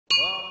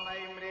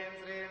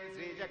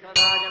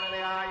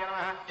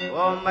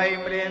ఓం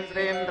ఐం హ్రీం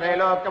శ్రీం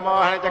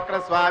త్రైలోక్యమోహన చక్ర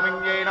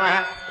స్వామింజై నమః.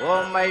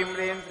 ఓం ఐం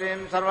హ్రీం శ్రీం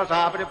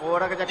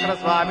సర్వశాపరిపూరక చక్ర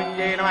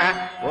స్వామింజై నమః.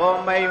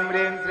 ఓం ఐం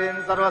హ్రీం శ్రీం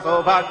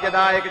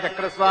సర్వసౌభాగ్యదాయక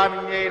చక్ర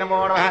స్వామింజై నమో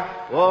నమః.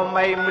 ఓం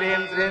ఐం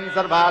హ్రీం శ్రీం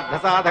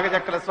సర్వార్థసాధక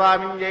చక్ర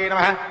స్వామింజై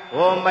నమః.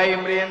 ఓం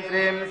ఐం హ్రీం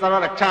శ్రీం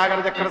సర్వరక్షాకర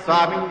చక్ర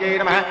స్వామింజై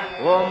నమః.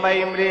 ఓం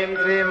ఐం హ్రీం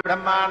శ్రీం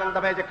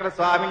బ్రహ్మానందమయ చక్ర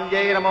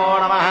స్వామింజై నమో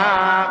నమః.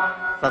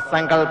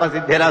 సత్సంకల్ప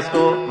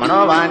సిద్ధిరస్తు,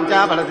 మనోవాంఛా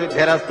ఫల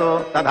సిద్ధిరస్తు,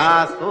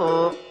 తథాస్తు.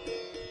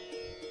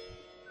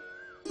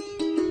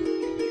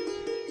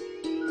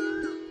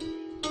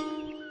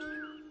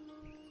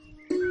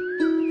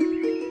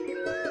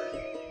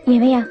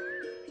 ఏమయ్యా,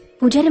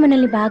 పూజారి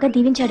మనల్ని బాగా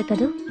దీవించాడు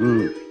కదూ?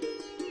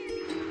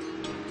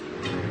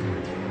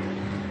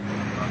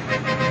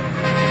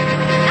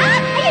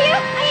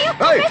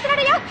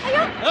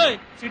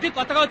 సిటీ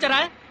కొత్తగా వచ్చారా?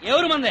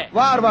 ఎవరు మందే?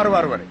 వారు వారు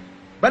వారు వారు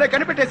భలే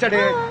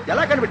కనిపెట్టేశాడే.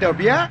 ఎలా కనిపెట్టావు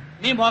బియ్యా?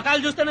 నీ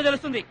మొఖాలు చూస్తేనే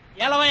తెలుస్తుంది.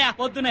 ఎలవయ్యా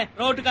పొద్దునే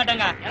రోడ్డు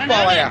కట్టంగా.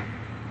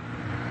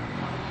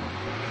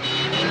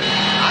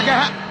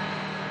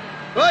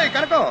 ఓయ్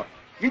కనకం,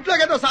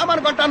 ఇంట్లోకి ఏదో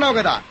సామాను కొంటున్నావు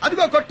కదా,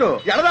 అదిగో కొట్టు.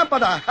 ఎడదాం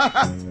పదా.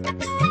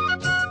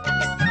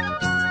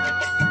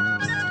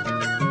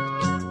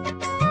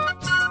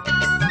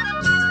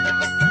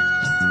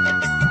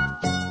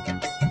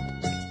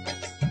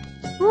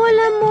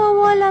 ఓలమ్మో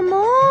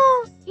ఓలమ్మో,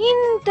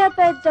 ఇంత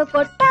పెద్ద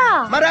కొట్ట.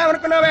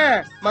 మరేమనుకున్నావే,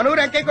 మనూరు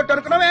ఎంకై కొట్టు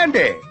అనుకున్నావే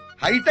అండి?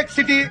 హైటెక్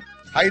సిటీ,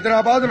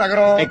 హైదరాబాద్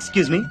నగరం.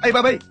 Excuse me. అయ్యి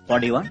బాబాయ్,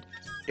 వాట్ యు వాంట్?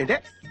 ఏంటే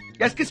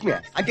ఎక్స్క్యూజ్ మీ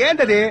అంటే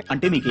ఏంటది?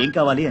 అంటే మీకేం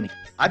కావాలి అని.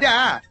 అదే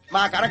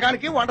మా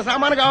కనకానికి వంట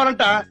సామాను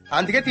కావాలంట,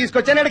 అందుకే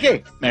తీసుకొచ్చాను ఇక్కడికి.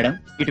 మేడం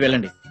ఇటు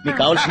వెళ్ళండి, మీకు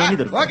కావాల్సిన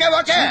ఓకే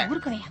ఓకే.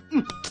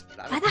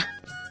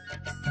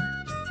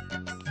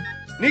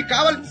 నీకు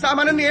కావాల్సిన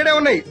సామాను ఏడే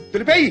ఉన్నాయి,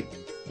 తులిపేయి.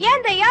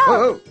 ఏందయ్యా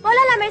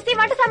పొలాలు అమ్మేసి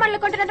వంట సామాన్లు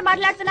కొంటున్నట్టు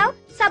మాట్లాడుతున్నావు?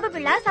 సబ్బు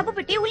పిల్ల, సబ్బు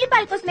పిట్టి,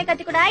 ఉల్లిపాయలు కోసుకునే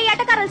కత్తి కూడా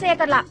ఎటకారం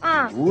చేయకర్లా.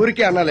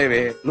 ఊరికే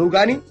అన్నలేవే నువ్వు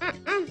గాని.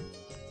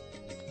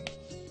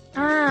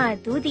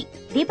 దూది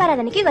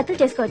దీపారాధనకి వత్తులు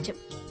చేసుకోవచ్చు.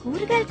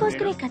 కూరగాయలు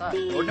కోసుకునే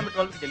కత్తి.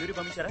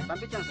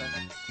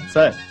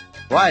 సార్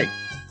వాయ్,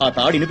 ఆ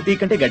తాడు ఇనుపు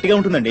తీకంటే గట్టిగా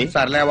ఉంటుందండి.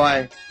 సర్లే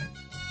వాయ్.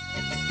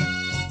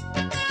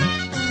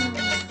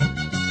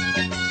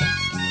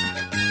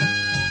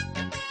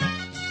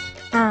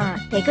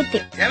 తెగుద్ది,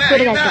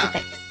 కూరగాయలు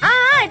తెగుతాయి.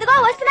 ఇదిగో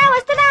వస్తున్నా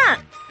వస్తున్నా.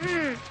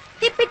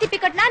 తిప్పి తిప్పి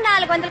కొట్టినా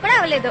 400 కూడా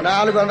అవ్వలేదు.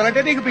 400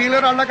 అంటే నీకు బియ్యంలో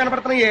రాళ్ళ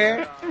కనపడుతున్నాయే.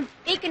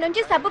 ఇక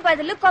నుంచి సబ్బు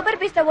బదులు కొబ్బరి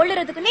పిస్త ఒళ్ళు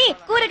రుద్దుకుని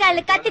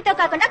కూరగాయలు కత్తితో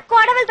కాకుండా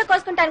కోడవలతో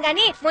కోసుకుంటాను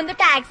గానీ ముందు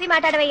టాక్సీ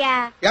మాట్లాడవయ్యా.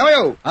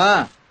 ఏమయ్యో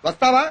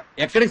వస్తావా?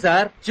 ఎక్కడికి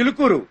సార్?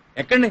 చిలుకూరు.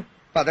 ఎక్కండి.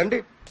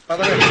 పదండి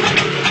పదండి.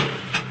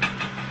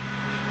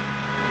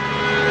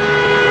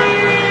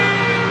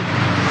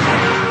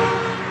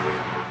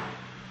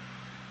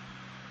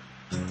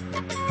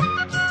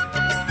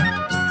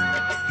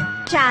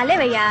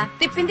 చాలేవయ్యా,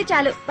 తిప్పింది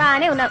చాలు.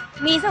 బానే ఉన్నావు,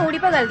 మీసం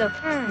ఊడిపోగలదు.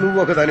 నువ్వు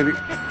ఒకదానివి.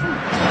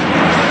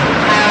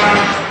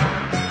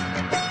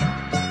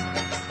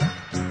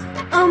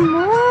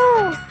 అమ్మో,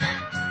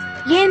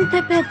 ఎంత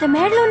పెద్ద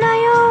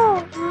మేడలున్నాయో.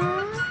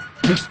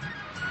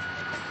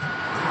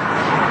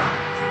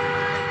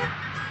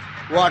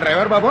 ఓ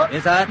డ్రైవర్ బాబు,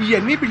 సార్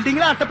ఇవన్నీ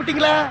బిల్డింగ్లా అట్ట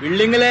బిల్డింగ్లా?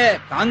 బిల్డింగ్లే,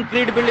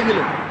 కాంక్రీట్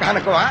బిల్డింగ్లు.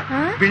 కనుకవా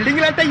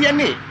బిల్డింగ్లు అంటే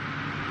ఇవన్నీ?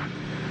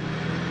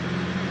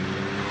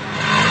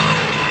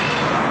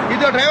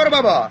 ఇదో డ్రైవర్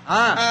బాబు,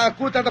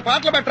 కూతంత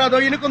పాటలు పెట్టరాదో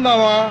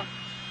ఇనుకుందామా?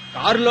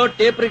 కారులో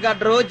టేప్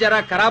రికార్డర్ జరా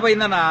ఖరాబ్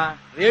అయిందన్నా.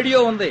 రేడియో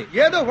ఉంది.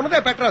 ఏదో ఉన్నదే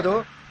పెట్టరాదు,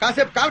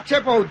 కాసేపు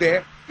కాలక్షేపం అవుద్ది.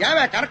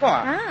 ఏమే కనకవా?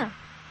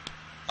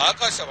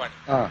 ఆకాశవాణి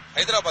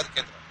హైదరాబాద్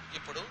కేంద్రం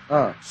ఇప్పుడు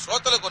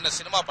శ్రోతలకు ఉన్న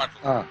సినిమా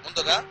పాటలు.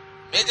 ముందుగా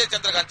మేజర్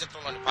చంద్రకాంత్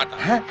చిత్రంలోని పాట.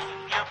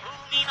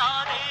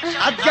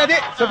 అదే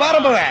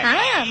శుభారంభమే.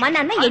 మా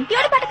నాన్న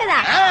ఎన్టీఆర్ పాట కదా.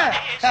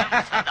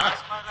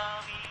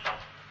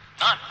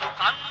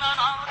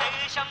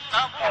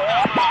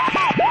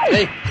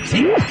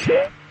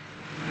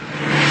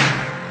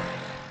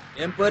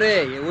 ఏం పోరే,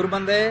 ఏ ఊరు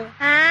మందే?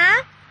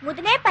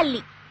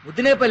 ముదినేపల్లి.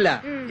 ముద్దినేపల్లి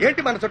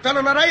ఏంటి మన చుట్టాలు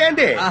ఉన్నారా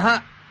ఏంటి? ఆహా,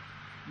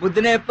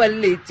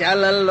 ముద్దినేపల్లి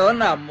చాలల్లో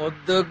నా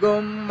ముద్దు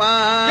గుమ్మ.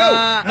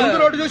 ముందు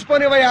రోడ్డు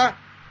చూసిపోనివయ్యా.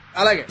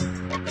 అలాగే.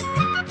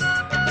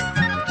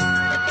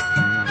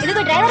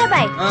 ఇదిగో డ్రైవర్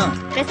అబ్బాయి,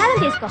 ప్రసాదం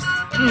తీసుకో.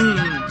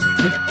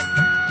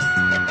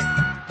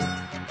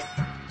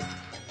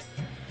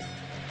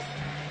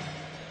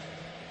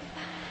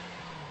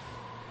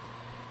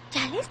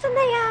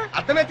 చలిస్తుందయ్యా.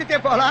 అర్థమెత్తితే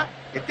పోలా,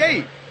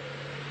 ఎత్తేయి.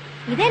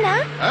 ఇదేనా?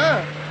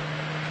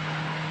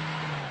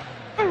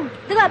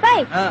 ఇదిగో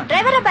అబ్బాయి,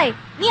 డ్రైవర్ అబ్బాయి,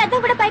 నీ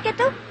అద్దం కూడా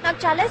పైకెత్తు, నాకు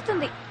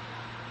చలేస్తుంది.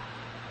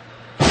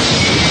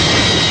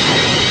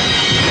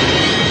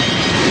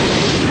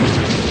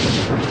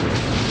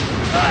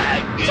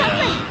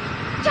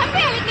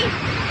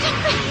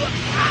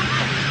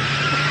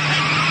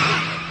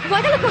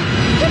 వదలకు,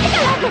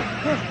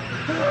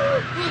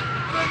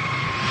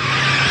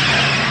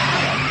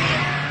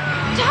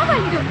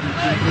 చావాడు.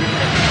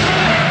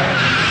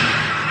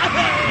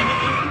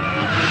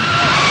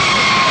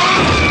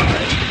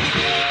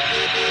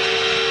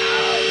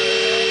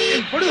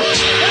 పొడి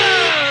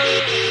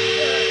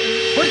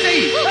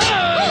చెయ్యి.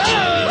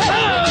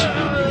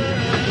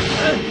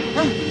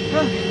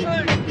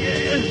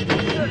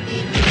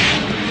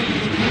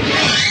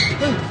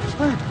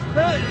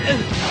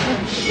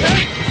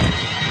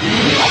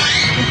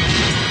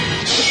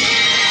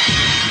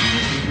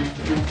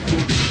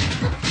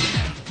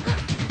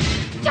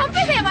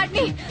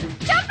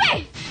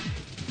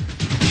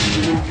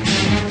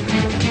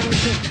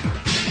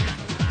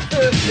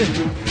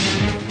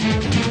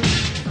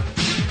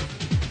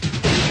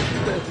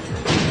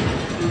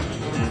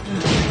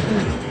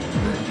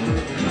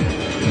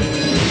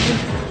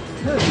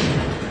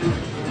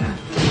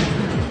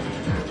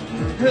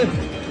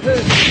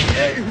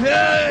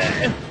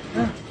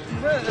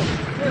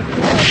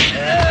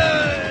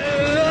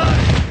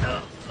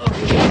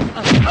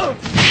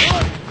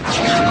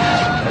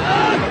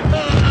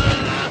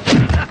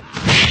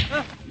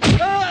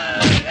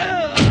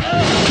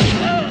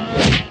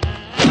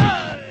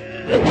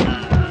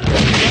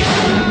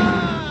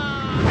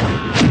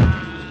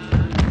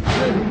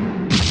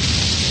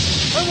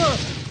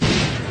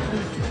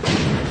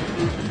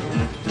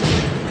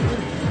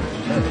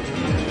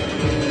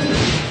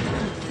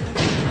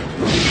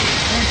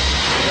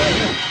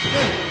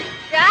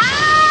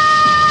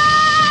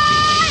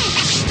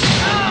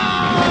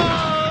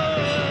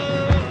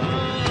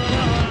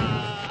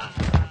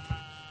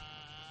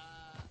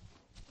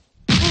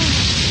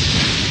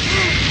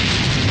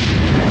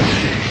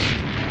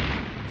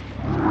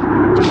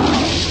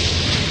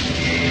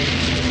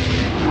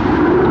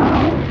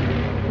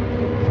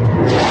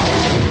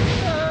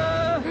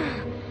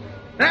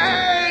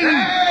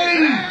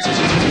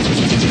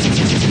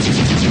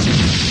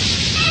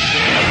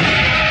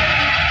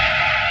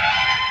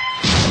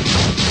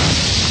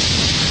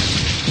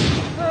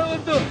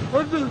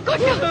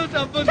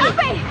 కొట్టు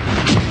చంపేయ్.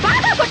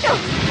 బాగా కొట్టు.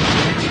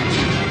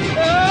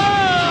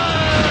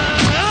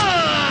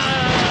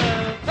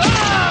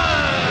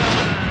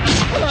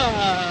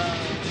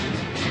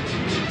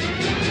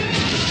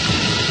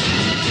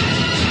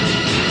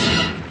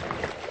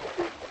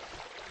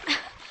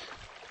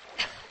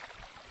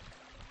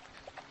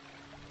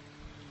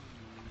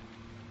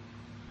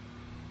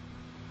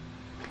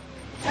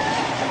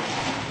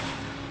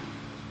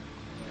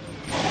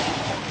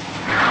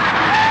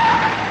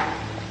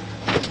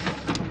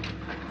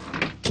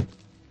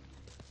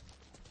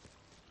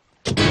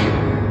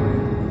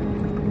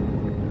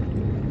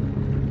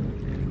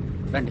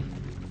 రండి.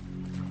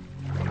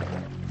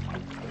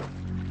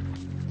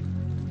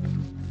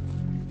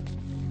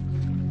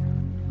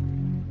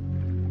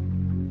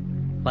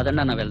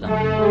 పదండి అన్న వెళ్దాం.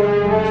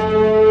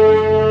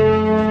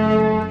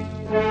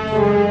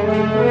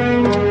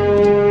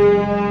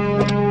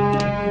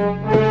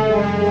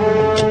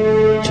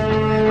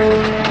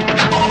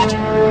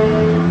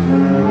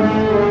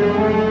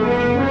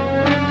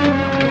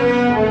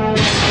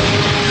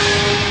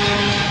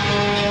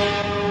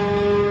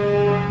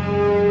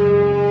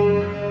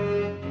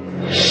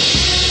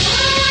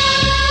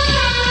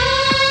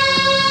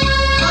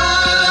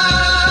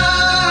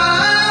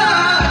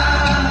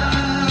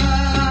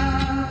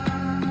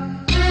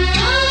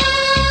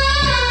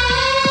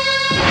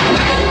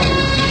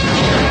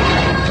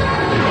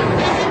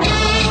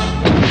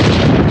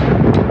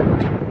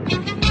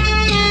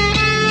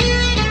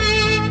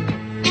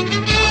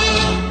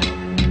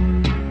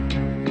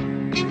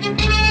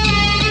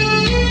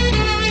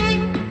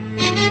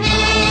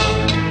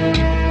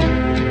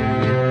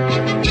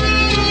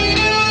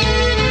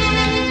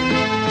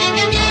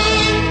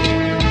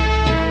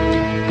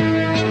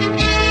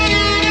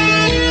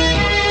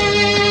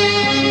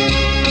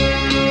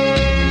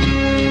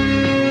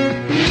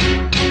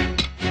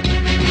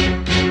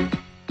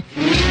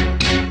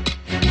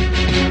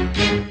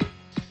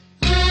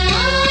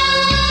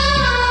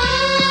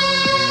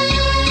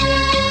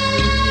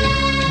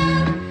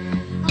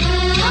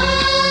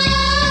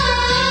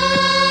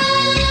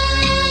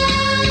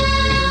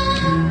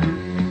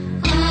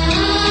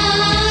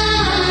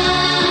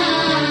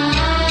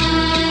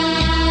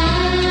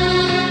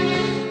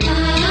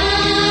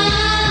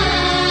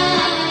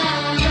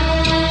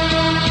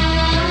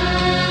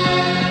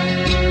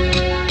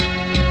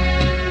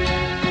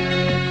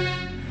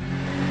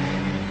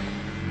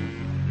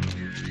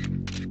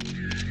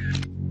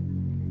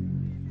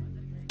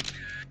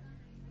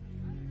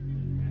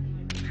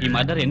 ఈ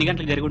మర్డర్ ఎన్ని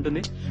గంటలకు జరిగి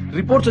ఉంటుంది?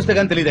 రిపోర్ట్స్ వస్తే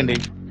కానీ తెలియదండి.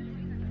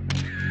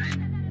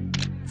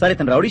 సార్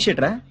ఇతను రౌడీ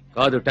షీటరా?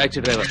 కాదు,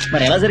 టాక్సీ డ్రైవర్.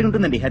 మరి ఎలా జరిగి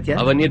ఉంటుందండి హత్య?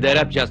 అవన్నీ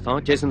దర్యాప్తు చేస్తాం,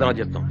 చేసిన తర్వాత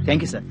చెప్తాం.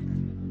 Thank you sir.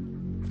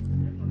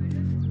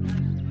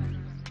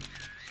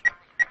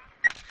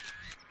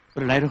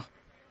 లాయరు,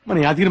 మన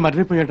యాదగిరి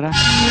మర్రిపోయాడు రా.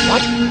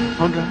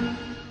 అవునరా,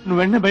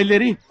 నువ్వు వెంటనే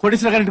బయలుదేరి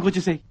కోటేశ్వర గారింటికి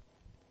వచ్చేసాయి.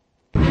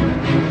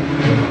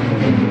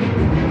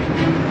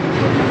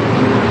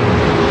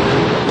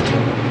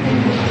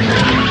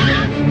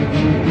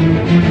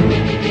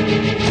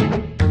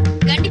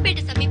 గండిపేట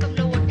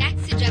సమీపంలో ఓ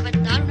టాక్సీ డ్రైవర్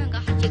దారుణంగా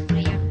హత్యకు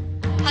గురయ్యాడు.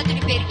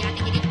 హతుడి పేరు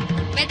యాదగిరి,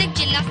 మెదక్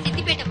జిల్లా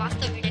సిద్దిపేట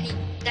వాస్తవ్యుడని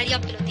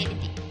దర్యాప్తులో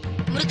తేలింది.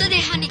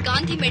 మృతదేహాన్ని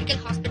గాంధీ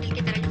మెడికల్ హాస్పిటల్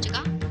కి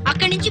తరలించగా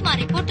అక్కడి నుంచి మా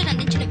రిపోర్టర్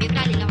అందించిన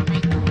వివరాలు ఇలా ఉన్నాయి.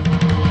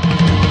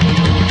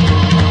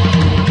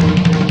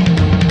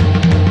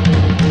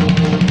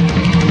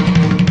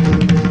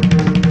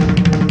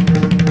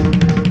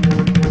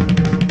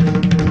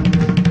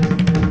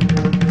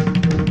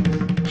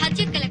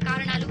 హత్యకు గల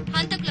కారణాలు,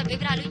 హంతకుల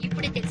వివరాలు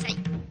ఇప్పుడే తెలిసాయి.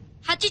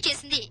 హత్య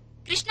చేసింది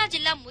కృష్ణా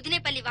జిల్లా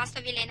ముదినేపల్లి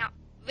వాస్తవ్యులైన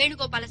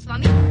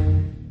వేణుగోపాలస్వామి,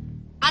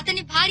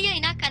 అతని భార్య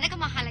అయిన కనక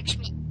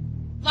మహాలక్ష్మి.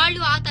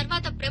 వాళ్లు ఆ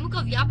తర్వాత ప్రముఖ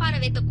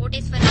వ్యాపారవేత్త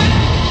కోటేశ్వరరావు,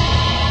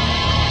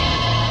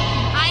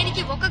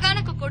 ఆయనకి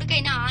ఒకగానొక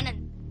కొడుకైన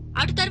ఆనంద్,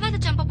 అటు తర్వాత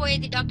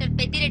చంపబోయేది doctor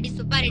Peddireddy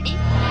Subbareddy,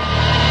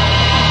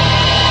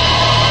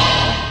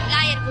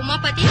 lawyer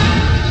Umapathi,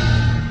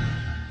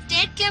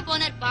 state club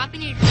owner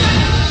Bapineedu.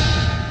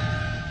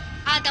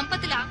 ఆ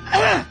దంపతుల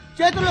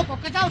చేతుల్లో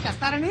కుక్క చావు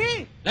తెస్తారని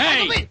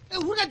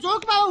ఊరికే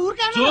జోక్ బావ,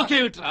 ఊరికే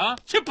జోకేమిట్రా,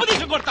 చెప్పు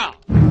తీసి కొడతా.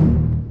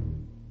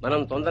 మనం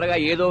తొందరగా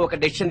ఏదో ఒక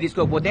డెసిషన్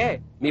తీసుకోకపోతే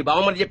మీ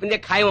బావమని చెప్పిందే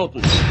ఖాయం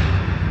అవుతుంది.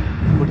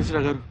 కోటేశ్వర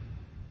గారు,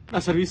 నా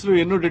సర్వీస్ లో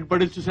ఎన్నో డెడ్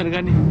బాడీలు చూశాను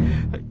కానీ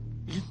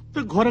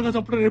ఇంత ఘోరంగా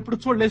చంపడం ఎప్పుడు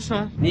చూడలేదు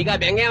సార్. నీకు ఆ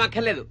బెంగేం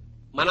అక్కర్లేదు,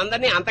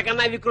 మనందరినీ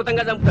అంతకన్నా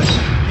వికృతంగా చంపుతాడు.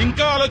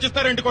 ఇంకా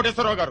ఆలోచిస్తారేంటి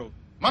కోటేశ్వరరావు గారు?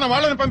 మన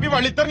వాళ్ళని పంపి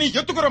వాళ్ళిద్దరిని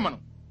ఎత్తుకురమ్మను.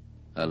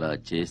 అలా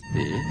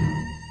చేస్తే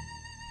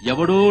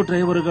ఎవడో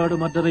డ్రైవర్ గాడు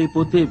మర్డర్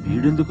అయిపోతే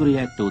వీడెందుకు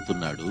రియాక్ట్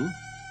అవుతున్నాడు,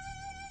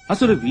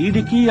 అసలు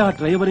వీడికి ఆ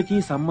డ్రైవర్ కి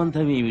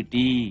సంబంధం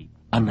ఏమిటి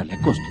అన్న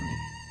లెక్క వస్తుంది.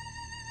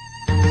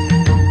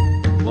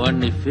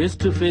 వాడిని ఫేస్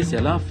టు ఫేస్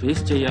ఎలా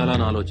ఫేస్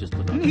చేయాలని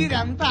ఆలోచిస్తున్నా.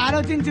 మీరెంత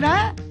ఆలోచించినా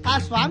ఆ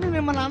స్వామి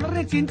మిమ్మల్ని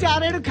అందరినీ చించి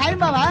ఆరేడు ఖాయం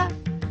బావా.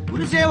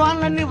 కురిసే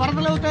వాళ్ళన్నీ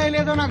వరదలవుతాయో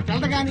లేదో నాకు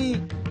తెలదు గాని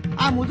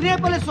ఆ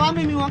ముదిరేపల్లి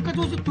స్వామి మీ వంక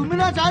చూసి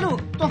తుమ్మినా చాలు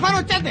తుఫాన్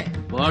వచ్చేద్దే.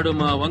 వాడు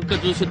మా వంక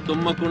చూసి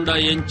తుమ్మకుండా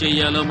ఏం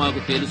చెయ్యాలో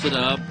మాకు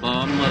తెలుసురా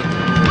బామ్మర్.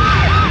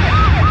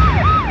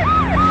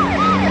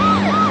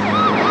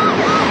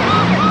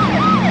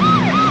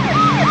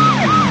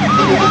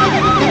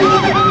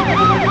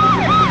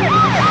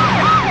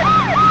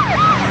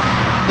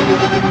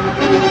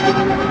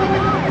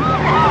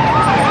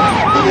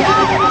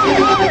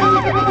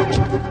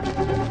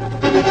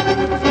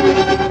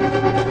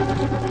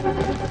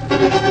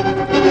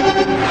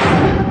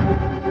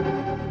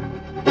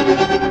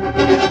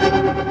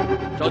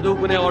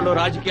 చదువుకునే వాళ్ళు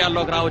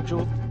రాజకీయాల్లోకి రావచ్చు,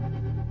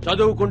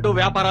 చదువుకుంటూ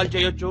వ్యాపారాలు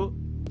చేయొచ్చు,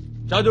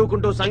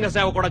 చదువుకుంటూ సంఘ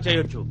సేవ కూడా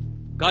చేయొచ్చు.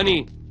 కానీ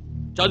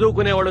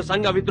చదువుకునేవాళ్ళు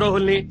సంఘ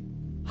విద్రోహుల్ని,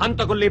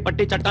 హంతకుల్ని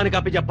పట్టి చట్టానికి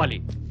అప్పచెప్పాలి.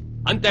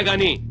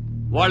 అంతేగాని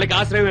వాళ్ళకి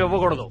ఆశ్రయం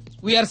ఇవ్వకూడదు.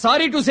 We are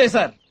sorry to say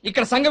sir,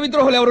 ఇక్కడ సంఘ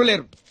విద్రోహులు ఎవరూ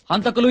లేరు,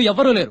 హంతకులు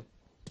ఎవరూ లేరు.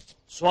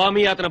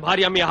 స్వామి అతని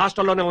భార్య మీ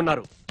హాస్టల్లోనే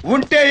ఉన్నారు.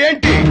 ఉంటే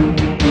ఏంటి?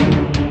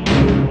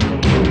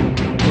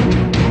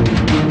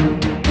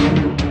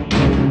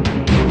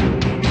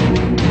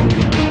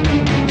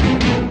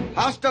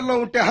 హాస్టల్లో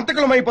ఉంటే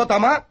హంతకులం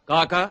అయిపోతామా?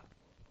 కాక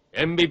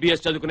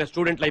ఎంబీబీఎస్ చదువుకునే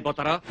స్టూడెంట్లు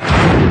అయిపోతారా?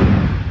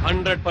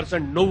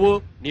 100% నువ్వు,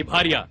 నీ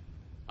భార్య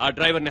ఆ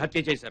డ్రైవర్ ని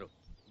హత్య చేశారు.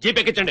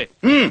 జీపెక్కించండి.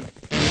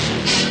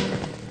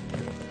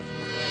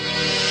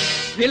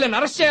 వీళ్ళని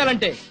అరెస్ట్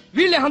చేయాలంటే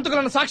వీళ్ళే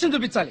హంతకులను సాక్ష్యం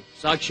చూపించాలి.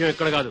 సాక్ష్యం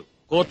ఇక్కడ కాదు,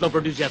 కోర్టులో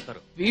ప్రొడ్యూస్ చేస్తారు.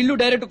 వీళ్ళు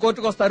డైరెక్ట్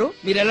కోర్టుకు వస్తారు,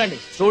 మీరు వెళ్ళండి.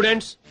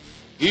 Students,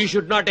 you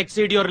should not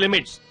exceed your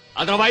limits,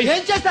 otherwise.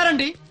 ఏం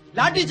చేస్తారండి?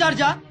 లాఠీ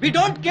చార్జా? We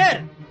don't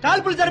care.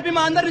 కాల్పులు జరిపి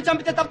మా అందరిని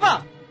చంపితే తప్ప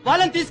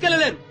వాళ్ళని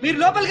తీసుకెళ్లలేరు. మీరు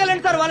లోపలికి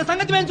వెళ్ళండి సార్, వాళ్ళ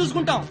సంగతి మేము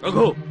చూసుకుంటాం.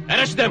 Raghu,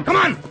 arrest them. Come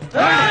on.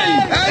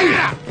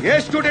 A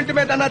student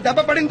మీద నా దెబ్బ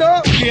పడిందో?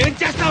 ఏం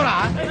చేస్తావురా?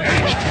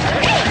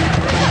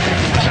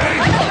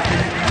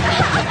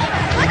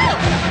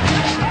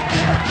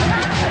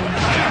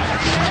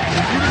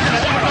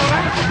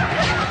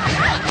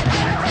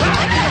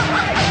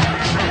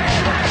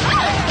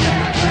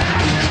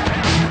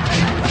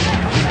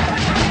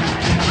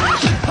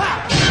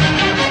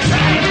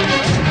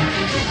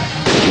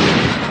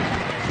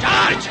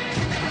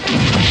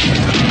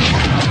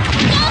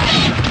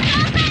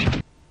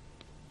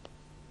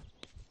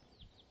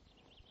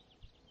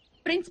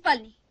 ప్రిన్సిపాల్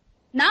ని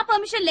నా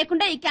పర్మిషన్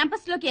లేకుండా ఈ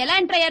క్యాంపస్ లోకి ఎలా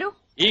ఎంటర్ అయ్యారు?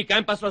 ఈ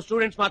క్యాంపస్ లో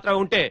స్టూడెంట్స్ మాత్రమే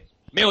ఉంటే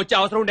మేము వచ్చే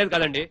అవసరం ఉండేది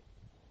కదండి.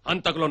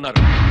 హంతకులు ఉన్నారు.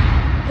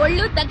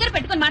 ఒళ్ళు దగ్గర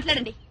పెట్టుకుని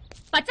మాట్లాడండి.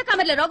 పచ్చ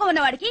కామెర్ల రోగం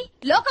ఉన్నవాడికి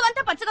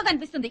లోకమంతా పచ్చగా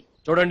కనిపిస్తుంది.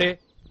 చూడండి,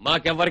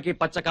 మాకెవ్వరికి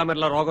పచ్చ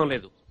కామెర్ల రోగం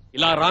లేదు.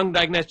 ఇలా రాంగ్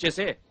డయాగ్నైజ్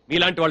చేసే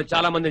మీలాంటి వాళ్ళు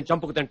చాలా మందిని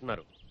చంపుకు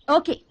తింటున్నారు.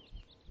 ఓకే,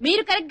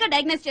 మీరు కరెక్ట్ గా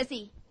డయాగ్నైజ్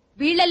చేసి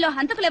వీళ్లలో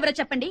హంతకులు ఎవరో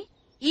చెప్పండి.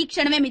 ఈ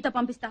క్షణమే మీతో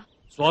పంపిస్తా.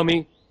 స్వామి,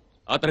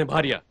 అతని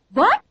భార్య.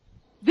 వాట్?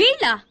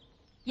 వీళ్ళ?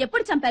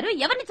 ఎప్పుడు చంపారు?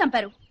 ఎవరిని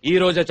చంపారు? ఈ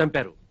రోజే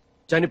చంపారు.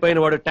 చనిపోయిన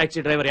వాడు టాక్సీ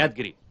డ్రైవర్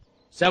యాదగిరి.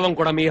 శవం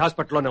కూడా మీ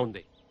హాస్పిటల్లోనే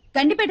ఉంది.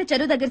 గండిపేట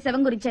చెరువు దగ్గర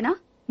శవం గురించేనా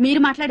మీరు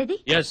మాట్లాడేది?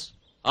 ఎస్,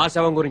 ఆ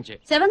శవం గురించే.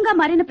 శవంగా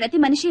మారిన ప్రతి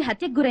మనిషి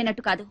హత్యకు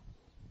గురైనట్టు కాదు.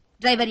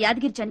 డ్రైవర్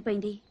యాదగిరి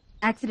చనిపోయింది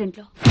యాక్సిడెంట్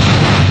లో.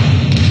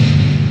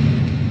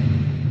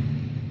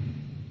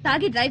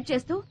 తాగి డ్రైవ్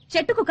చేస్తూ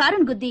చెట్టుకు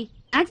కారును గుద్ది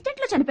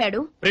యాక్సిడెంట్ లో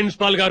చనిపోయాడు.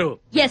 ప్రిన్సిపాల్ గారు.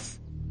 Yes,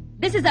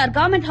 this is our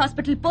government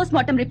hospital post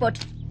mortem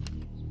report.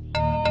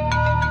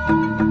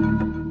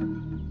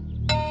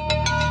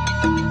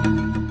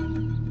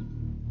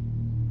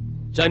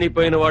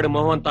 చనిపోయిన వాడి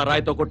మొహం అంతా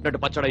రాయితో కొట్టినట్టు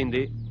పచ్చడైంది.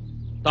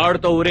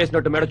 తాడుతో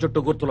ఊరేసినట్టు మెడ చుట్టూ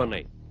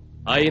గుర్తులున్నాయి.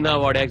 అయినా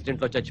వాడు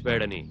యాక్సిడెంట్ లో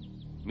చచ్చిపోయాడని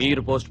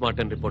మీరు పోస్ట్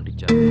మార్టం రిపోర్ట్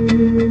ఇచ్చారు.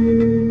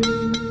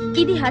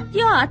 ఇది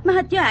హత్యో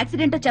ఆత్మహత్యో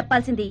యాక్సిడెంటో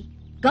చెప్పాల్సింది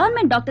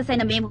గవర్నమెంట్ డాక్టర్స్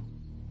అయిన మేము.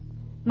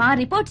 మా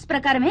రిపోర్ట్స్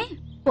ప్రకారమే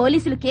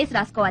పోలీసులు కేసు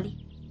రాసుకోవాలి.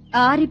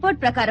 ఆ రిపోర్ట్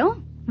ప్రకారం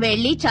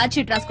వెళ్లి ఛార్జ్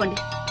షీట్ రాసుకోండి.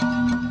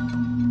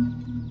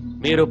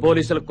 మీరు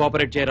పోలీసులకు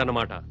కోఆపరేట్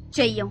చేయరన్నమాట.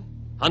 చెయ్యం.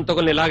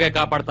 హంతకుల్ని ఇలాగే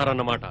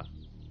కాపాడతారన్నమాట.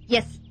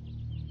 ఎస్,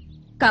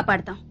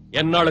 కాపాడతాం.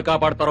 ఎన్నాళ్ళు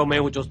కాపాడతారో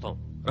మేము చూస్తాం.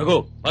 రఘు,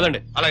 పదండి.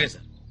 అలాగే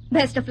సార్.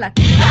 Best of luck.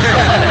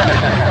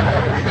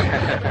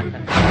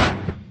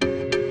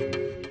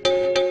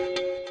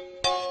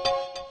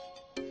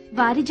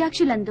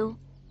 వారిజాక్షులందు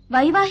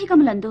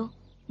వైవాహికములందు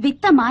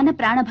విత్త మాన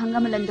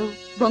ప్రాణభంగములందు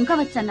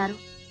బొంకవచ్చన్నారు.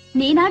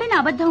 నేనాడిన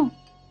అబద్ధం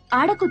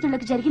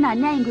ఆడకూతుళ్లకు జరిగిన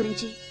అన్యాయం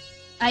గురించి.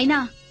 అయినా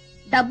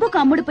డబ్బుకు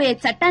అమ్ముడుపోయే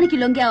చట్టానికి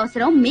లొంగే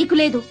అవసరం మీకు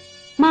లేదు.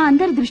 మా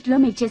అందరి దృష్టిలో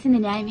మీకు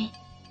చేసింది న్యాయమే.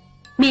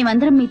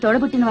 మేమందరం మీ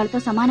తోడబుట్టిన వాళ్ళతో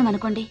సమానం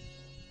అనుకోండి.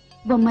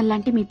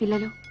 బొమ్మల్లాంటి మీ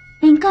పిల్లలు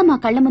ఇంకా మా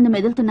కళ్ల ముందు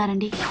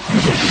మెదులుతున్నారండి.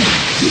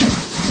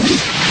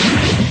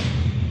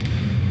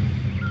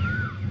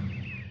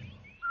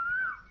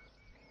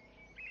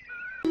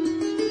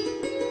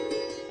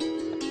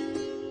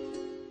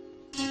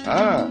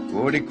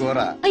 కోడి కూర.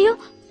 అయ్యో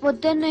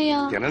వద్దన్నయ్యా.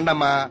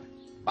 తినండమ్మా,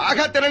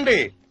 బాగా తినండి.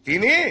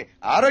 తిని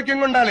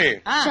ఆరోగ్యంగా ఉండాలి.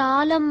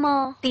 చాలమ్మా.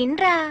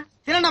 తినరా.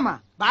 తినండమ్మా,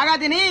 బాగా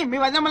తిని మీ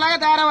వద్దమ్మలాగా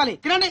తయారవ్వాలి.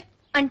 తినండి.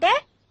 అంటే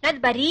నాది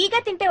బరీగా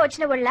తింటే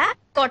వచ్చిన వాళ్ళ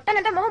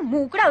కొట్టనంత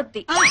మూకుడు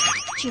అవుద్ది.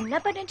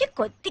 చిన్నప్పటి నుంచి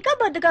కొద్దిగా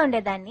బొద్దుగా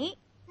ఉండేదాన్ని.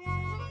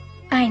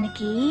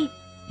 ఆయనకి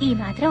ఈ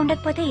మాత్రం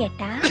ఉండకపోతే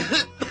ఎట్టా?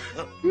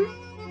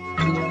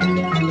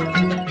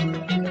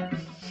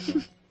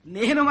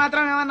 నేను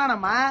మాత్రం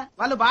ఏమన్నానమ్మా,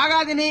 వాళ్ళు బాగా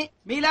తిని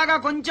మీలాగా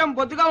కొంచెం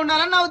బొద్దుగా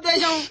ఉండాలని నా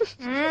ఉద్దేశం.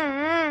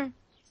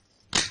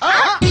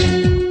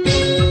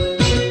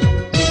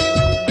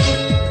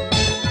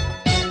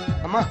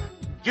 అమ్మా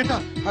గీత,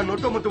 ఆ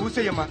నోట్లో ముద్ద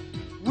ఊసేయమ్మా,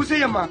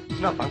 ఊసేయమ్మా,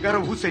 నా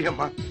బంగారం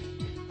ఊసేయమ్మా.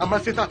 అమ్మా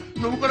సీత,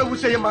 నువ్వు కూడా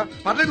ఊసేయమ్మా,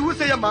 పర్లేదు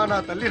ఊసేయమ్మా. నా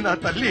తల్లి, నా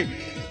తల్లి.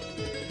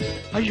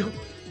 అయ్యో,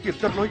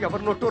 ఇద్దరిలో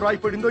ఎవరి నోటో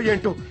రాయి పడిందో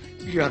ఏంటో.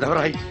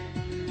 అదవరాయి.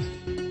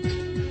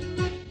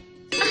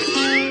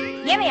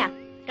 ఏమయ్యా,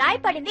 రాయి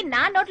పడింది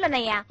నా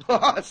నోట్లోనయ్యా.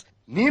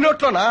 నీ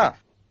నోట్లోనా?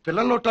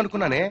 పిల్లల నోట్లో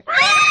అనుకున్నానే.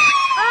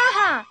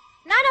 ఆహా,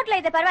 నా నోట్లో నోట్లో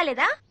అయితే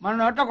పర్వాలేదా? మన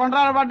నోట్లో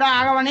కొండరాలు పడ్డా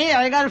ఆగమని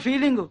అయ్యగారు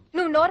ఫీలింగ్.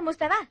 నువ్వు నోరు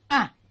మూస్తావా?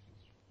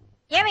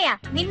 ఏమయ్యా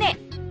నిన్నే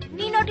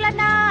నీ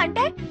నోట్లన్నా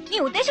అంటే నీ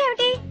ఉద్దేశం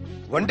ఏమిటి?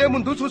 వండే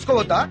ముందు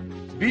చూసుకోవద్దా?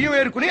 బియ్యం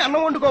ఏరుకుని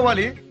అన్నం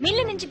వండుకోవాలి.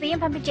 మిల్లు నుంచి బియ్యం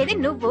పంపించేది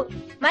నువ్వు,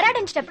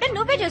 మరాడించేటప్పుడు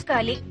నువ్వే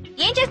చూసుకోవాలి.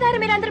 ఏం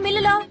చేస్తున్నారు మీరందరూ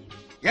మిల్లులో?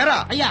 ఎరా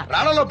అయ్యా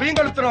రాళ్ళలో బియ్యం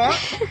కలుపుతున్నావా?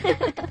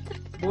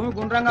 భూమి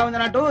గుండ్రంగా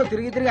ఉందన్నట్టు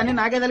తిరిగి తిరిగి అన్ని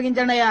నాకే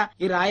తలిగించండి అయ్యా.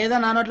 ఈ రాయేదో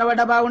నా నోట్లో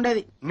పడ్డా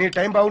బాగుండేది. నీ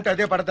టైం బాగుంటే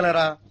అదే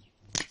పడతలేరా?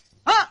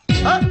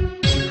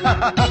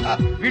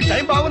 వీడి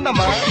టైం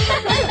బాగుందమ్మా.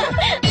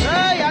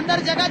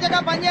 అందరు జగా జగా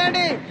పని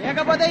చేయండి,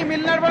 లేకపోతే ఈ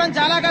మిల్లు నడపడం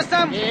చాలా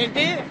కష్టం.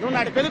 ఏంటి నువ్వు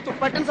నడిపేది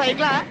తుప్పట్టిన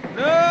సైకిలా?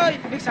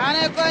 మీకు చాలా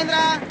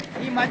ఎక్కువైందిరా.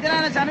 ఈ మధ్యన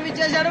ఆయన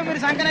చనివిచ్చేశాడు, మీరు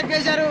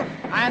సంకనెక్కేశారు.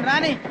 ఆయన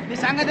రాని మీ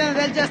సంగతి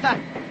తెలిచేస్తా.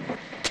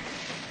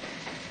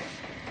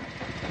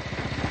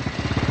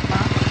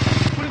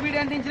 ఇప్పుడు వీడి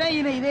అంటించిన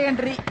ఈయన ఇదే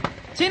ఎంట్రీ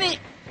చిని.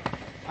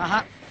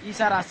 ఆహా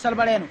ఈసారి అస్సలు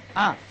పడాను.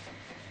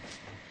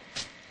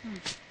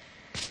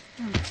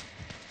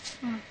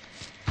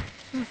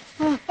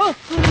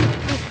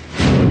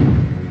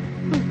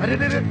 అరే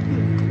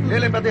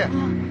లే పెద్దయ్య,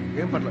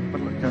 ఏం పర్లేదు.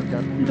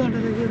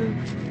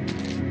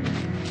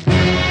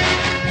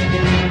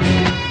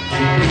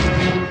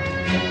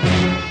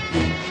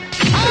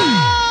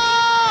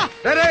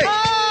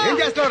 ఏం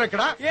చేస్తున్నారు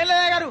ఇక్కడ? ఏం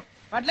లేదా గారు,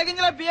 పట్ల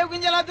గింజల బియ్యం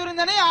గింజలా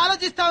దూరిందని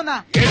ఆలోచిస్తా ఉన్నా.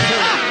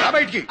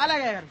 బయటికి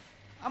అలాగే గారు.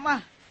 అమ్మా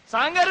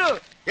సాంగారు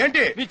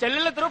ఏంటి? మీ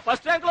చెల్లెళ్ళిద్దరు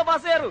ఫస్ట్ ర్యాంక్ లో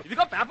పాస్ అయ్యారు.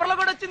 ఇదిగో పేపర్ లో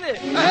కూడా వచ్చింది.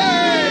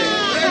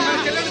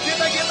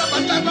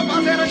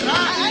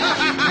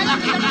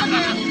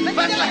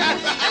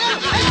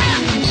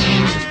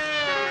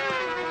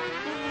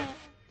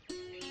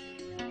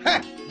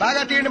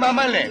 బాగా తీయండి మా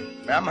అమ్మాయిని.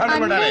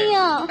 బ్రహ్మాండం ఉండాలి.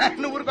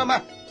 నువ్వు ఊరుకోమ్మా.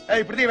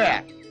 ఇప్పుడు తీవే.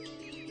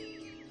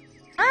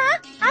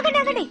 ఆగండి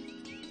ఆగండి,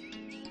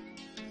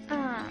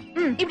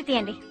 ఇప్పుడు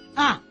తీయండి.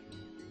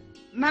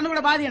 నన్ను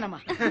కూడా బాగా తీయండి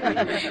అమ్మా.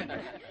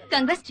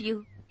 Congrats to you.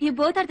 You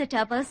both are the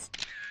toppers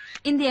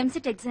in the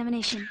MCET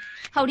examination.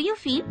 How do you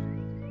feel?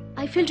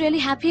 I feel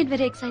really happy and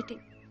very exciting.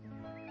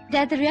 They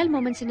are the real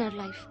moments in our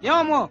life.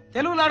 ఏమో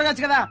తెలుగులో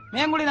అడగచ్చు కదా,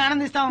 మేము కూడా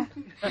ఆనందిస్తాం.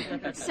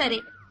 సరే,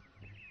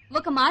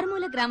 ఒక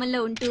మారుమూల గ్రామంలో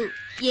ఉంటూ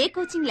ఏ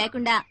కోచింగ్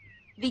లేకుండా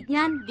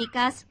విజ్ఞాన్,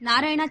 వికాస్,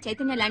 నారాయణ,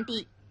 చైతన్య లాంటి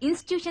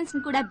ఇన్స్టిట్యూషన్స్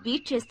ని కూడా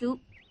బీట్ చేస్తూ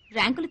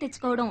ర్యాంకులు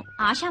తెచ్చుకోవడం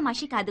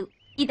ఆషామాషి కాదు.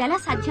 ఇదెలా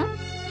సాధ్యం?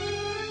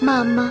 మా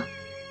అమ్మ,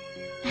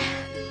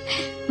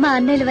 మా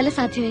అన్నయ్యల వల్ల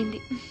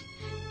సాధ్యమైంది.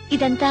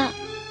 ఇదంతా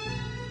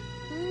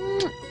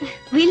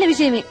వీళ్ళ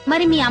విజయమే.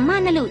 మరి మీ అమ్మ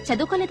అన్నలు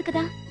చదువుకోలేదు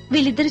కదా?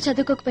 వీళ్ళిద్దరు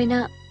చదువుకోకపోయినా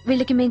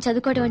వీళ్ళకి మేము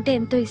చదువుకోవడం అంటే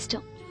ఎంతో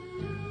ఇష్టం.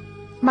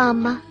 మా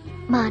అమ్మ,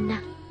 మా అన్న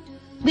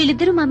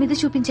వీళ్ళిద్దరూ మా మీద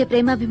చూపించే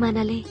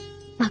ప్రేమాభిమానాలే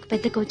మాకు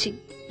పెద్ద కోచింగ్.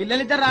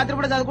 పిల్లలిద్దరు రాత్రి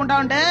కూడా చదువుకుంటా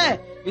ఉంటే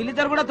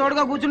వీళ్ళిద్దరు కూడా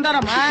తోడుగా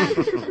కూర్చుంటారమ్మా.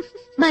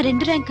 మా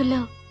 2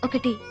 ర్యాంకుల్లో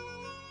ఒకటి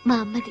మా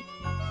అమ్మది,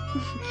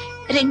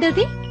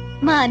 రెండోది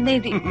మా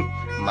అన్నయ్యది.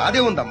 మాదే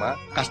ఉందమ్మా,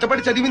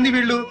 కష్టపడి చదివింది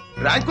వీళ్ళు,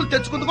 ర్యాంకులు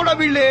తెచ్చుకుంది కూడా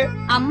వీళ్ళే.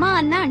 అమ్మ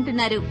అన్న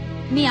అంటున్నారు,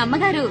 మీ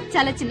అమ్మగారు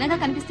చాలా చిన్నగా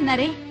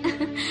కనిపిస్తున్నారే.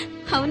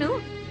 అవును,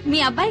 మీ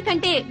అబ్బాయి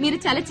కంటే మీరు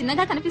చాలా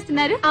చిన్నగా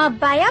కనిపిస్తున్నారు.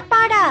 అబ్బాయా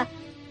పాడా?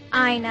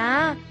 ఆయన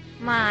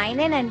మా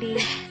ఆయనేనండి.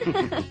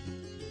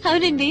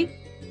 అవునండి,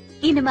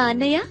 ఈయన మా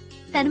అన్నయ్య,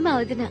 తను మా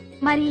వదిన.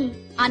 మరి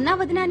అన్నా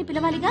వదిన అని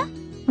పిలవాలిగా.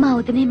 మా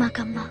వదినే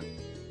మాకమ్మ.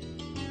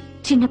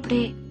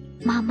 చిన్నప్పుడే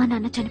మా అమ్మ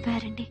నాన్న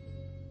చనిపోయారండి.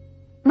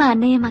 మా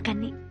అన్నయ్య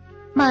మాకన్ని.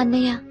 మా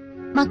అన్నయ్య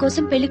మా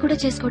కోసం పెళ్లి కూడా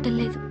చేసుకోవటం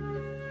లేదు.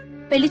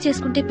 పెళ్లి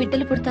చేసుకుంటే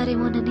బిడ్డలు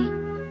పుడతారేమోనని,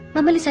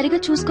 మమ్మల్ని సరిగా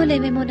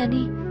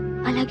చూసుకోలేమేమోనని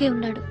అలాగే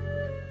ఉన్నాడు.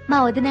 మా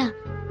వదిన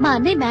మా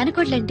అన్నయ్య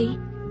మేనకోడ్లండి.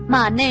 మా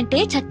అన్నయ్య అంటే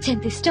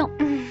చచ్చేంత ఇష్టం.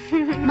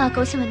 మా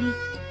కోసమని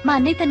మా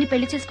అన్నయ్య తన్ని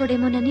పెళ్లి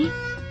చేసుకోడేమోనని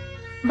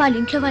వాళ్ళ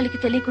ఇంట్లో వాళ్ళకి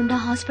తెలియకుండా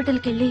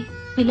హాస్పిటల్కి వెళ్లి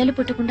పిల్లలు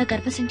పుట్టకుండా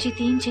గర్భసంచి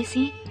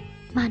తీయించేసి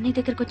మా అన్నయ్య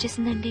దగ్గరకు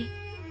వచ్చేసిందండి.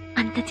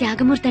 అంత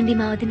త్యాగమూర్తి అండి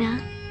మా వదిన.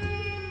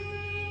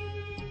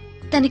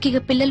 తనకిగ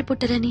పిల్లలు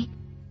పుట్టరని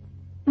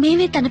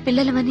మేమే తన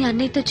పిల్లలమని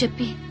అన్నయ్యతో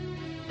చెప్పి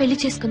పెళ్లి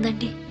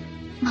చేసుకుందండి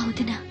మా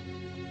వదిన.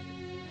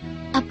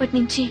 అప్పటి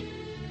నుంచి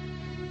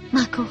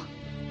మాకు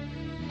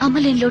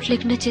అమ్మలేని లోటు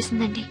లేకుండా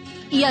చేసిందండి.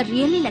 You are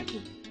really lucky.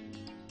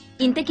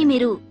 ఇంతకీ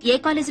మీరు ఏ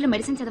కాలేజీలో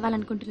medicine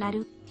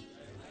చదవాలనుకుంటున్నారు?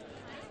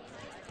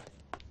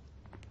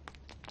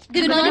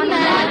 Good morning,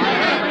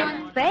 ma'am.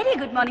 Very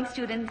good morning,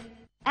 students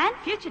and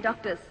future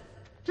doctors.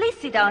 Please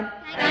sit down.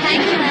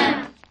 Thank you, ma'am.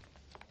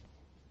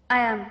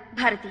 I am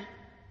Bharati,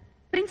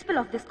 principal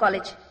of this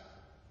college.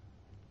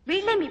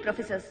 వీళ్లే me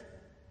professors.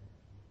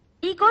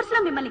 ఈ కోర్సులో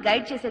మిమ్మల్ని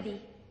గైడ్ చేసేది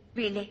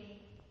వీళ్లే.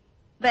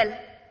 Well,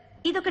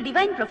 ఇదొక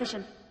divine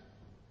profession.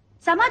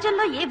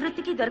 సమాజంలో ఏ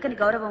వృత్తికి దొరకని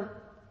గౌరవం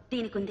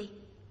దీనికుంది.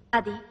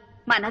 అది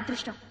మన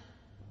అదృష్టం.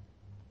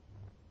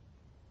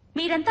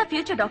 మీరంతా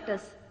ఫ్యూచర్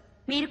డాక్టర్స్.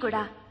 మీరు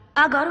కూడా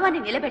ఆ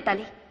గౌరవాన్ని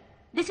నిలబెట్టాలి.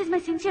 This is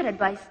my sincere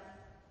advice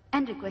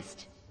and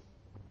request.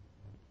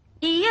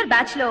 ఈ ఇయర్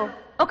బ్యాచ్ లో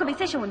ఒక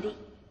విశేషం ఉంది.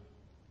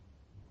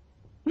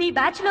 మీ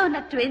బ్యాచ్ లో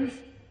ఉన్న ట్విన్స్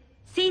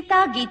సీత,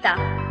 గీత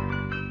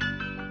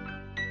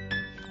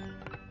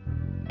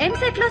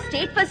ఎంసెట్ లో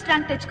స్టేట్ ఫస్ట్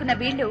ర్యాంక్ తెచ్చుకున్న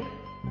వీళ్లు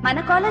మన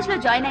కాలేజ్ లో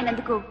జాయిన్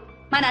అయినందుకు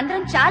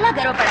మనందరం చాలా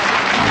గర్వపడాలి.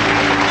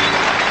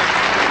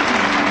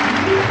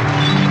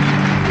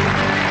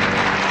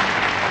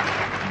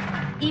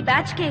 ఈ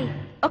బ్యాచ్ కి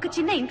ఒక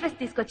చిన్న ఇంట్రెస్ట్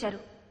తీసుకొచ్చారు.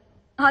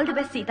 All the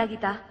best Sita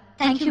Gita.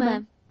 Thank you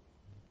ma'am.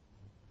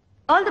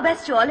 All the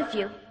best to all of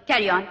you.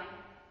 Carry on.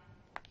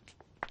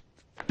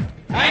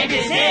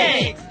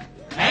 96,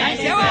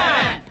 97,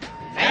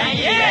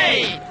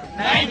 98,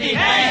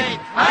 99,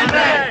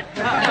 100.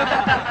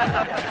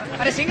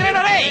 అరే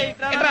సింగరేనా రే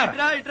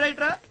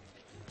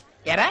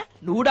ఎరా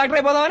నువ్వు డాక్టర్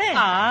అయిపోదావని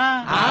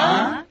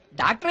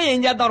డాక్టర్ ఏం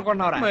చేద్దాం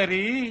అనుకుంటున్నావురా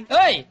మరి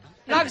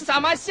నాకు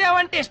సమస్య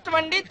అంటే ఇష్టం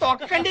అండి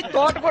తొక్కండి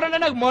తోటకూరండి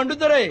నాకు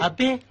మండుతురే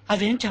అబ్బే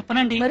అదేం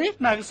చెప్పనండి మరి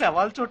నాకు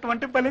సవాల్ చూడటం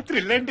అంటే భలే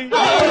థ్రిల్ అండి.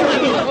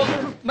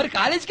 మరి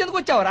కాలేజీకి ఎందుకు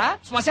వచ్చావరా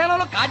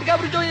శ్మశానంలో కాటికా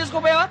ఉద్యోగం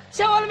చేసుకోపోయావా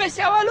శవాలు మే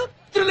శవాలు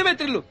త్రిల్లు మే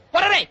త్రిల్లు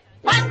పొరరే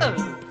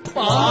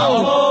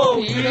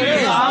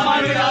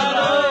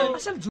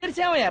అసలు జూనియర్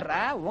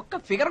సేవయ్యారా ఒక్క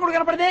ఫిగర్ కూడా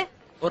కనపడదే.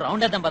 ఓ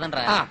రౌండ్ వేద్దాం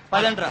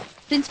పదండ్రా.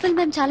 ప్రిన్సిపల్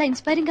మ్యామ్ చాలా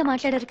ఇన్స్పైరింగ్ గా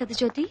మాట్లాడారు కదా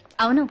జ్యోతి.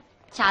 అవును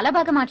చాలా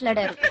బాగా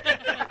మాట్లాడారు.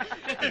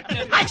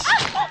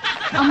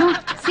 అమ్మో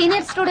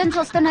సీనియర్ స్టూడెంట్స్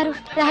వస్తున్నారు,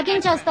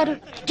 ర్యాగింగ్ చేస్తారు.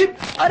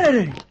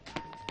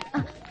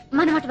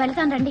 మనం అటు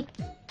వెళ్తాం రండి.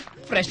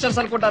 ఫ్రెషర్స్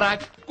అనుకుంటారా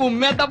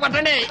కుమ్మేద్దా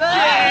పట్టండి.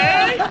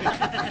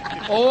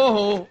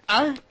 ఓహో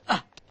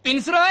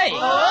పిన్స్రాయ్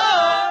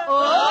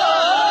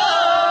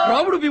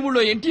రాముడు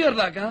భీముల్లో ఎన్టీఆర్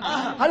లాగా,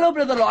 హలో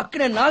బ్రదర్ లో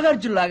అక్కడే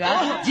నాగార్జున లాగా,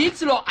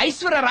 జీన్స్ లో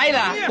ఐశ్వర్య రాయ్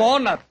లా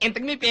బాగున్నారు.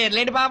 ఇంతకు మీ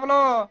పేర్లేంటి పాపలు?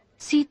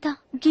 సీత,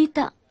 గీత.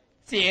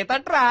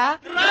 సీతట్రా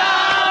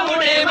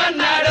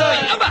రాముడేమన్నాడు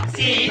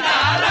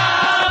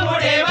సీతారాముడేమన్నాడు.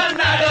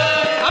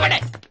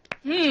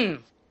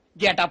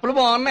 గెటప్లు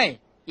బాగున్నాయి.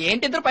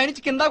 ఏంటి ఇద్దరు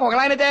పైనుంచి కింద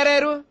ఒకలాయన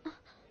తయారయ్యారు?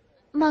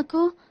 మాకు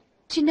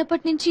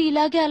చిన్నప్పటి నుంచి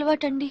ఇలాగే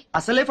అలవాటండి.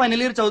 అసలే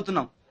ఫైనల్ ఇయర్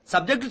చదువుతున్నాం.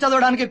 సబ్జెక్టులు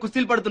చదవడానికి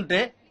కుస్తీలు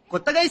పడుతుంటే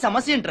కొత్తగా ఈ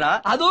సమస్య ఏంట్రా?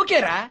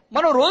 అదోకేరా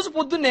మనం రోజు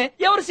పొద్దున్నే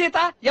ఎవరు సీత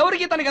ఎవరు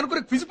గీత అని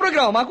కనుక్కునే క్విజ్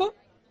ప్రోగ్రామ్ మాకు.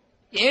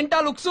 ఏంటా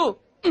లుక్స్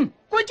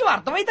కొంచెం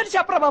అర్థమైతే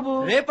చెప్పరా బాబు.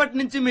 రేపటి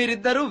నుంచి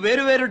మీరిద్దరు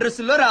వేరు వేరు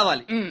డ్రెస్సుల్లో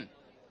రావాలి.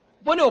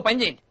 పోనీ ఓ పని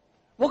చేయండి,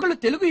 ఒకళ్ళు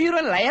తెలుగు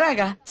హీరోయిన్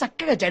లయరాగా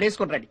చక్కగా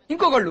జడేసుకుంటారండి,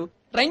 ఇంకొకళ్ళు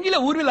రంగిల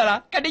ఊర్మిలలా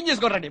కటింగ్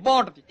చేసుకుంటారండి.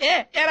 బాగుంటది.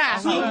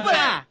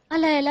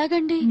 అలా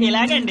ఎలాగండి?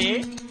 ఎలాగండి?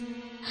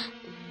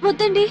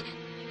 వద్దండి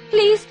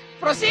ప్లీజ్.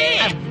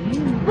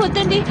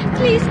 వద్దండి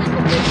ప్లీజ్.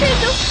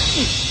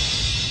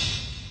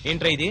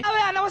 ఏంట్రా ఇది?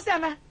 నమస్తే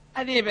అన్న.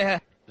 అది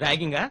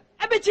ర్యాగింగా?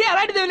 అబ్బాయి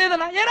అలాంటిది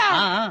లేదన్నా. ఏరా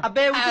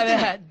అబ్బాయి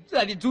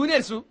అది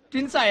జూనియర్స్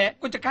ట్విన్స్ ఆయే,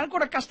 కొంచెం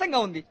కనుక్కోవడం కష్టంగా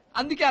ఉంది,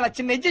 అందుకే అలా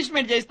చిన్న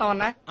అడ్జస్ట్మెంట్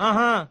చేస్తామన్నా.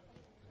 ఆహా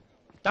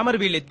తమరు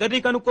వీళ్ళిద్దరిని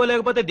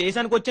కనుక్కోలేకపోతే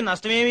దేశానికి వచ్చే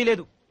నష్టమేమీ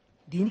లేదు.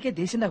 దీనికే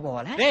దేశం దాకా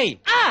పోవాలా? రేయ్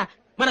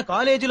మన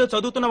కాలేజీలో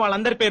చదువుతున్న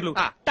వాళ్ళందరి పేర్లు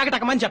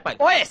టకటకమని చెప్పాలి.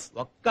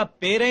 ఒక్క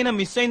పేరైనా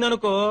మిస్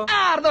అయిందనుకో.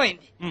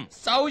 అర్థమైంది.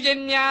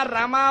 సౌజన్య,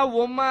 రమ,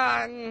 ఉమ్మ.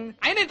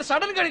 అయినా ఇంత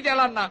సడన్ గా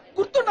ఎలా అన్నా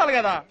గుర్తుండాలి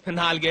కదా.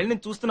 4 ఏళ్ళ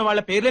నుంచి చూస్తున్న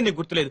వాళ్ళ పేర్లే నీకు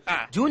గుర్తులేదు.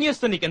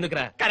 జూనియర్స్ తో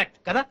నీకెందుకురా? కరెక్ట్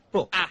కదా.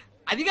 పో.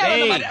 అది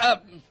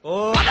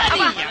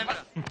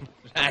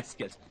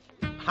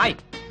hi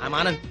I'm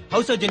Anand,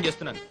 house surgeon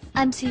చేస్తున్నాను.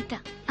 I'm Sita.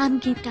 I'm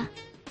Gita.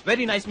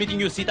 Very nice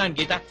meeting you Sita and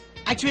Gita.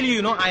 Actually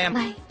you know I am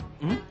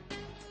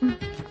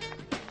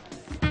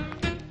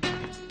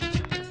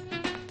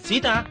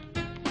Sita.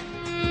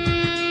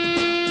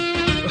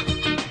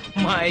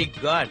 My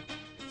God,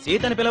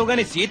 సీతని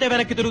పిలవగానే సీత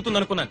వెనక్కి తిరుగుతుంది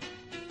అనుకున్నాను.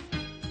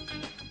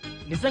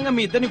 నిజంగా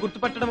మీ ఇద్దరిని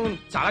గుర్తుపట్టడం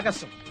చాలా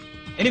కష్టం.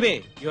 Anyway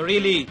you're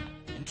really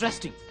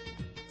interesting.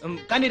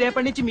 కానీ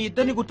రేపటి నుంచి మీ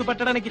ఇద్దరిని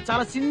గుర్తుపట్టడానికి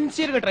చాలా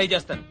సిన్సియర్ గా ట్రై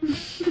చేస్తాను.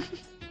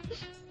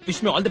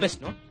 Wish me all the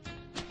best. No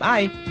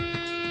bye.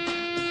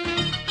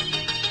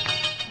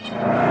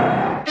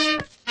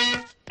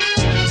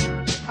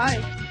 Hi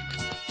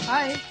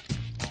hi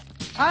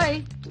hi.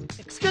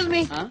 Excuse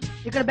me,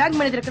 ఇక్కడ బ్యాంక్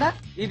మేనేజర్ ఇక్కడ?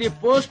 ఇది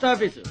పోస్ట్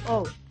ఆఫీస్. ఓ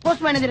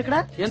పోస్ట్ మేనేజర్ ఇక్కడ?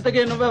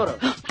 ఎంతకే నువ్వెవరు?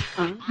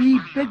 ఈ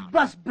బిగ్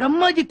బాస్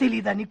బ్రహ్మాజీ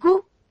తెలీదా నీకు?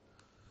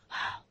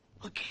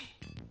 ఓకే.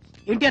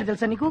 ఎన్టీఆర్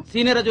తెలుసా నీకు?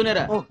 సీనియరా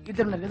జూనియరా? ఓ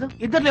ఇద్దరు ఉన్నారు కదా,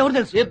 ఇద్దరు ఎవరు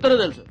తెలుసు? ఇద్దరు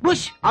తెలుసు.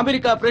 Bush,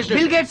 America president,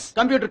 bill gates,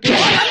 computer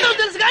అందరూ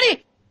తెలుసు. కానీ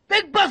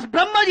బిగ్ బాస్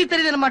బ్రహ్మాజీ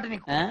తెలియదు అనమాట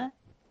నీకు.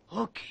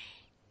 ఓకే,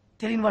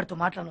 తెలియని వాడితో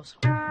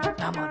మాట్లాడనవసరం.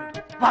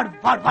 వాడు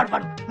వాడు వాడు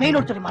వాడు మెయిన్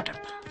వాడితో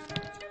మాట్లాడతా.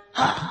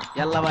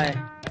 ఎల్లవాయ్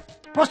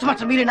పోస్ట్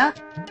మాస్టర్ మీరేనా?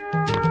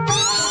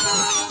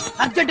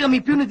 అర్జెంట్ గా మీ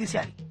ప్యూని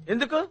తీసేయాలి.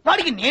 ఎందుకు?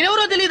 వాడికి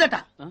నేనెవరో తెలియదట.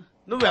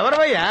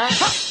 నువ్వెవరవయ్యా?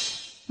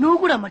 నువ్వు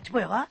కూడా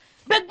మర్చిపోయావా?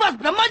 బిగ్ బాస్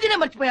బ్రహ్మాజీనే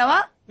మర్చిపోయావా?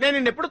 నేను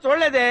నిన్నెప్పుడు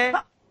చూడలేదే.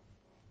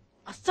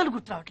 అస్సలు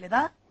గుర్తు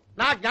రావట్లేదా?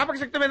 నా జ్ఞాపక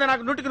శక్తి మీద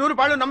నాకు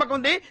 100% నమ్మకం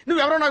ఉంది.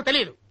 నువ్వెవరో నాకు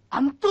తెలియదు.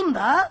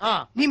 అంతుందా?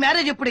 నీ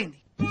మ్యారేజ్ ఎప్పుడైంది?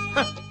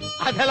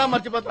 అదెలా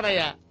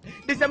మర్చిపోతానయ్యా?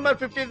 December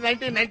 15,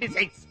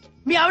 1996.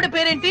 మీ ఆవిడ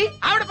పేరేంటి?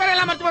 ఆవిడ పేరు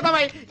ఎలా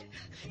మర్చిపోతావా?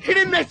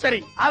 హిడింబేశ్వరి.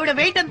 ఆవిడ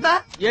వెయిట్ ఎంత?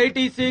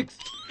 86.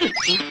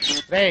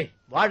 రే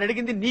వాడు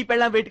అడిగింది నీ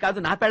పెళ్ళాం వెయిట్ కాదు,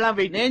 నా పెళ్ళాం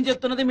వెయిట్. నేను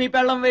చెప్తున్నది మీ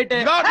పెళ్ళం వెయిట్.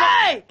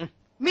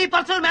 మీ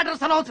పర్సనల్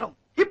మ్యాటర్స్ అనవసరం.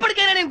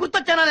 ఇప్పటికైనా నేను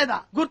గుర్తొచ్చానా లేదా?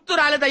 గుర్తు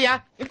రాలేదయ్యా.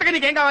 ఇంతకీ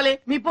నీకేం కావాలి?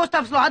 మీ పోస్ట్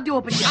ఆఫీస్ లో ఆర్డీ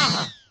ఓపెన్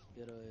చేయాలి.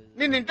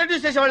 నిన్ను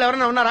ఇంట్రడ్యూస్ చేసే వాళ్ళు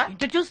ఎవరైనా ఉన్నారా?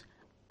 ఇంట్రడ్యూస్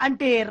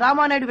అంటే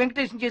రామానాయుడు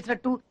వెంకటేశం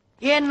చేసినట్టు,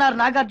 ఏఎన్ఆర్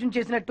నాగార్జున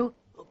చేసినట్టు.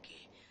 ఓకే,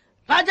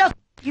 రాజా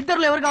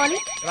ఇద్దరులో ఎవరు కావాలి?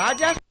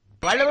 రాజా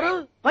వాళ్ళెవరు?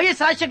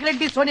 వైఎస్ రాజశేఖర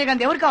రెడ్డి, సోనియా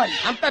గాంధీ ఎవరు కావాలి?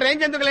 అంత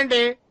రేంజ్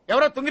ఎందుకులేండి,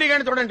 ఎవరో తుంగిరి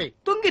గాని చూడండి.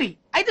 తుంగిరి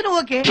అయితే నువ్వు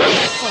ఓకే,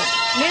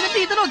 నేనైతే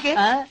ఇతను ఓకే.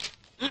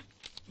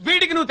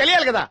 వీడికి నువ్వు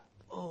తెలియాలి కదా.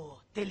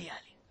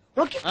 తెలియాలి.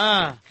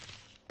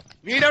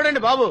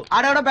 వీడెవడండి బాబు?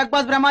 ఆడెవడో బిగ్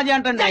బాస్ బ్రహ్మాజీ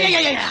అంటండి.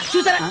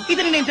 చూసారా,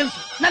 ఇది నేను తెలుసు.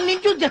 నన్ను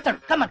ఇంట్యూజ్ చేస్తాడు.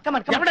 Come on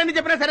come on. ఎప్పుడైనా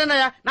చెప్పినా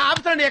సరేనయ్యా, నా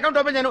ఆఫీస్ లో అకౌంట్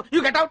ఓపెన్ చేయను.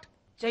 You get out.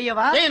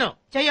 చెయ్యవా?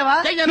 చెయ్యవా?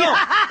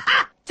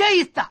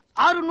 చేయిస్తా.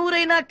 6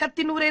 నూరైనా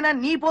కత్తి నూరైనా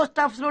నీ పోస్ట్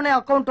ఆఫీస్ లోనే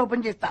అకౌంట్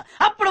ఓపెన్ చేస్తా.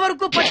 అప్పటి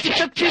వరకు పచ్చి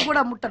చచ్చి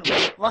కూడా ముట్టను.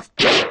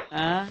 వస్తా.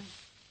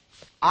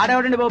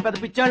 ఆడెవడండి బాబు, పెద్ద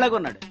పిచ్చాళ్ళగా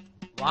ఉన్నాడు.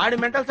 వాడి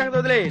మెంటల్ సంగతి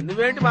వదిలే.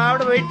 నువ్వేంటి మా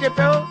ఆవిడ వెయిట్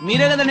చెప్పావు?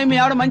 మీరే కదండి మీ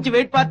ఆవిడ మంచి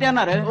వెయిట్ పార్టీ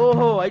అన్నారు.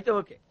 ఓహో, అయితే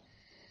ఓకే.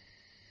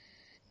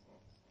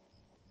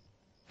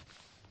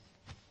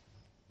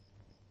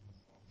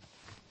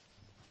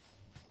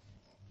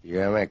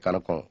 ఏమే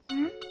కనకం,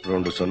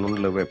 2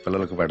 సున్నుండలు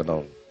పిల్లలకు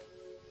పెడదాం.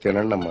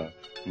 తినండమ్మా.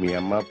 మీ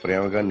అమ్మ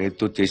ప్రేమగా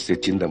నేతితో చేసి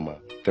తెచ్చిందమ్మా.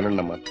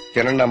 తినండమ్మా,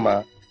 తినండమ్మా.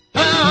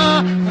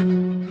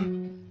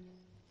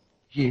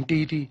 ఏంటి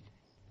ఇది?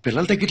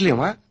 పిల్లలు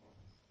తగ్గట్లేమా?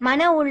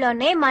 మన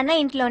ఊళ్ళోనే మన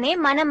ఇంట్లోనే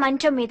మన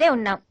మంచం మీదే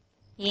ఉన్నాం.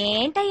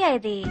 ఏంటయ్యా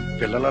ఇది?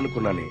 పిల్లలు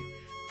అనుకున్నానే,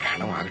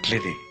 ప్రాణం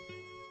ఆగట్లేదే.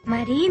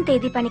 మరీ ఇంత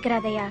ఇది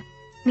పనికిరాదయ్యా.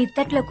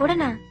 నిద్దట్లో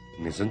కూడానా?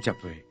 నిజం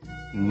చెప్పవే,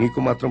 నీకు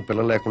మాత్రం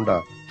పిల్లలు లేకుండా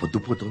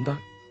పొద్దుపోతుందా?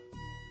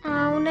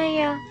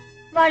 అవునయ్యా,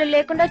 వాళ్ళు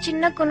లేకుండా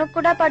చిన్న కొనుక్కు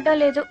కూడా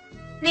పడ్డలేదు.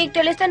 నీకు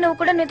తెలిస్తే నువ్వు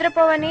కూడా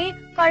నిద్రపోవని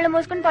కళ్ళు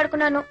మూసుకుని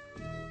పడుకున్నాను.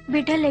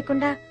 బిడ్డలు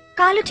లేకుండా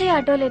కాలు చేయి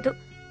అడ్డోలేదు.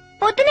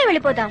 పొద్దునే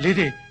వెళ్ళిపోదాం.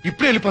 లేదే,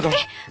 ఇప్పుడే వెళ్ళిపోదాం.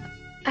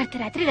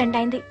 అర్ధరాత్రి 2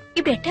 అయింది.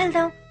 ఇప్పుడు ఎట్ట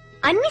వెళ్దాం?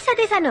 అన్ని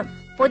సదేశాను.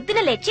 పొద్దున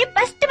లేచి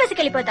బస్ట్ బస్కి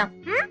వెళ్ళిపోదాం.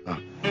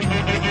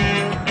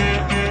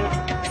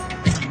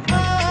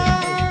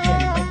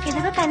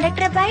 ఇదిగో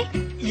కండక్టర్ అబ్బాయి.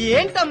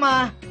 ఏంటమ్మా?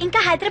 ఇంకా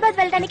హైదరాబాద్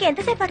వెళ్ళడానికి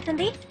ఎంతసేపు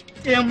పడుతుంది?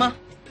 ఏమ్మా,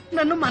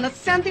 నన్ను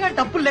మనశ్శాంతిగా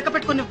డబ్బులు లెక్క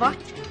పెట్టుకునివ్వా.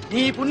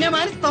 నీ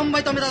పుణ్యమాని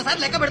 99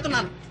 సార్లు లెక్క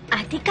పెడుతున్నాను.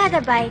 అది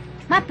కాదబ్బాయి,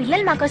 మా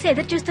పిల్లలు మా కోసం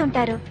ఎదురు చూస్తూ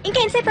ఉంటారు. ఇంకా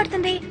ఎంతసేపు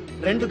పడుతుంది?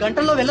 2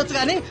 గంటల్లో వెళ్ళొచ్చు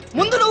గానీ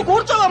ముందు నువ్వు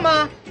కూర్చోవమ్మా.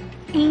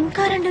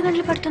 ఇంకా 2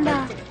 గంటలు పడుతుందా?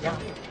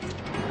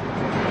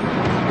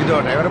 ఇదో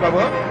డ్రైవర్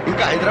బాబు,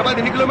 ఇంకా హైదరాబాద్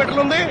ఎన్ని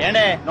కిలోమీటర్లు ఉంది?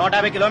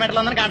 150 కిలోమీటర్లు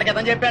ఉందని గంట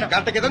క్రితం చెప్పాను.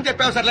 గంట క్రితం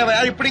చెప్పావు సర్లేవా,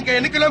 ఇప్పుడు ఇంకా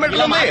ఎన్ని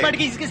కిలోమీటర్లు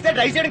ఉంది? ఇసుకిస్తే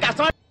డ్రైవ్ చేయడం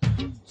కష్టం.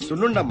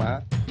 సున్నుండమ్మా,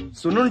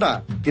 సున్నుండా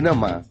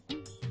తినమ్మా.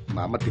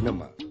 మా అమ్మ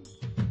తినమ్మా.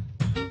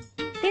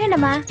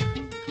 తినండమ్మా.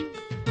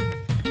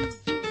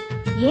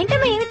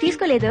 ఏంటమ్మా ఏమి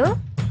తీసుకోలేదు?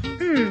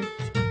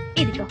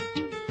 ఇదిగో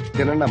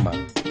తినండమ్మా.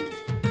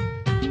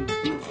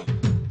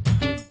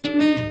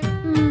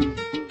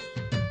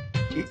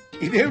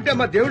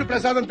 ఇదేమిటమ్మా దేవుడి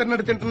ప్రసాదం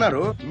తిన్నట్టు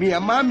తింటున్నారు? మీ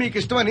అమ్మ మీకు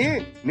ఇష్టమని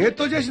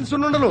నేతితో చేసిన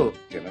సున్నుండలు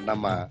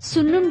తినండమ్మా.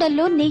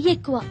 సున్నుండల్లో నెయ్యి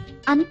ఎక్కువ,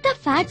 అంతా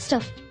ఫ్యాట్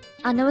స్టఫ్.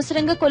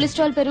 అనవసరంగా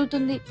కొలెస్ట్రాల్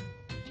పెరుగుతుంది.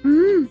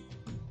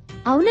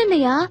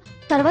 అవునన్నయ్య,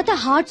 తర్వాత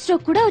హార్ట్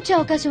స్ట్రోక్ కూడా వచ్చే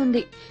అవకాశం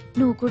ఉంది.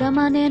 నువ్వు కూడా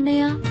మానే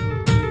అన్నయ్య.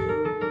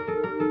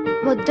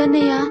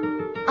 వద్దన్నయ్య,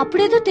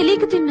 అప్పుడేదో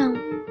తెలియక తిన్నావు.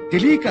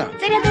 తెలియక?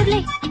 సరే వదిలే.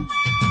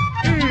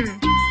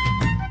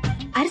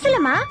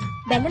 అరిసెలమ్మా,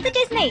 బెల్లంతో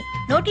చేసినాయి.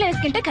 నోట్లో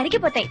వేసుకుంటే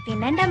కరిగిపోతాయి.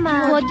 తినండమ్మా.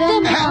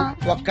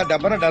 ఒక్క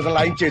దెబ్బన డజన్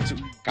లాయించేయచ్చు.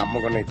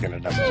 కమ్మగొన్నాయి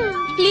తినండమ్మా.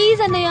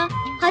 ప్లీజ్ అన్నయ్య,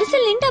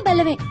 అరిసెలు నిండా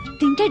బెల్లమే.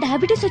 తింటే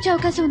డయాబెటీస్ వచ్చే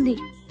అవకాశం ఉంది.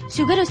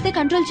 షుగర్ వస్తే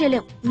కంట్రోల్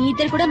చేయలేం. మీ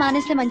ఇద్దరు కూడా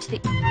మానేస్తే మంచిది.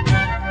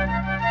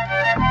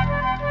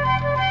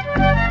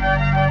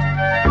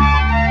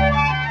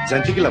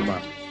 జంతికలమ్మా,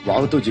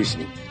 వాముతో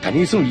చేసినవి.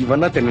 కనీసం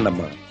ఇవన్నా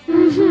తినండమ్మా.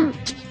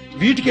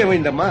 వీటికి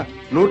ఏమైందమ్మా?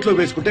 నోట్లో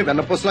వేసుకుంటే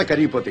వెన్నపూసలా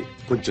కరిగిపోతాయి.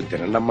 కొంచెం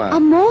తినండమ్మా.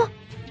 అమ్మో,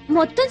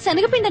 మొత్తం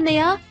శనగపిండి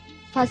అన్నయ్య.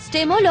 ఫస్ట్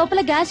ఏమో లోపల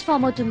గ్యాస్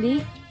ఫామ్ అవుతుంది,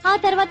 ఆ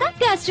తర్వాత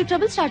గ్యాస్ట్రిక్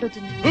ట్రబుల్ స్టార్ట్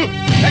అవుతుంది.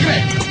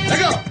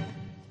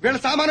 వీళ్ళ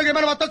సామాను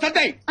ఏమైనా మొత్తం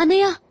సర్దాయి.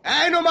 అన్నయ్య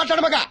నువ్వు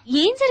మాట్లాడమగా.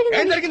 ఏం జరిగింది?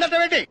 ఏం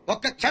జరిగిందంటే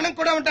ఒక్క క్షణం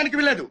కూడా ఉండడానికి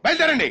వీలేదు.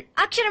 బయలుదేరండి.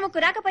 అక్షరముకు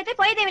రాకపోతే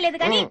పోయేదేమీ లేదు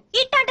కానీ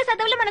ఇట్లాంటి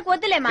చదువులు మనకు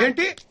వద్దులేమా.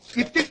 ఏంటి?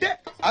 ఇది తింటే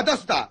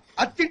అదొస్తుందా,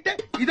 అది తింటే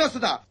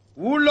ఇదొస్తుందా?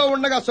 ఊళ్ళో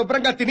ఉండగా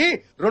శుభ్రంగా తిని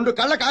 2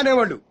 కళ్ళ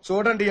కానేవాళ్ళు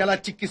చూడండి ఎలా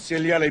చిక్కి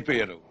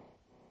శల్యాలైపోయారు.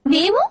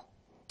 మేము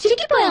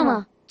చిరిగిపోయామా?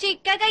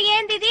 చిక్కగా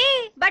ఏంది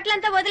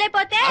బట్టలంతా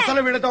వదిలేపోతే?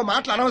 అసలు వీళ్ళతో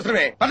మాటలు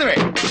అనవసరమే. పదవే.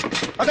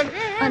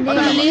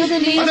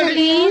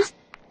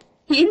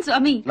 ఏం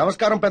స్వామి?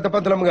 నమస్కారం పెద్ద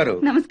పంతులమ్మ గారు.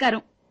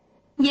 నమస్కారం.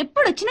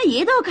 ఎప్పుడొచ్చినా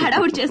ఏదో ఒక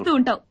హడావుడి చేస్తూ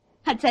ఉంటావు.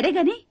 అది సరే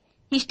గాని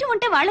ఇష్టం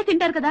ఉంటే వాళ్ళే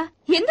తింటారు కదా,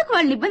 ఎందుకు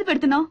వాళ్ళని ఇబ్బంది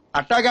పెడుతున్నావు?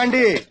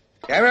 అట్టాగాండి.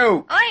 ఏమేవ్,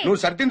 నువ్వు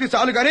సర్దింది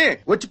చాలు గాని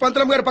వచ్చి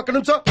పంతులమ్మ గారి పక్క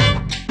నుంచో.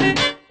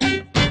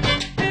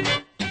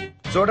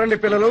 చూడండి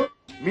పిల్లలు,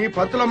 మీ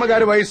పంతులమ్మ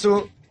గారి వయసు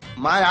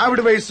మా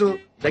ఆవిడ వయసు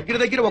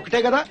దగ్గర ఒకటే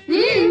కదా.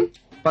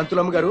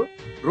 పంతులమ్మ గారు,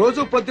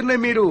 రోజు పొద్దున్నే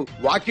మీరు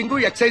వాకింగ్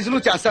ఎక్సర్సైజ్లు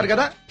చేస్తారు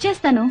కదా?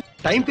 చేస్తాను.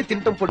 టైంకి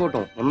తింటం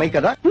పడుకోవటం ఉన్నాయి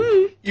కదా?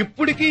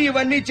 ఇప్పటికీ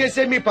ఇవన్నీ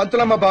చేసే మీ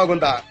పంతులమ్మ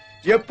బాగుందా?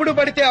 ఎప్పుడు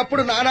పడితే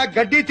అప్పుడు నానా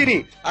గడ్డి తిని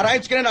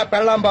అరాయించుకునే నా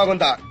పెళ్ళాం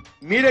బాగుందా?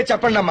 మీరే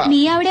చెప్పండి అమ్మా.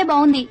 మీ ఆవిడే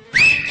బాగుంది.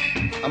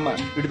 అమ్మా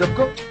ఇటు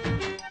తప్పుకో.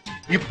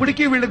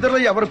 ఇప్పటికీ వీళ్ళిద్దరు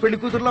ఎవరు పెళ్లి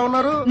కూతురులా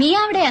ఉన్నారు? మీ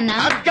ఆవిడే అన్నా.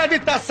 అక్కది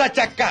తస్స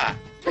చెక్క.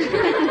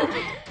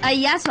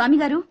 అయ్యా స్వామి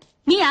గారు,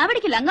 మీ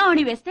ఆవిడికి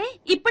లంగావణి వేస్తే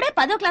ఇప్పుడే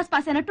 10వ క్లాస్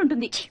పాస్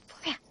అయినట్టుంటుంది.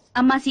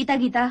 అమ్మా సీతా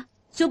గీత,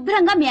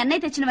 శుభ్రంగా మీ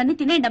అన్నయ్య తెచ్చినవన్నీ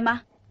తినేయండమ్మా.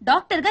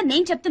 డాక్టర్ గా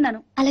నేను చెప్తున్నాను.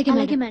 అలాగే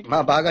మేడం. మా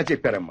బాగా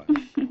చెప్పారమ్మా.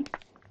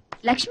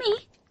 లక్ష్మి,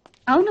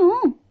 అవును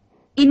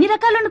ఇన్ని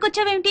రకాలు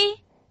వండుకొచ్చావేమిటి?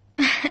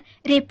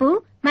 రేపు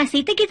మా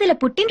సీత గీతల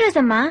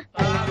పుట్టినరోజమ్మా.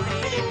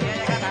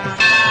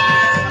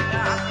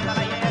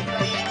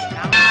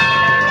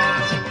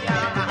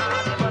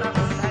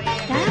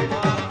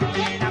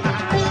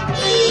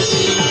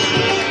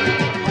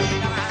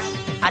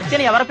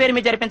 హత్యని ఎవరి పేరు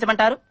మీద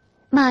జరిపించమంటారు?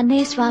 మా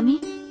అన్నయ్య స్వామి,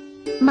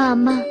 మా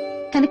అమ్మ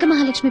కనక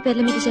మహాలక్ష్మి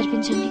పేర్ల మీద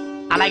జరిపించండి.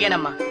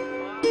 అలాగేనమ్మా.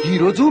 ఈ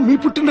రోజు మీ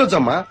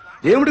పుట్టినరోజమ్మా.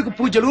 దేవుడికి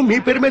పూజలు మీ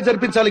పేరు మీద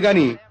జరిపించాలి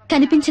గాని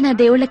కనిపించిన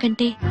దేవుళ్ల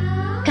కంటే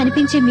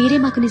కనిపించే మీరే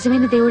మాకు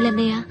నిజమైన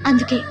దేవుళ్ళన్నయ్య.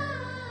 అందుకే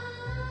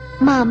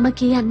మా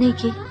అమ్మకి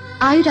అన్నయ్యకి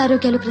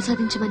ఆయురారోగ్యాలు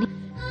ప్రసాదించమని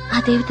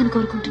ఆ దేవతను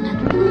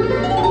కోరుకుంటున్నాను.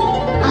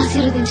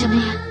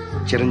 ఆశీర్వదించన్నయ్య.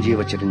 చిరంజీవ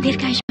చిరంజీవి.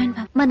 దీర్ఘాయుష్మాన్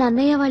బాబు. మన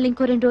అన్నయ్య వాళ్ళు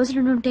ఇంకో 2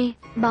 రోజులుంటే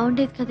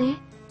బాగుండేది కదే.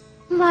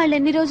 వాళ్ళు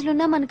ఎన్ని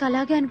రోజులున్నా మనకు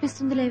అలాగే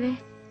అనిపిస్తుంది లేవే.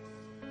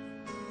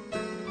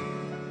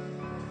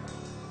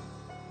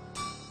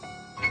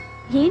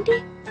 ఏంటి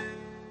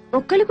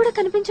ఒక్కళ్ళు కూడా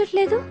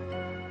కనిపించట్లేదు?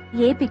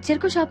 ఏ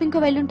పిక్చర్ కు షాపింగ్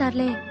కు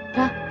వెళ్ళుంటారులే.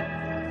 రా.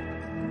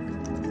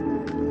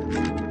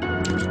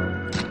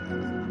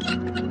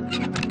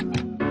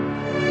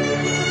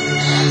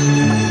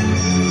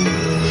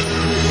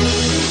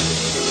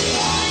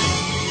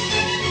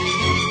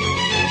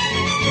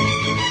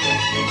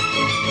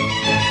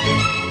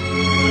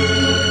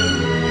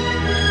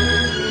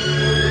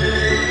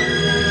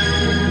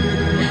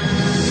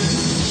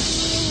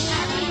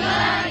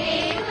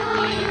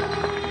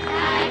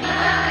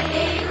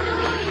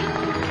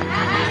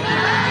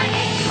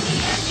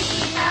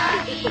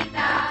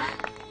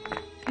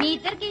 మీ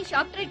ఇద్దరికి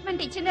షాక్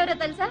ట్రీట్మెంట్ ఇచ్చింది ఎవరో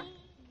తెలుసా?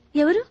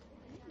 ఎవరు?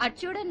 అటు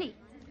చూడండి.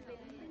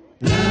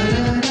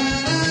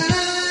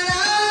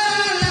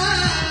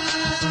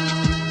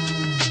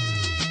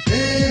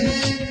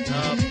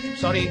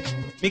 సారీ,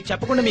 మీకు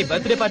చెప్పకుండా మీ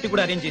బర్త్డే పార్టీ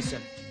కూడా అరేంజ్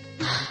చేశాను.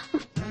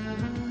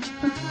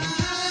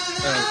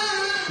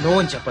 నో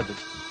అని చెప్పద్దు.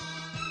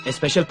 ఏ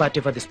special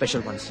party for the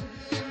special ones.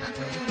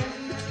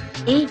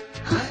 ఏ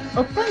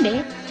ఒప్పుకోండి.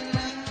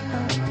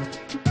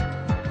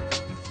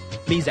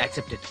 Please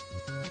accept it.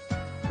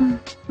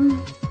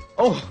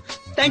 Oh,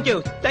 thank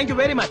you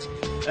very much.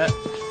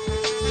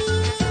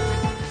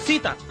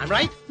 Sita, I'm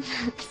right?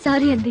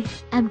 Sorry Andy,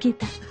 I'm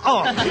Geeta.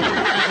 Oh.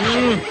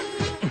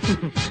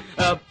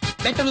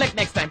 Better luck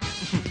next time.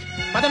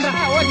 Madam,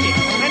 okay.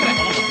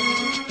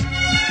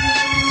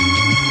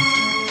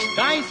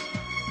 Guys,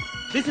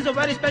 this is a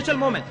very special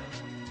moment,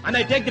 and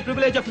I take the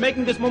privilege of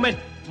making this moment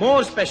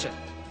more special.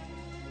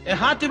 A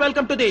hearty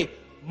welcome to the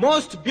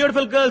most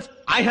beautiful girls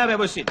I have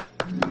ever seen.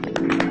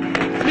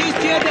 Please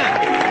cheer them.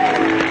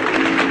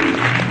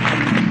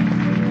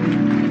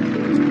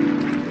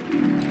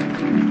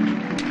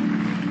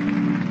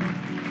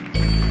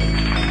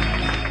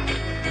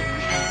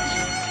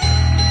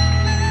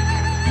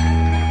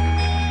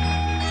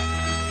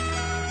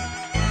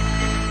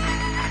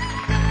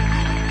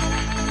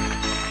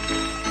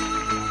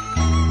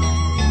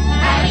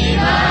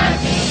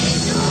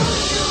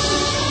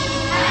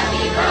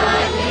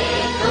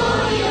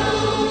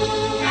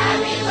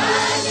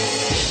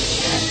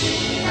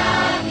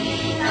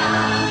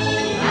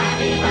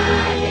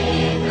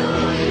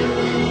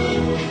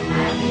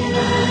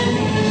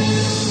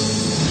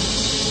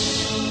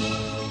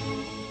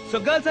 So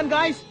girls and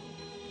guys,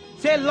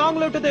 say long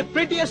live to the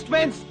prettiest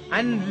twins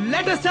and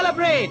let us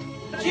celebrate.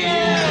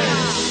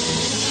 Cheers!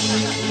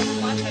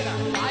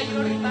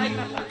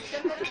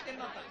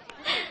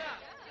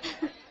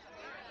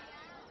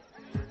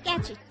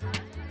 Catch it.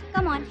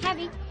 Come on,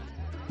 have it.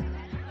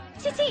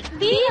 Cici,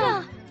 Veena.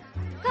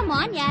 Come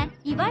on, yaar.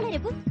 ఇవాళ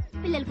రేపు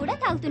పిల్లలు కూడా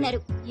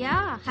తాగుతున్నారు.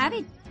 Yeah, have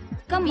it.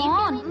 Come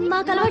on.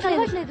 మాకు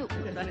అలవాట్లేదు.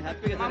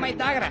 మామయ్య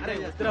తాగరా? అరే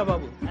వస్తురా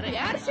బాబు.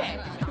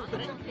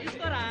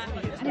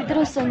 నిద్ర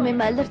వస్తుంది, మేము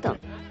బయలుదేరుతాం.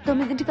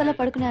 9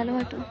 పడుకునే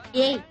అలవాటు.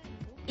 ఏ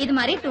ఇది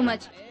మరీ టూ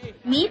మచ్.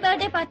 మీ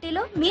బర్త్డే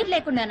పార్టీలో మీరు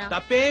లేకుండానా?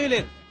 తప్పేమీ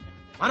లేదు.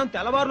 మనం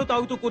తెల్లవారులు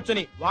తాగుతూ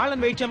కూర్చొని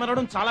వాళ్ళని వెయిట్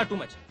చేయమనడం చాలా too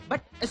much.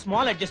 But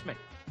small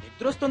adjustment.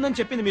 నిద్ర వస్తుందని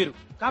చెప్పింది మీరు,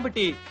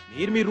 కాబట్టి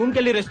మీరు మీ రూమ్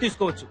కెళ్ళి రెస్ట్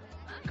తీసుకోవచ్చు.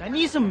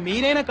 కనీసం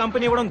మీరైనా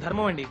కంపెనీ ఇవ్వడం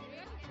ధర్మం అండి.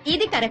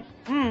 ఇది కరెక్ట్.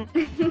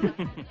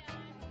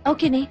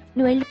 ఓకేనే,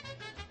 నువ్వు వెళ్ళు.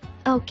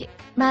 Okay,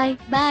 bye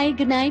bye,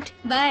 good night.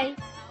 Bye.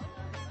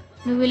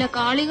 నువ్వు ఇలా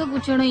ఖాళీగా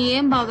కూర్చోవడం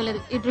ఏం బాగలేదు.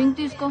 ఈ డ్రింక్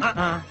తీసుకో.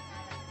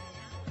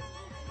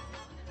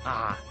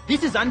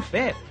 This is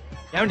unfair.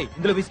 ఏమండి,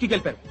 ఇందులో విస్కీ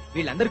కలిపారు.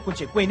 వీళ్ళందరికి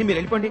కొంచెం ఎక్కువైంది, మీరు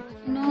వెళ్ళిపోండి.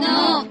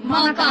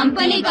 మా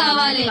కంపెనీ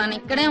కావాలి.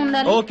 ఇక్కడే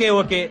ఉండాలి. Okay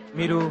okay.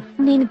 మీరు?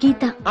 నేను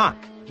గీత.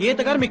 గీత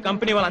గారు మీ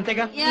కంపెనీ వాళ్ళు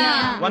అంతేగా?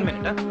 1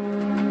 minute.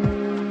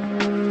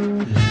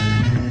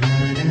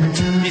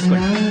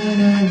 తీసుకోండి.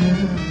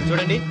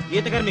 చూడండి,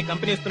 గీత గారు మీ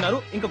కంపెనీ ఇస్తున్నారు.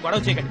 ఇంకా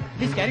గొడవ చేయకండి.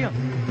 Please carry on.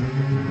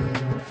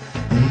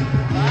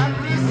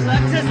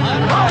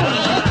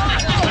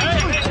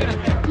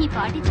 ఈ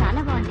పార్టీ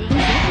చాలా బాగుంది.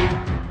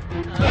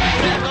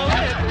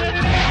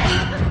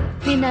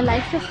 నేను నా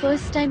లైఫ్ లో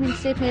ఫస్ట్ టైం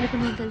ఇంతసేపు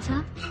మేలుకున్నాను తెలుసా.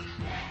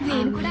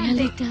 నేను కూడా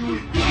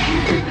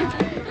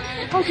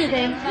okay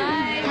then,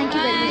 thank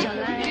you very much.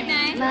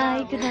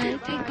 Bye, good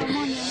night.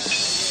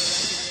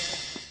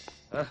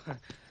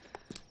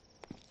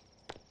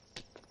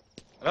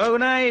 Hello,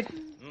 good night.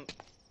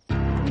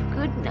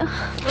 Good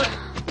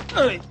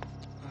night.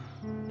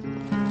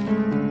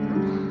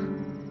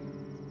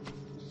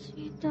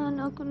 Sita,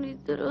 నాకు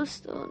నిద్ర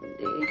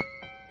వస్తుంది.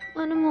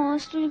 మనం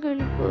హాస్టల్కి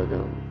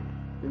వెళ్ళిపోదాం.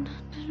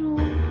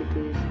 రూమ్కి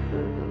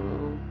తీసుకెళ్దాం.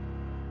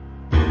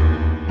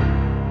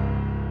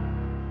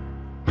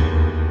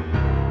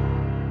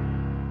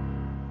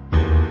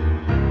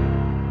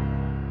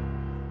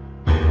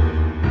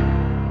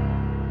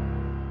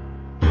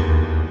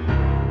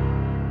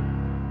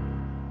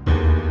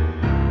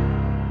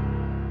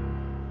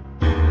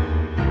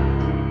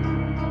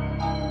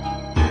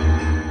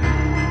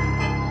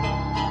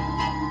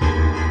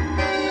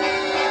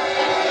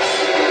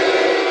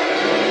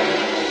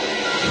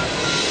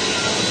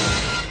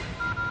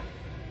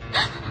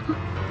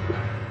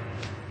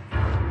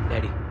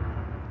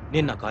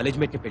 నేను నా కాలేజ్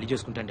మేట్ ని పెళ్లి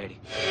చేసుకుంటాను డాడీ.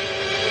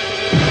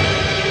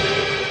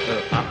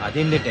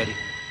 అదేం లేదు daddy,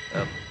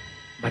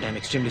 but I'm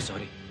extremely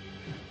sorry.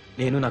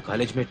 నేను నా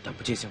కాలేజ్ మేట్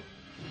తప్పు చేశాం,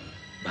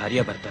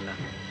 భార్యాభర్తల్లా.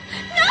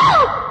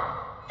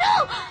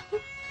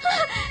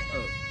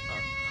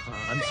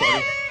 I'm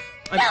sorry.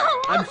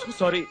 I'm so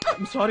sorry.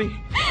 I'm sorry.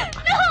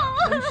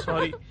 I'm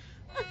sorry.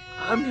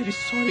 I'm very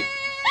sorry.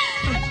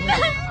 I'm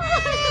sorry.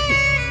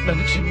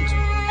 నన్ను క్షమించు.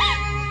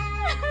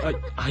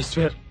 I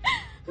swear,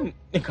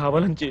 నేను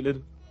కావాలని చేయలేదు.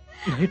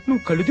 నైట్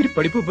నువ్వు కళ్ళు తిరిగి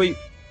పడిపోయి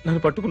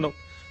నన్ను పట్టుకున్నావు.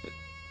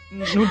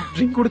 నువ్వు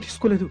డ్రింక్ కూడా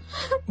తీసుకోలేదు,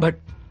 బట్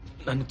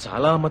నన్ను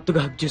చాలా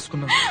మత్తుగా హక్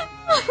చేసుకున్నావు.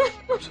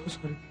 So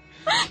sorry.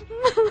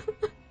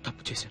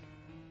 తప్పు చేశాను,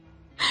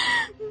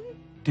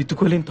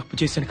 దిద్దుకోలేని తప్పు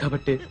చేశాను.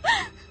 కాబట్టి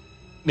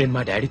నేను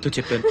మా డాడీతో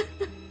చెప్పాను,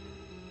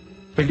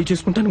 పెళ్లి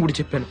చేసుకుంటాను కూడా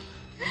చెప్పాను.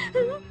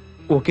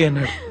 ఓకే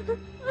అన్నాడు.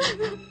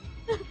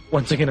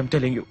 Once again I'm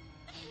telling you,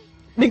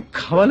 నేను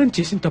కావాలని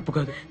చేసిన తప్పు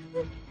కాదు,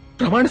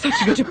 ప్రమాణ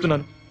సాక్షిగా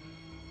చెప్తున్నాను.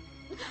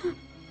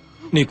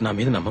 నీకు నా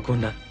మీద నమ్మకం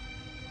ఉందా?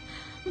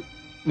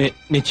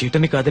 నేను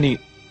చీటని కాదని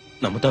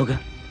నమ్ముతావుగా?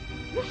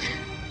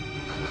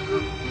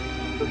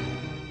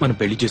 మనం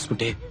పెళ్లి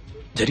చేసుకుంటే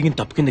జరిగిన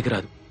తప్పు కిందకి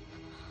రాదు,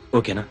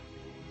 ఓకేనా?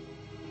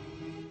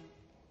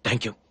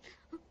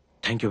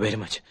 Thank you very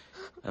much.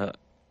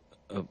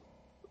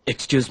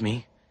 Excuse me,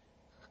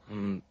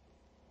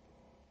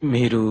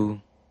 మీరు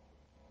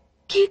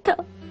గీత,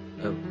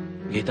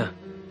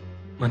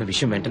 మన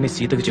విషయం వెంటనే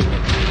సీతకు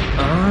చెప్పాను.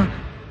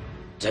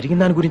 జరిగిన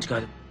దాని గురించి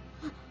కాదు,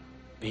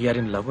 వీఆర్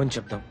ఇన్ లవ్ అని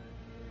చెప్దాం,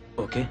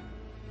 ఓకే?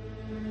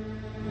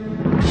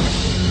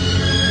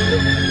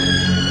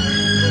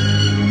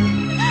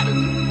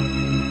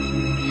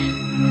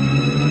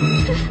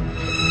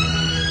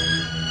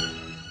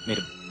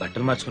 మీరు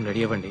బట్టలు మార్చుకుని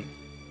రెడీ అవ్వండి,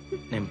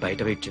 నేను బయట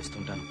వెయిట్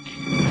చేస్తుంటాను.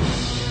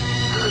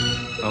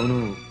 అవును,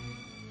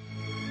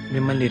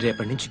 మిమ్మల్ని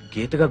రేపటి నుంచి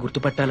గీతగా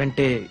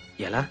గుర్తుపట్టాలంటే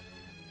ఎలా?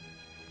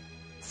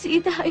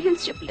 సీత హై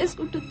హీల్స్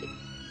చెప్పులేసుకుంటుంది,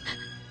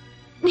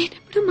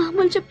 నేనెప్పుడు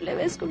మామూలు చెప్పులే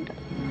వేసుకుంటా.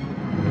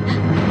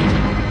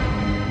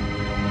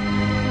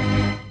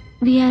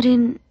 We are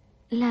in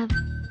love.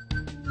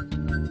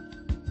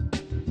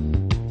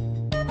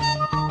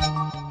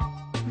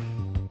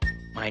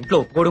 మా ఇంట్లో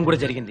ఒప్పుకోవడం కూడా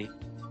జరిగింది.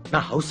 నా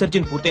హౌస్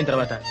సర్జన్ పూర్తయిన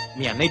తర్వాత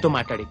మీ అన్నయ్యతో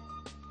మాట్లాడి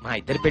మా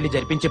ఇద్దరి పెళ్లి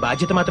జరిపించే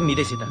బాధ్యత మాత్రం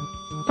నీదే సీత.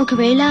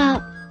 ఒకవేళ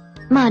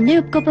మా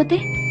అన్నయ్య ఒప్పుకోపోతే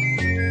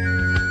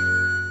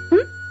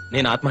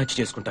నేను ఆత్మహత్య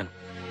చేసుకుంటాను.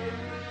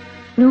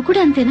 నువ్వు కూడా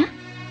అంతేనా?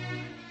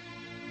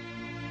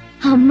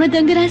 అమ్మ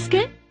దొంగ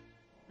రాస్కే,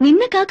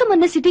 నిన్న కాక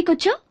మొన్న సిటీకి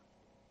వచ్చావు,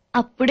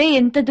 అప్పుడే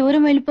ఎంత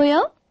దూరం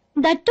వెళ్ళిపోయావు,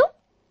 దట్టు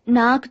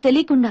నాకు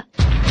తెలియకుండా.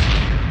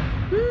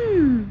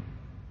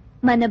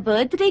 మన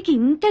బర్త్డేకి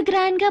ఇంత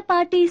గ్రాండ్ గా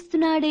పార్టీ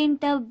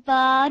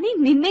ఇస్తున్నాడేంటవ్వా అని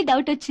నిన్నే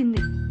డౌట్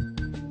వచ్చింది.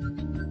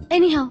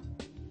 ఎనీహౌ,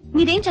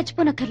 మీరేం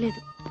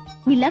చచ్చిపోనక్కర్లేదు,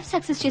 మీ లవ్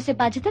సక్సెస్ చేసే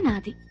బాధ్యత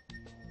నాది.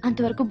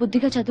 అంతవరకు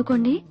బుద్ధిగా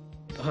చదువుకోండి.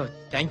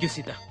 Thank you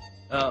Sita.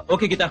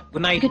 Okay Gita,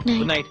 good night.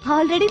 Good night.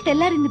 Already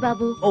తెల్లారింది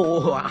బాబు. ఓ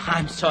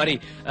I'm sorry.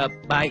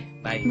 Bye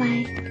bye.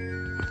 Bye.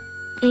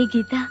 A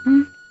Gita,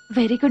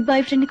 very good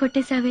boy friend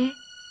కొట్టేశావే.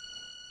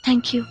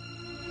 Thank you.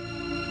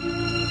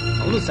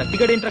 అవును,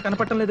 సర్టిఫికేట్ ఏంట్రా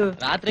కనపడటం లేదు?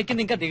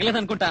 రాత్రెక్కింది ఇంకా దిగలేదు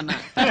అనుకుంటా అన్న.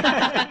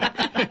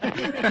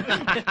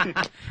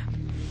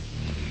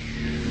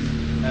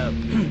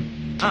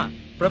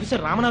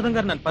 ప్రొఫెసర్ రామనాథన్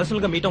గారు నన్ను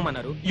పర్సనల్ గా meet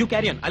అవ్వమన్నారు. You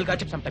carry on, I'll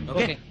catch up some time.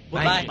 Okay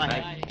bye.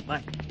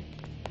 Bye.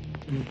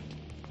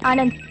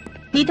 Anand,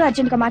 నీతో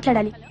అర్జెంట్ గా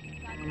మాట్లాడాలి.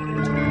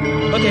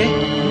 ఓకే.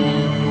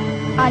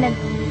 ఆనంద్,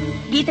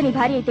 గీత నీ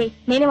భార్య అయితే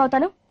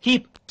నేనేమవుతాను?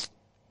 కీప్.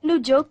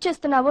 నువ్వు జోక్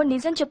చేస్తున్నావో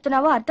నిజం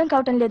చెప్తున్నావో అర్థం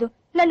కావటం లేదు.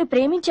 నన్ను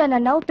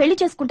ప్రేమించానన్నావు, పెళ్లి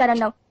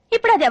చేసుకుంటానన్నావు,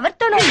 ఇప్పుడు అది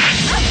ఎవరితోనో.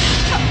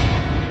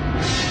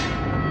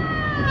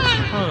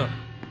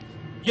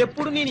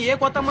 ఎప్పుడు నేను ఏ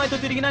కొత్త అమ్మాయితో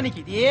తిరిగినా నీకు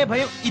ఇదే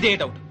భయం, ఇదే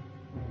డౌట్.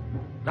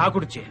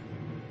 రాకూడదు చే.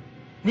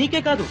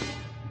 నీకే కాదు,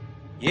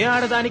 ఏ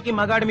ఆడదానికి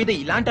మగాడి మీద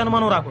ఇలాంటి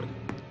అనుమానం రాకూడదు.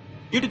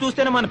 ఇటు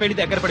చూస్తేనే మన పెళ్లి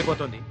దగ్గర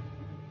పడిపోతుంది.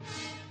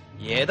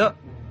 ఏదో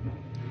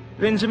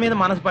ఫ్రెండ్స్ మీద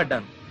మనసు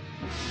పడ్డాను.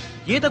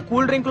 గీత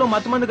కూల్ డ్రింక్ లో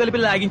మత్తు మందు కలిపి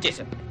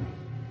లాగించేశాను.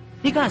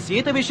 ఇక ఆ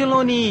సీత విషయంలో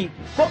నీ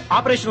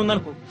ఆపరేషన్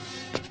ఉందనుకో,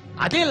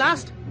 అదే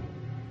లాస్ట్.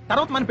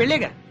 తర్వాత మన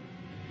పెళ్లేగా.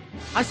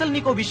 అసలు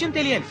నీకో విషయం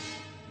తెలియని,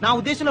 నా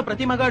ఉద్దేశంలో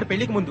ప్రతి మగాడు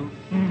పెళ్లికి ముందు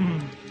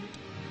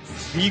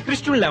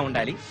శ్రీకృష్ణుడిలా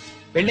ఉండాలి,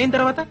 పెళ్ళైన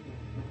తర్వాత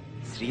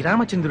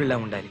శ్రీరామచంద్రుడిలా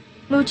ఉండాలి.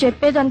 నువ్వు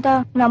చెప్పేదంతా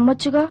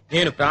నమ్మొచ్చుగా.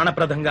 నేను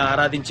ప్రాణప్రదంగా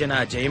ఆరాధించే నా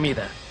జయ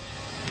మీద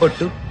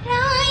పొట్టు.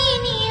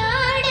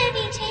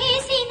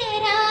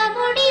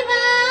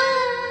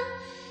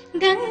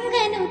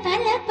 గంగను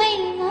తలపై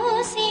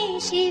మోసే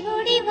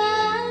శివుడివా.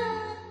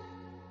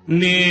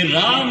 నే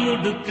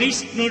రాముడు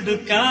కృష్ణుడు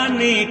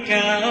కానే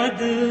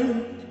కాదు,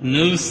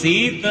 నువ్వు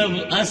సీతవు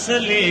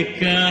అసలే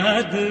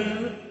కాదు.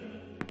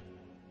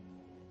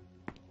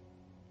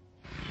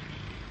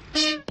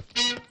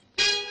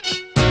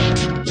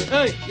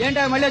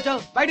 ఏంటా మళ్ళీ వచ్చావు?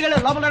 బయటకు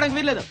వెళ్ళదు, లోపల రావడానికి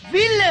వీల్లేదు.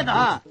 వీల్లేదా?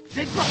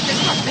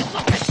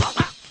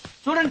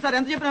 చూడండి సార్,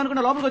 ఎంత చెప్పినా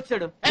అనుకున్నా లోపలికి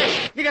వచ్చాడు.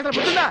 నీకు అసలు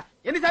గుర్తుందా?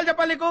 ఎన్నిసార్లు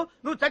చెప్పాలి నీకు?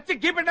 నువ్వు చచ్చి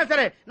గీ పెట్టినా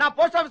సరే నా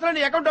పోస్ట్ ఆఫీస్ లో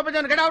నీ అకౌంట్ ఓపెన్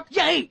చేయను. Get out.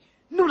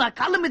 నువ్వు నా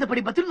కాళ్ళ మీద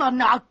పడి బతులు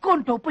నా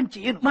అకౌంట్ ఓపెన్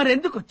చేయను.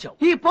 మరెందుకు వచ్చావు?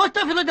 ఈ పోస్ట్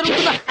ఆఫీస్ లో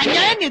జరుగుతున్న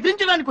అన్యాయాన్ని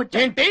ఎదిరించడానికి వచ్చా.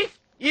 ఏంటి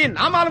ఈ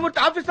నామాలమూర్తి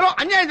ఆఫీస్ లో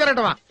అన్యాయం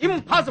జరగటమా?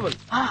 ఇంపాసిబుల్.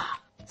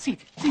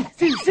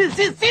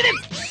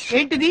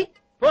 ఏంటిది?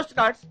 Post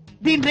cards.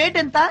 దీని రేట్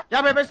ఎంత?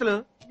 50 పైసలు.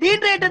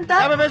 దీని రేట్ ఎంత?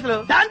 50 పైసలు.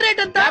 దాని రేట్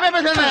ఎంత? 50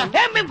 పైసలు.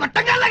 మేము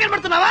పట్టంగాల్లా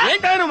కనబడుతున్నావా?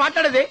 ఏంటో నువ్వు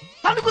మాట్లాడేది?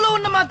 తణుకులో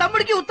ఉన్న మా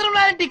తమ్ముడికి ఉత్తరం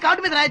రాయంటే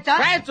కార్డు మీద రాయచ్చా?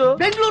 రాయొచ్చు.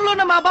 బెంగళూరులో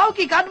ఉన్న మా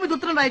బావుకి కార్డు మీద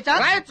ఉత్తరం రాయచ్చా?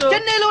 రాయొచ్చు.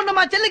 చెన్నైలో ఉన్న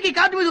మా చెల్లికి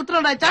కార్డు మీద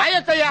ఉత్తరం రాయచ్చా?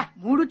 రాయొచ్చయ్యా.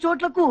 3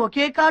 చోట్లకు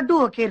ఒకే కార్డు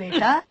ఒకే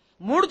రేటా?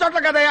 3 చోట్ల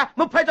కదయ్యా,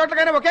 30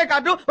 చోట్లకైనా ఒకే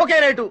card okay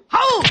rate.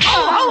 How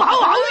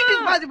it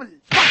is possible?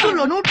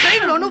 బస్సుల్లోను,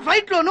 train loan,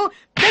 flight loan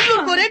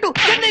బెంగళూరుకో rate,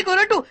 చెన్నైకో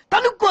rate,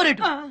 తణుక్కో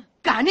rate,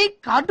 కానీ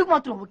కార్డు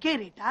మాత్రం ఒకే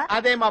రేటా?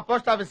 అదే మా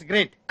పోస్ట్ ఆఫీస్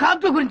గ్రేట్.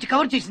 కార్డు గురించి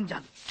కవర్ చేసింది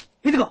చాలు.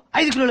 ఇదిగో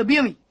 5 కిలోల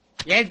బియ్యం.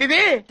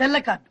 ఏంటిది? తెల్ల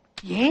కార్డు.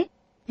 ఏ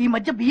ఈ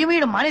మధ్య బియ్యం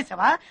వేయడం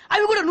మానేసావా?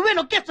 అవి కూడా నువ్వే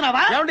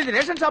నొక్కేస్తున్నావా? ఏమండి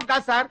రేషన్ షాప్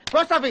కాదు సార్,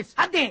 పోస్ట్ ఆఫీస్.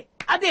 అదే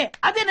అదే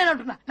అదే నేను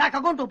అంటున్నా. నాకు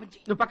అకౌంట్ ఓపెన్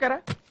చేయి. నువ్వు పక్కరా.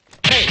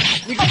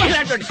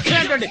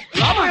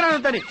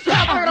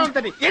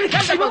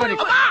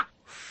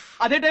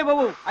 అదేటే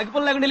బాబు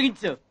అగ్గిపుల్ల లేకుండా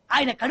వెలిగించావు.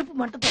 ఆయన కడుపు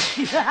మంటతో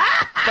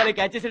సరే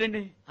క్యాచ్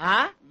చేసాడండి.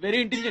 Very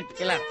intelligent.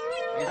 ఇలా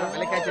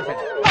క్యాచ్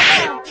చేశాడు.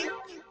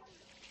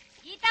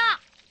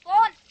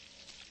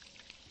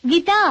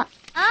 గీత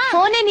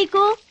ఫోనే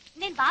నీకు.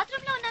 నేను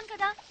బాత్రూమ్ లో ఉన్నాను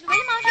కదా, నువ్వు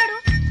వెళ్ళి మాట్లాడు.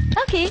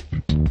 Okay.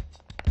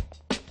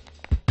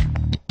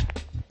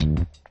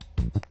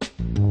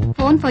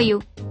 Phone for you.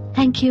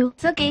 Thank you.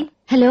 Okay.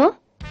 Hello.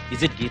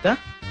 Is it Gita?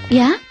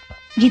 Yeah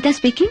Gita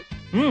speaking.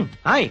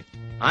 Hi,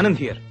 Anand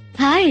here.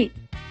 Hi.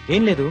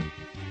 ఏం లేదు,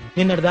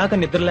 నిన్నటి దాకా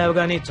నిద్ర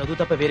లేవగానే చదువు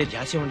తప్ప వేరే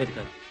ధ్యాసే ఉండేది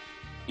కాదు.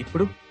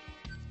 ఇప్పుడు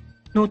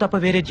నువ్వు తప్ప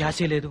వేరే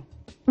ధ్యాసే లేదు.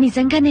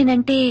 నిజంగా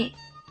నేనంటే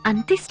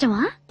అంత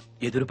ఇష్టమా?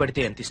 ఎదురు పడితే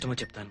ఎంత ఇష్టమో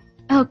చెప్తాను.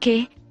 ఓకే.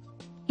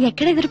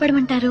 ఎక్కడ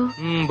ఎదురుపడమంటారు?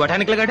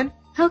 Botanical garden.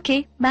 Okay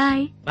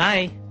bye.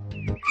 Bye.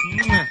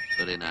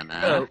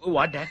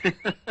 What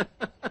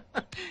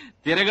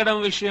తిరగడం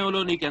విషయంలో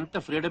నీకెంత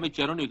ఫ్రీడమ్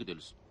ఇచ్చారో నీకు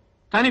తెలుసు,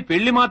 కానీ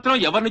పెళ్లి మాత్రం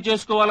ఎవరిని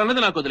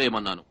చేసుకోవాలన్నది నాకు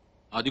వదిలేయమన్నాను.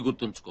 అది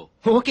గుర్తుంచుకో.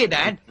 Okay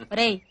dad.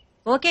 ఒరేయ్,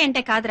 ఓకే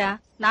అంటే కాదురా,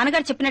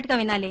 నాన్నగారు చెప్పినట్టుగా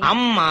వినాలి.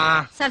 అమ్మా.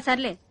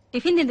 సర్లే,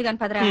 టిఫిన్ తింది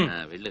కాని పదరా.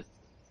 వెళ్ళు.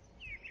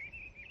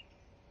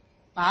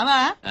 బావా,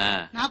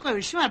 నాకు ఆ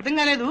విషయం అర్థం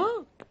కాలేదు.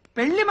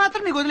 పెళ్లి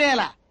మాత్రం నీకు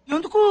వదిలేయాలా?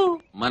 ఎందుకు?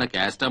 మన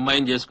క్యాస్ట్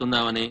అమ్మాయిని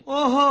చేసుకుందామని.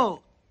 ఓహో,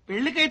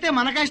 పెళ్లికైతే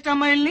మన కాస్ట్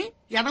అమ్మాయిల్ని,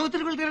 ఎదవ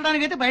తిరుగులు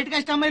తిరగడానికైతే బయట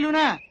కాస్ట్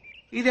అమ్మాయిలునా?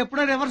 ఇది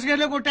ఎప్పుడో రివర్స్ గేర్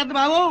లో కొట్టేద్దు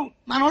బాబు.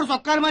 మనోడు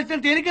చొక్కాలు మార్చిన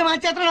తేలికే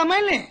మార్చేస్తాడు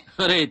అమ్మాయిల్ని.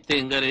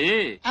 తెంగరి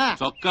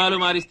చొక్కాలు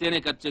మారిస్తేనే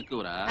ఖర్చు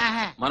ఎక్కువరా.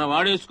 మనం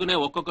వాడేసుకునే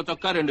ఒక్కొక్క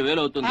చొక్కా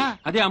 2000 అవుతుంది.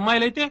 అదే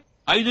అమ్మాయిలైతే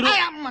 5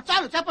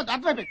 చాలు చెప్పదు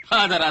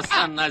అర్థమైపోయింది.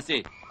 సన్నాసి.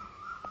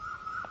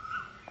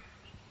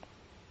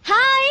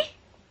 హాయ్.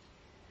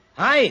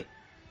 హాయ్.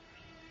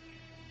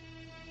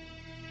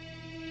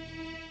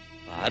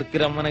 పార్క్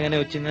రమ్మనగానే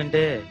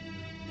వచ్చిందంటే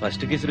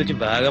ఫస్ట్ కిస్ రుచి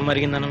బాగా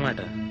మరిగిందన్నమాట.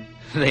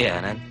 రే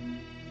ఆనంద్,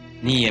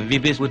 నీ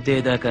ఎంబీబీఎస్ పూర్తి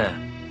అయ్యేదాకా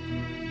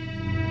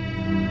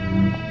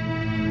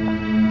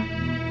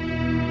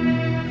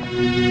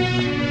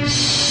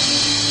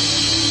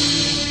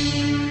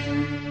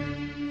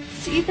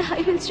సీత హై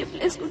హీల్స్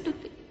చెప్పులు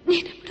వేసుకుంటుంది,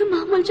 నేనెప్పుడు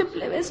మామూలు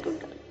చెప్పులే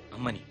వేసుకుంటాను.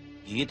 అమ్మని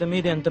గీత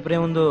మీద ఎంత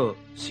ప్రేమ ఉందో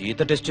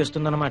సీత టెస్ట్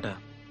చేస్తుందన్నమాట.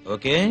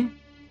 ఓకే.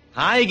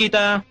 హాయ్ గీత.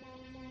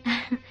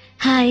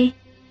 హాయ్.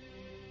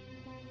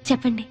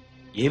 చెప్పండి.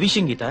 ఏ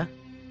విషయం గీత?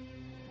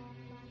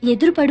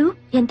 ఎదురుపడు,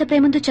 ఎంత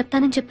ప్రేమంతో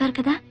చెప్తానని చెప్పారు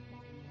కదా,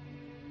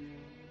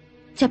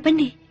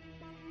 చెప్పండి.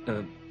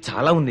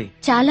 చాలా ఉంది.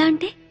 చాలా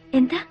అంటే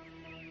ఎంత?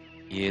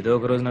 ఏదో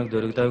ఒక రోజు నాకు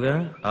దొరుకుతావుగా,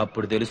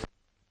 అప్పుడు తెలుసు.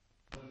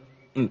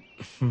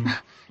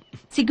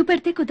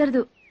 సిగ్గుపడితే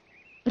కుదరదు.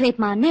 రేపు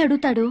మా అన్నయ్య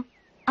అడుగుతాడు,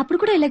 అప్పుడు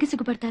కూడా ఇలాగే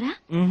సిగ్గుపడతారా?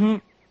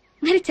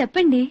 మరి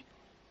చెప్పండి.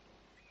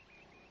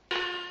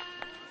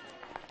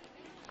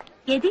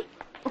 ఏది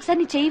ఒకసారి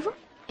నీ చెయ్యివు.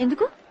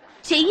 ఎందుకు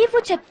చెయ్యివు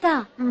చెప్తా.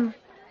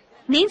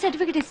 నేను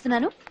సర్టిఫికెట్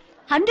ఇస్తున్నాను.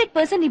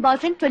 100% నీ బాయ్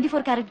ఫ్రెండ్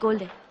 24 క్యారెట్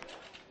గోల్డ్.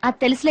 అది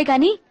తెలుసులే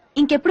గాని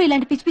ఇంకెప్పుడు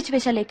ఇలాంటి పిచ్చి పిచ్చి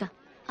వేషాలేక.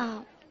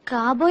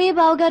 కాబోయే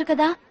బావగారు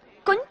కదా,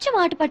 కొంచెం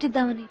ఆట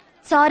పట్టిద్దామని.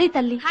 సారీ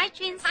తల్లి. Hi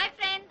twins. Hi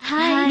friends.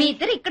 Hi. మీ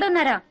ఇద్దరు ఇక్కడ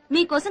ఉన్నారా?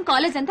 మీకోసం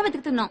కాలేజ్ అంతా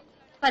వెతుకుతున్నాం.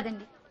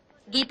 పదండి.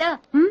 గీత,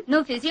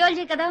 నువ్వు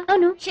ఫిజియాలజీ కదా,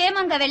 అవును.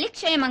 క్షేమంగా వెళ్ళి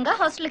క్షేమంగా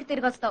హాస్టల్ కి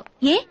తిరిగి వస్తావు.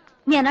 ఏ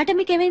నీ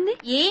అనాటమీకి ఏమైంది?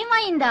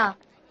 ఏమైందా?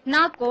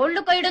 నా కోళ్లు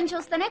కొయ్యడం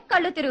చూస్తేనే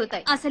కళ్ళు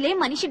తిరుగుతాయి. అసలే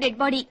మనిషి డెడ్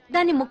బాడీ,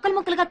 దాన్ని ముక్కలు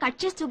ముక్కలుగా కట్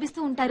చేసి చూపిస్తూ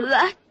ఉంటారు.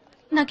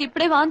 నాకు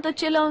ఇప్పుడే వాంతి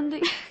వచ్చేలా ఉంది.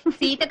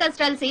 సీత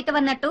కష్టాలు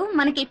సీతవన్నట్టు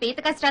మనకి పీత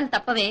కష్టాలు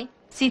తప్పవే.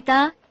 సీత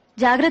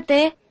జాగ్రత్త.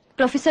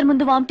 ప్రొఫెసర్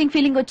ముందు వామిటింగ్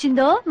ఫీలింగ్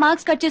వచ్చిందో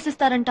marks cut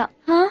చేసిస్తారంట.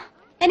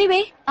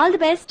 Anyway, all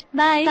the best.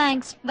 Bye.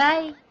 Thanks.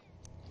 Bye.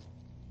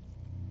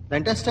 The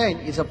intestine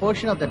is a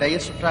portion of the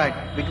digestive tract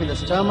between the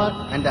stomach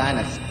and the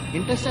anus.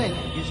 Intestine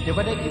is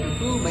divided into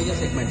 2 major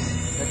segments,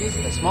 that is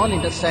the small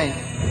intestine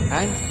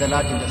and the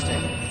large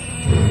intestine.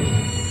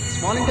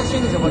 Small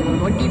intestine is about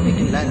 20 feet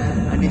in length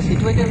and is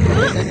situated in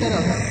the center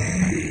of the...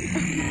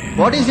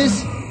 What is this?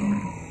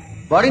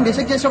 Body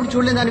dissect చేసినప్పుడు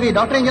చూడలేదు దానివి.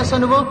 Doctor ఏం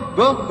చేస్తావు నువ్వు?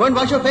 Go and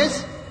wash your face.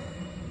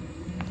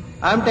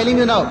 I am telling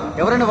you now,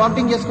 ఎవరైనా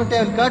vomiting చేసుకుంటే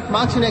I will cut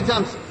marks in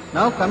exams.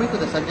 Now coming to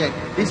the subject,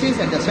 this is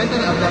at the center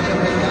of the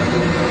abdominal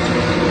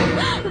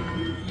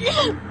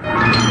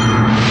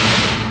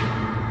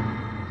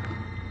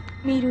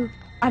మీరు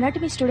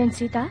anatomy student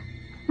Sita?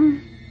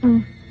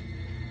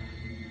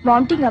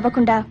 Vomiting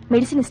అవ్వకుండా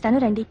medicine ఇస్తాను,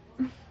 రండి.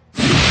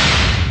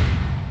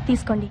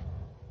 తీసుకోండి.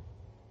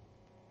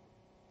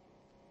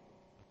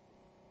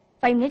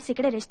 5 minutes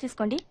ఇక్కడే rest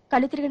తీసుకోండి.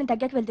 కళ్ళు తిరగడం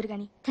తగ్గాక వెళ్తురు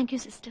గాని. Thank you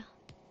sister.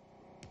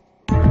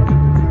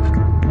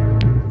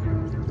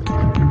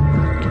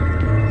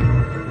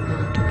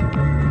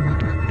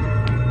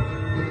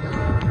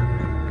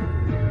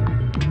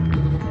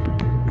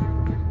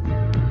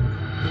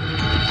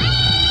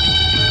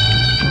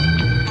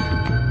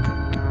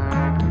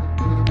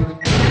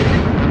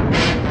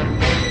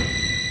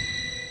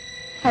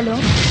 Hello,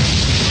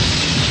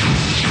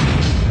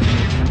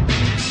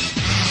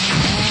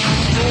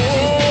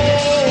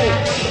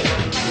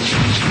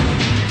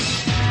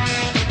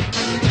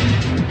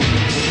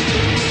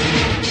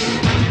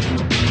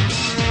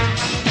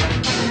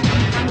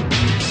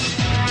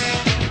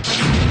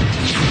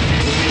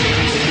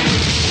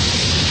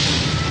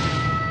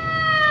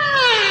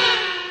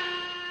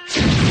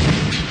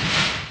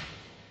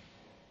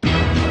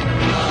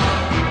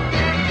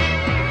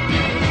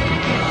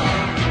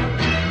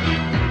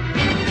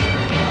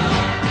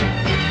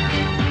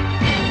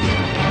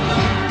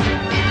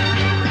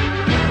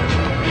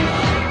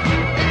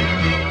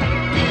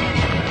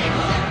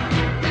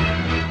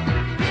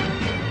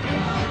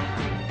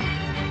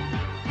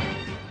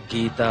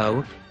 Geeta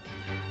out.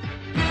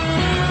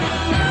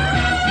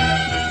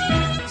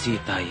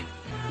 Sita in.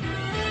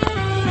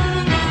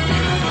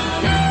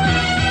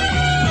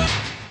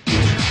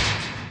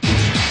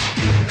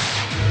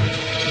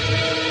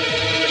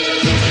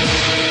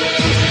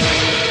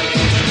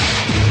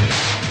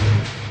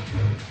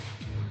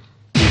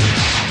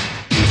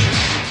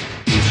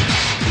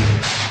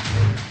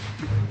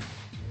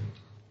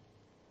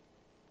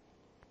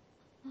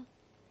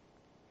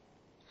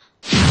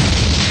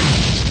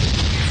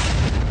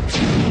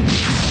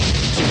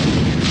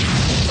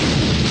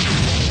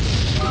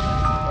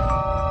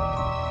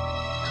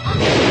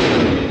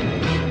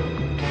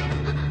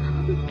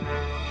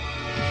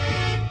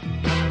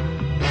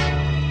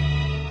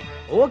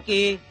 Okay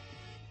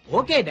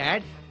okay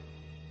dad,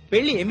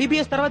 పెళ్లి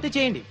ఎంబీబీఎస్ తర్వాతే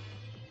చేయండి,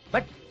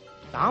 బట్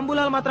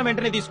తాంబూలాలు మాత్రం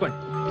వెంటనే తీసుకోండి.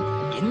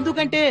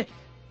 ఎందుకంటే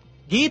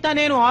గీత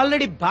నేను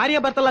ఆల్రెడీ భార్య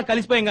భర్తలా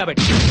కలిసిపోయాం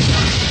కాబట్టి.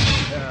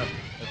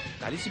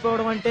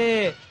 కలిసిపోవడం అంటే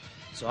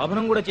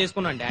శోభనం కూడా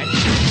చేసుకున్నాను డాడ్.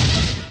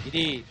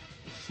 ఇది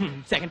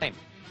సెకండ్ టైం.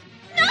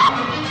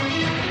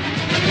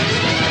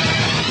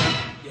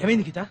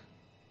 ఏమైంది గీత?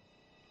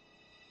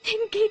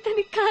 నేను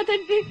గీతని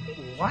కాదండి.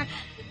 What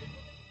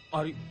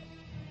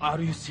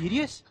are you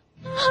serious?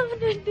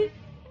 అవునండి,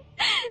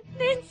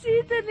 నేను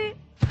సీతని.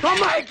 Oh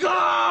my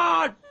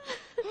God!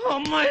 Oh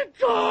my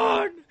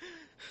God!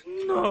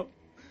 No!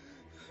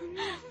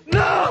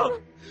 No!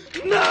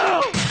 No!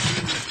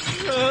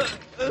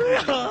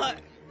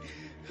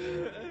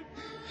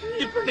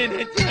 ఇప్పుడు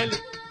నేనేం చేయాలి?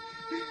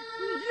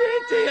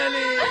 ఏం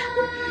చేయాలి?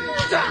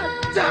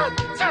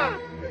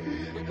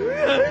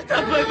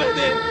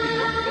 తప్పైపోయింది,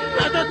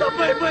 నాతో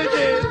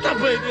తప్పైపోయింది,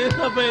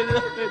 తప్పైంది.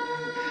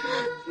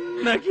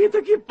 నా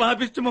గీతకి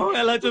పాపిష్టి మొహం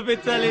ఎలా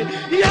చూపించాలి?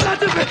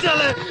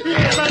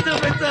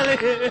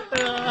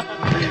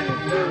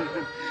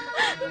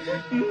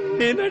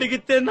 నేను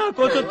అడిగితే నా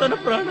కోసం తన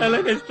ప్రాణాలు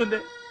వేస్తుంది.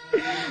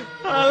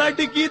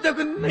 అలాంటి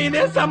గీతకు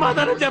నేనే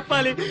సమాధానం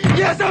చెప్పాలి?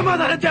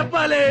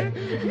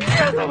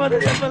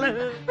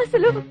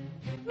 అసలు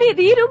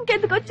మీరు ఈ రూమ్ కి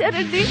ఎందుకు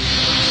వచ్చారండి?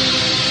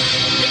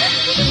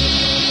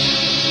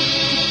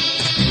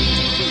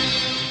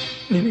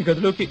 నేను ఈ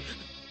గదిలోకి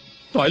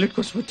టాయిలెట్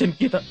కోసం వచ్చాను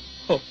గీత.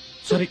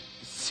 సారీ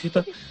సీత,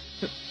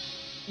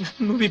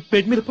 నువ్వు ఈ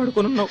బెడ్ మీద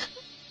పడుకొనున్నావు,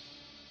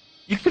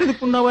 ఇక్కడ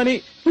ఎందుకున్నావని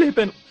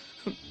లేపాను.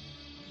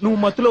 నువ్వు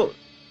మత్తులో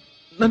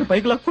నన్ను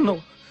పైకి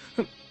లాక్కున్నావు.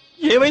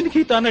 ఏమైంది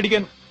గీత అని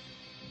అడిగాను.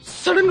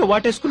 సడన్ గా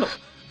వాటేసుకున్నావు.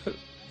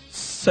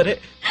 సరే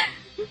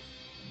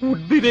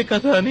ఉడ్బివే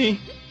కదా అని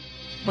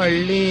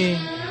మళ్ళీ.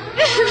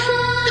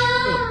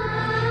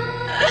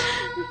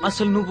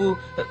 అసలు నువ్వు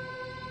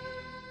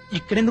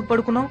ఇక్కడెందుకు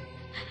పడుకున్నావు?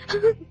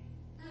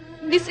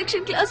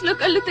 డిసెక్షన్ క్లాస్ లో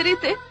కళ్ళు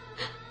తిరిగితే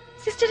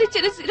సిస్టర్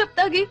ఇచ్చిన సిరప్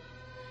తాగి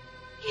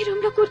ఈ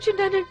రూమ్ లో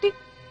కూర్చున్నానండి.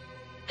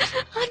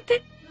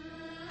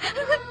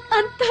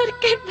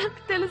 అంతవరకే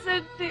నాకు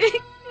తెలుసండి.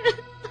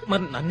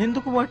 మరి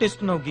నన్నెందుకు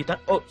వాటేసుకున్నావు గీత?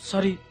 ఓ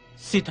సారీ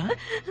సీత,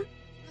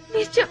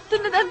 మీరు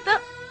చెప్తున్నదంతా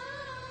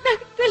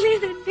నాకు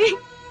తెలియదండి.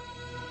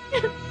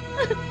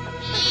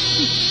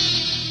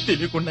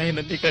 తెలియకుండా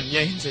అయినా నీకు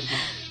అన్యాయం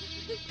జరిగింది.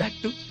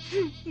 దట్టు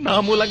నా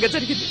మూలంగా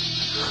జరిగింది.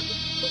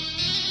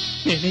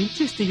 నేనేం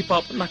చేస్తే ఈ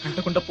పాపం నాకు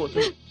అంటకుండా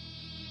పోతుంది?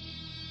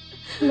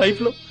 లైఫ్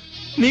లో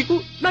నీకు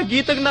నా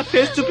గీతకు నా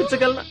ఫేస్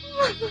చూపించగలనా?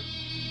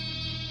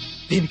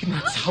 దీనికి నా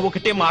చావు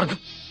ఒకటే మార్గం.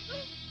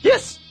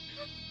 Yes,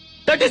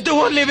 that is the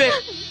only way.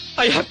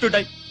 I have to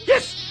die.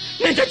 Yes,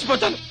 నేను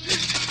చచ్చిపోతాను.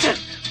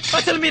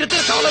 అసలు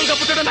మీరిద్దరు కావాలని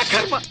పుట్టడం నా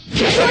కర్మ.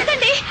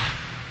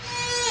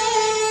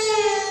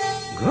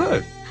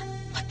 గుడ్.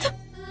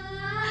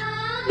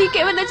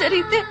 మీకేమన్నా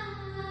జరిగితే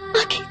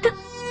ఆ గీత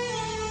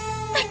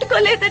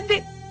తట్టుకోలేదండి.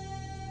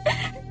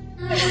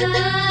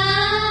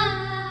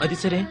 అది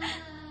సరే,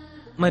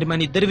 మరి మన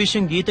ఇద్దరి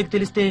విషయం గీతకి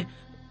తెలిస్తే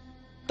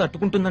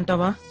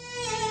తట్టుకుంటుందంటావా?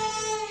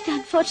 ఇది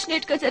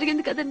అన్ఫార్చునేట్ గా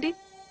జరిగింది కదండి.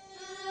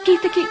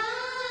 గీతకి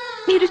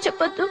మీరు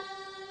చెప్పొద్దు,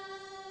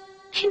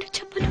 నేను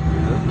చెప్పను.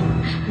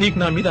 నీకు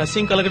నా మీద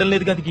అసహ్యం కలగడం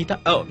లేదు కదా గీత?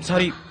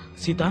 సారీ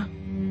సీత.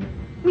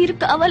 మీరు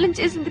కావాలని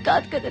చేసింది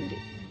కాదు కదండి.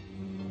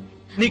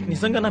 నీకు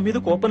నిజంగా నా మీద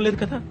కోపం లేదు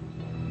కదా?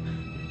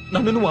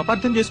 నన్ను నువ్వు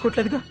అపార్థం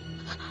చేసుకోవట్లేదుగా?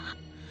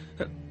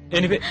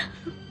 Anyway,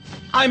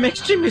 I'm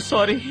extremely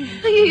sorry.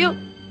 అయ్యో,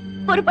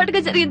 పొరపాటుగా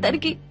జరిగిన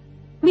దానికి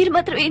మీరు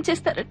మాత్రం ఏం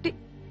చేస్తారండి?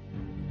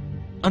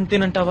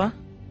 అంతేనంటావా?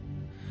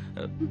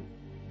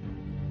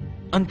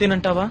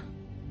 అంతేనంటావా?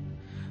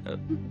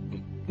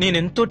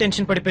 నేనెంతో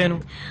టెన్షన్ పడిపోయాను.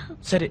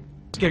 సరే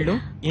వెళ్ళు.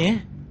 ఏ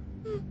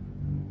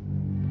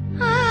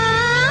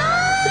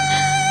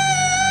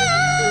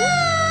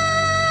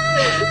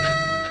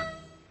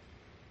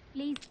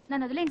ప్లీజ్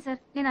నన్ను వదిలేండి సార్,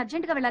 నేను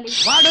అర్జెంట్ గా వెళ్ళాలి.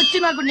 వాడొచ్చి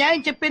నాకు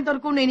న్యాయం చెప్పేంత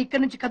వరకు నేను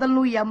ఇక్కడి నుంచి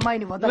కదలను. ఈ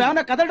అమ్మాయిని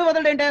ఏమన్నా కదలడు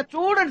వదలడేంటే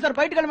చూడండి సార్,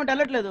 బయటకు వెళ్ళమంటే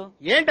వెళ్ళట్లేదు.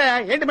 ఏంటయ్యా,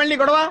 ఏంటి మళ్ళీ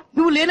గొడవ?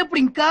 నువ్వు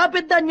లేనప్పుడు ఇంకా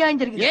పెద్ద అన్యాయం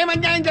జరిగింది. ఏం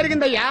అన్యాయం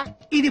జరిగిందయ్యా?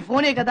 ఇది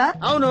ఫోనే కదా?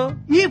 అవును.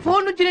 ఈ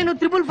ఫోన్ నుంచి నేను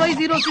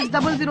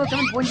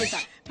 555060007 ఫోన్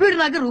చేశాను. వీడు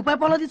నాకు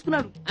 ₹1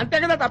 తీసుకున్నాడు. అంతే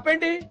కదా,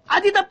 తప్పేంటి?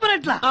 అది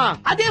తప్పనట్లా.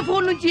 అదే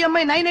ఫోన్ నుంచి ఈ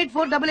అమ్మాయి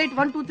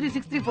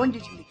 9848812363 ఫోన్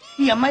చేసింది.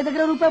 ఈ అమ్మాయి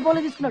దగ్గర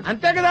 ₹1 తీసుకున్నాడు.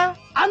 అంతే కదా?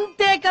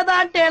 అంతే కదా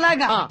అంటే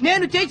ఎలాగా?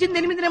 నేను చేసింది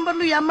 8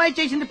 నెంబర్లు, ఈ అమ్మాయి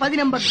చేసింది 10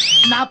 నెంబర్లు.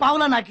 నా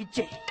పావులా నాకు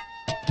ఇచ్చే.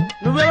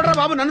 నువ్వెవడరా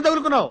బాబు నన్ను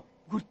తగులుకున్నావు?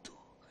 గుర్తు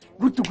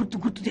గుర్తు గుర్తు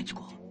గుర్తు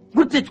తెచ్చుకో.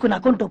 గుర్తు తెచ్చుకుని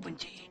అకౌంట్ ఓపెన్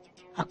చేయి.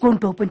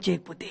 అకౌంట్ ఓపెన్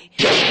చేయకపోతే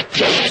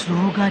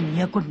స్లోగా నీ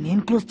అకౌంట్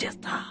నేను క్లోజ్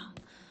చేస్తా.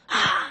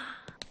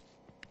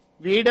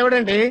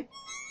 వీడెవడండి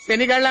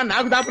శనిగాళ్ళ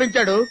నాకు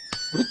దాపరించాడు?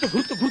 గుర్తు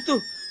గుర్తు గుర్తు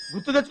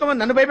గుర్తు తెచ్చుకోమని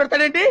నన్ను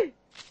భయపెడతాడేంటి?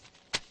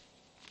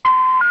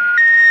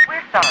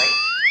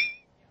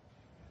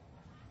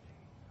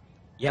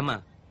 ఏమ్మా,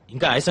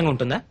 ఇంకా ఆయాసంగా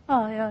ఉంటుందా?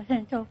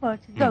 ఆయాసంతో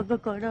పాటు దగ్గు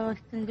కూడా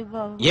వస్తుంది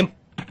బాబు.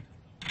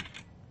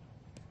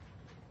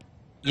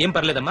 ఏం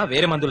పర్లేదమ్మా,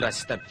 వేరే మందులు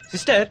రాసిస్తాను.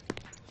 Sister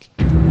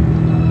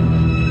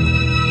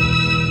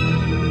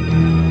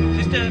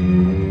sister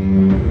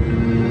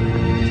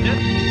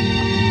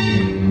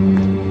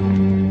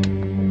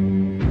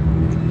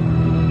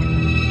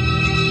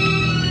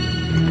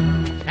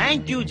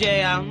thank you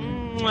Jaya,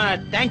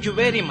 thank you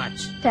very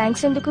much.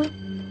 Thanks ఎందుకు?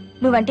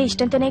 నువ్వంటే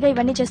ఇష్టంతోనేగా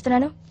ఇవన్నీ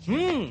చేస్తున్నాను.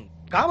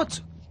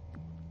 కావచ్చు,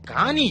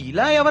 కానీ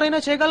ఇలా ఎవరైనా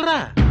చేయగలరా?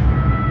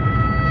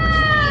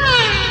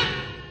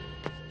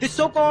 ది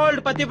సో కాల్డ్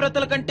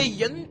పతివ్రతల కంటే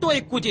ఎంతో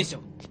ఎక్కువ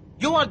చేశావు.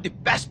 You are the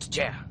best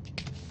Jaya,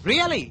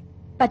 really.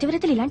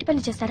 పతివ్రతలు ఇలాంటి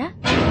పనులు చేస్తారా?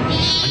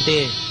 అంటే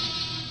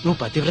నువ్వు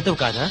పతివ్రతవు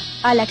కాదా?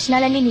 ఆ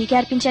లక్షణాలన్నీ నీకే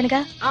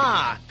అర్పించానుగా.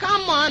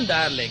 Come on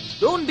darling,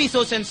 don't be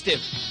so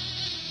sensitive.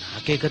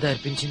 నాకే కదా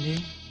అర్పించింది.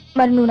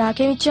 మరి నువ్వు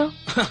నాకేమిచ్చావు?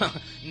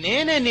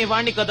 నేనే నీ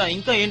వాణ్ణి కదా,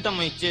 ఇంకా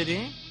ఏంటమ్మా ఇచ్చేది?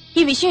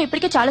 ఈ విషయం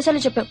ఇప్పటికే చాలా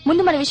సార్లు చెప్పావు.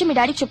 ముందు మన విషయం మీ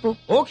డాడీకి చెప్పు.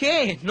 Okay,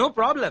 no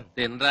problem.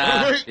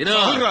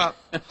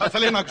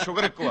 అసలే నాకు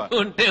షుగర్ ఎక్కువ.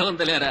 ఉంటే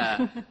ఉందిలేరా.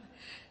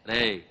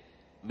 రేయ్,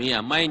 మీ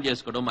అమ్మాయిని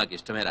చేసుకోవడం మాకు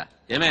ఇష్టమేరా.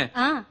 ఏమే?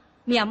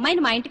 మీ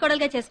అమ్మాయిని మా ఇంటి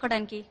కొడలుగా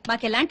చేసుకోవడానికి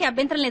మాకు ఎలాంటి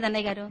అభ్యంతరం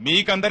లేదన్నయ్య గారు.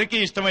 మీకందరికీ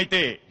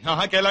ఇష్టమైతే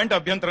నాకెలాంటి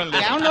అభ్యంతరం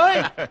లేదు.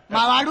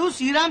 మా వాడు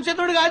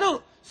శ్రీరామచంద్రుడు కాదు,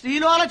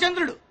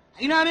 శ్రీలోలచంద్రుడు.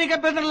 అయినా మీకు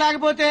అభ్యంతరం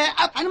లేకపోతే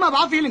అని మా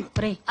బాబు ఫీలింగ్.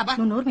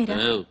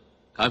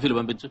 కాఫీలు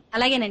పంపించు.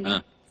 అలాగేనండి.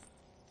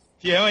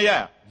 ఏమయ్యా,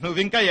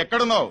 నువ్వింకా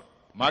ఎక్కడున్నావు?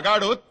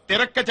 మగాడు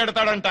తిరక్క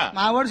చెడతాడంట.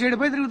 మా వాడు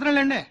చెడిపోయి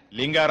తిరుగుతున్నాడండి.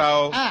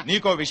 లింగారావు,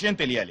 నీకో విషయం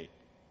తెలియాలి.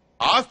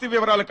 ఆస్తి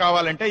వివరాలు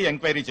కావాలంటే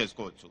ఎంక్వైరీ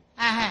చేసుకోవచ్చు,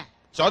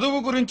 చదువు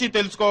గురించి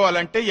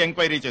తెలుసుకోవాలంటే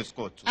ఎంక్వైరీ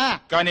చేసుకోవచ్చు,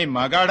 కానీ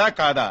మగాడా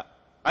కాదా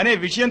అనే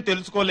విషయం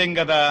తెలుసుకోలేం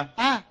కదా.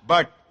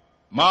 బట్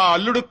మా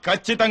అల్లుడు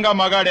ఖచ్చితంగా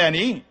మగాడే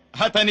అని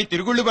అతని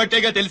తిరుగుళ్ళు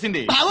బట్టేగా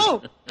తెలిసింది. బాబు,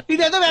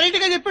 ఇదేదో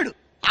వెరైటీగా చెప్పాడు.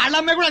 వాళ్ళ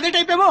అమ్మాయి కూడా అదే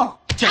టైప్ ఏమో.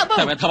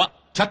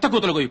 చెత్త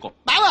కూతులు గోయుకో.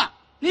 బావా,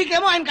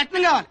 నీకేమో ఆయన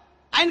కట్నం కావాలి,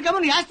 ఆయనకేమో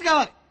నీ ఆస్తి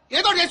కావాలి.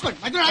 ఏదో చేసుకోండి,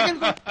 మధ్యలో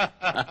నాకెందుకు?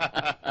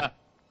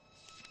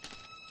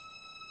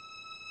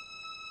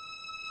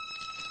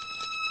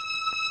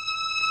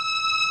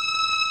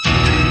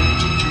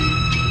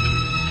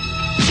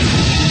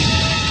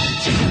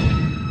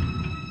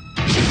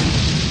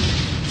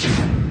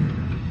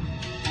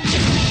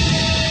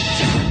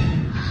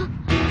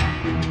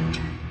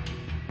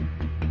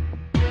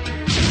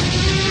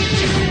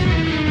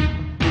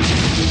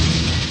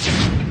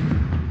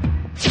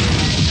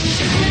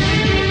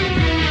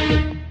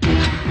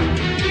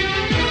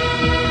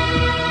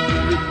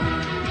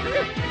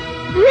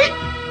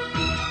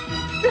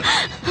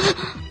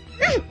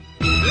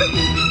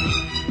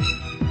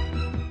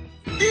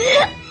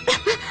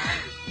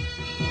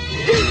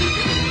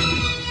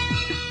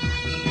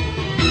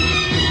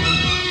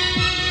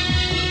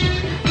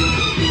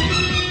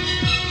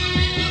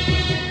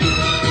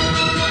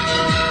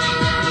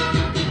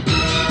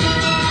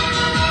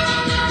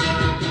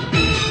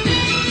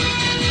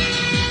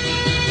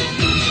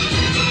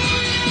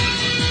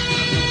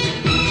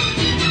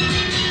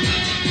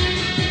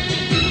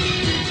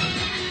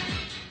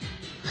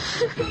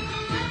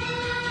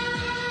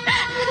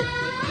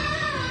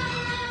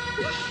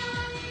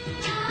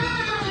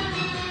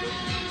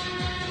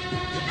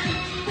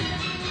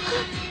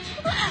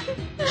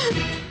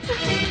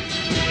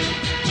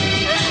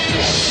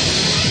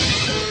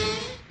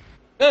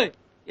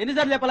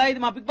 ఎన్నిసార్లు చెప్పాలా ఇది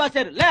మా బిగ్ బాస్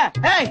సార్ లే.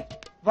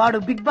 వాడు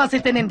బిగ్ బాస్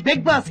అయితే నేను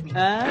బిగ్ బాస్.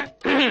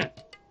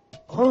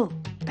 ఓ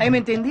టైం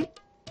ఎంతైంది?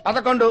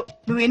 11.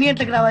 నువ్వు ఎన్ని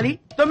గంటలకు రావాలి?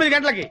 9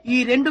 గంటలకి. ఈ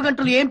 2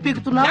 గంటలు ఏం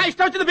పీకుతున్నావు? నా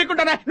ఇష్టం వచ్చింది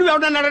పీక్కుంటానా? నువ్వు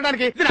ఎవరన్నా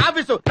అడగడానికి? ఇది నా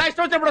ఆఫీసు. నా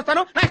ఇష్టం వచ్చినప్పుడు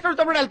వస్తాను, నా ఇష్టం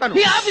వచ్చినప్పుడు వెళ్తాను.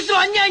 ఈ ఆఫీసులో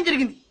అన్యాయం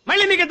జరిగింది.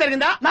 మళ్ళీ నీకే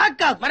జరిగిందా? నాకు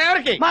కాదు. మరి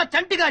ఎవరికి? మా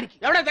చంటి గాడికి.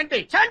 ఎవడా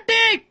తంటి?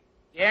 చంటి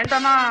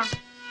ఏంటన్నా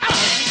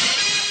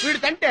వీడు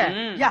తంటే?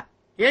 యా.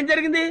 ఏం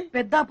జరిగింది?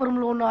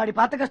 పెద్దాపురంలో ఉన్న వాడి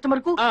పాత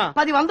కస్టమర్ కు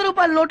 10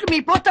 రూపాయల నోట్లు మీ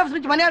పోస్ట్ ఆఫీస్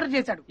నుంచి మనీ ఆర్డర్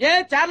చేశాడు. ఏ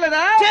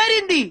చేరలేదా?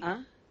 చేరింది.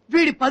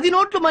 వీడి 10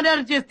 నోట్లు మనీ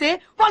ఆర్డర్ చేస్తే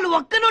వాళ్ళు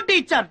ఒక్క నోటు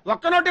ఇచ్చారు.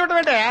 ఒక్క నోటు ఇవ్వటం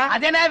అంటే?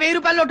 అదేనా 1000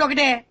 రూపాయల నోటు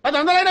ఒకటే.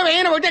 100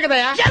 1000 ఒకటే కదా?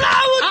 ఎలా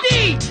ఉంది?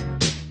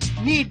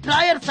 నీ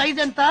డ్రాయర్ సైజ్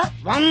ఎంత?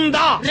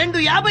 100.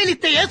 2 50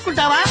 ఇస్తే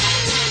వేసుకుంటావా?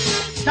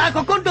 నాకు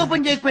అకౌంట్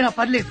ఓపెన్ చేయకపోయినా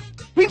పర్లేదు.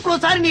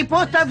 ఇంకోసారి నీ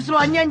పోస్ట్ ఆఫీస్ లో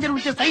అన్యాయం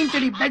జరిగితే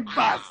సహించడి బిగ్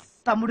బాస్.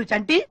 తమ్ముడు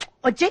చంటి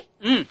వచ్చి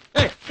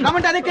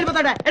రమ్మంటే అదే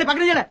వెళ్ళిపోతాడా?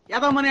 పక్కన చేయడా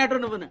యాదవ్ మనీ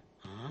ఆర్డర్ నువ్వు.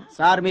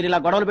 సార్ మీరు ఇలా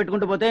గొడవలు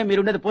పెట్టుకుంటూ పోతే మీరు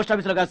ఉండేది పోస్ట్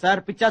ఆఫీస్ లో కాదు సార్,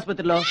 పిచ్చి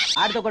ఆసుపత్రిలో.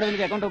 ఆడితో కూడా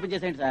మీకు అకౌంట్ ఓపెన్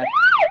చేసేయండి సార్.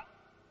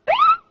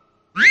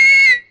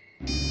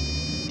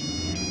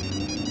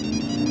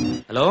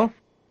 హలో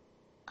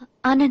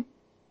ఆనంద్,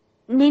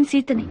 నేను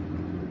సీతని.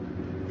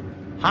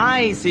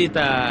 హాయ్ సీత,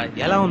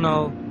 ఎలా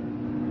ఉన్నావు?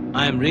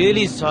 ఐఎమ్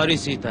రియలీ సారీ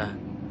సీత,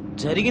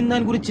 జరిగిన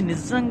దాని గురించి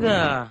నిజంగా.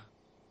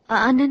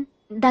 ఆనంద్,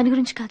 దాని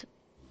గురించి కాదు,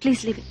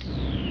 ప్లీజ్ లీవ్ ఇట్.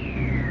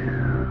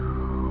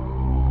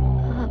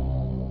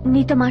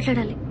 నీతో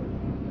మాట్లాడాలి.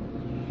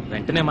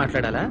 వెంటనే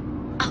మాట్లాడాలా?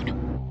 అవును,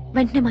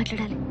 వెంటనే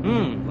మాట్లాడాలి.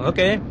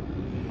 ఓకే,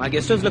 మా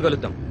గెస్ట్ హౌస్ లో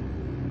కలుద్దాం.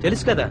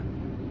 తెలుసు కదా,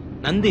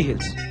 నంది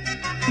హిల్స్.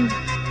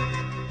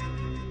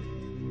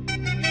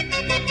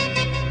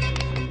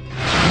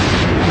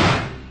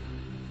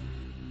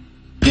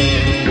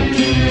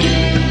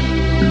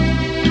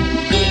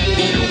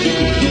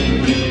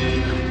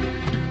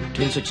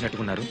 ట్విన్స్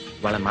వచ్చినట్టుకున్నారు,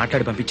 వాళ్ళని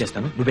మాట్లాడి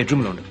పంపించేస్తాను. నువ్వు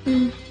బెడ్రూమ్ లో ఉండు.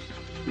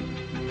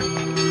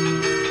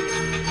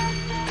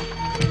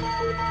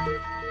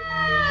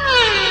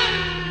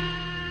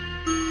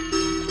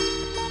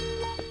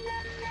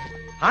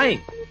 Hi,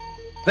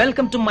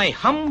 welcome to my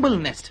humble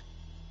NEFT.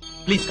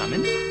 Please come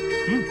in.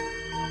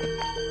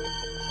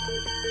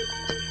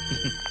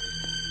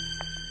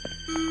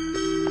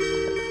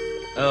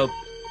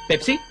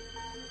 Pepsi,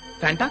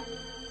 Fanta,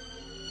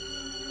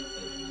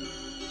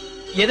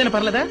 ఏదైనా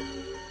పర్లేదా?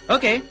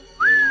 Okay.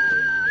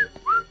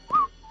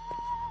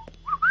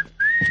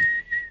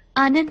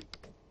 Anand,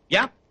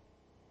 yeah,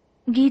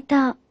 Gita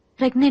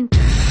pregnant.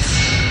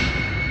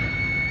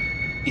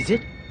 Is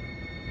it?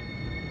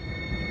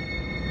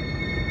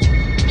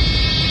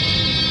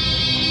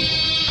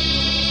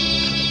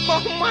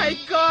 Oh my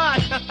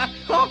God!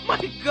 Oh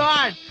my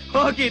God!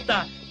 ఓ గీత,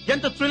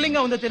 ఎంత థ్రిల్లింగ్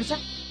గా ఉందో తెలుసా?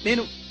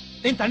 నేను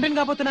తండ్రిని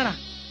కాబోతున్నానా?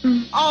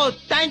 ఓ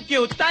thank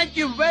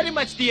you very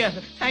much dear.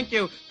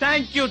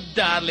 Thank you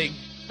darling.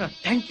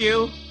 Thank you.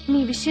 నీ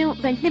విషయం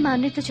వెంటనే మా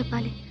అన్నయ్యతో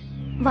చెప్పాలి.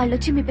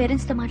 వాళ్ళొచ్చి మీ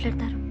పేరెంట్స్ తో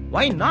మాట్లాడతారు.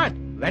 Why not?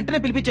 వెంటనే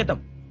పిలిపించేద్దాం.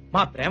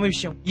 మా ప్రేమ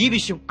విషయం, ఈ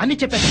విషయం అన్ని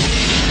చెప్పేస్తాం.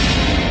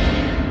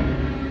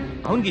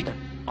 అవును గీత,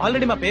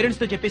 ఆల్రెడీ మా పేరెంట్స్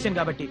తో చెప్పేశాను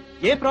కాబట్టి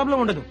ఏ ప్రాబ్లం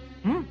ఉండదు.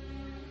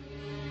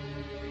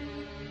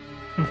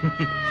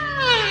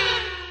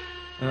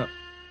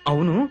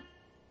 అవును,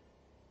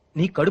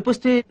 నీ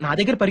కడుపొస్తే నా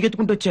దగ్గర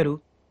పరిగెత్తుకుంటూ వచ్చారు.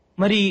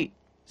 మరి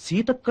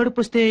సీత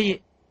కడుపొస్తే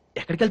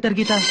ఎక్కడికి వెళ్తారు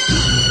గీత?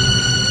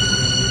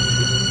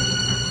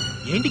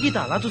 ఏంటి గీత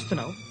అలా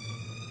చూస్తున్నావు?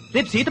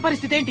 రేపు సీత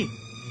పరిస్థితి ఏంటి?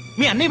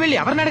 మీ అన్నయ్య వెళ్ళి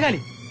ఎవరిని అడగాలి?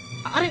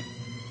 అరే,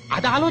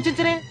 అది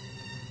ఆలోచించరే.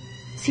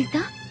 సీత,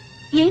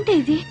 ఏంటి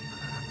ఇది?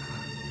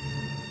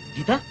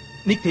 గీత,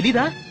 నీకు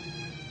తెలీదా?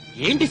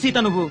 ఏంటి సీత,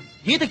 నువ్వు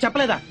గీతకు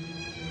చెప్పలేదా?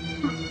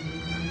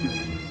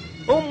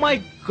 ఓ మై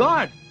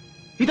గాడ్,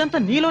 ఇదంతా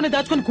నీలోనే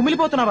దాచుకొని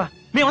కుమిలిపోతున్నావా?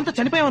 మేమంతా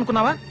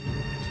చనిపోయామనుకున్నావా?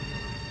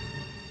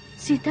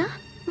 సీత,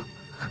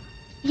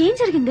 ఏం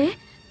జరిగిందే?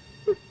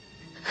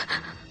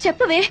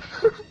 చెప్పవే,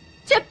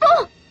 చెప్పు.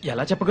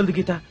 ఎలా చెప్పగలదు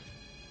గీత?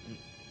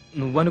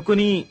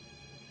 నువ్వనుకుని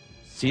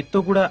సీతతో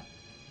కూడా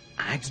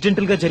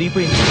యాక్సిడెంటల్ గా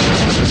జరిగిపోయింది.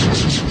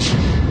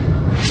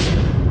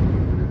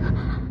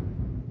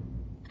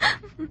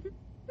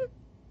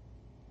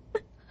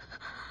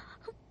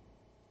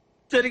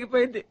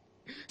 జరిగిపోయింది.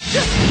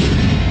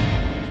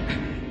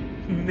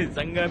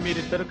 నిజంగా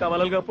మీరిద్దరు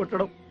కవలలుగా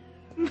పుట్టడం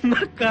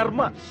నా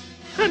కర్మ,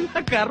 నా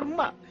కర్మ,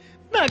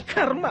 నా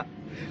కర్మ,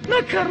 నా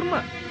కర్మ.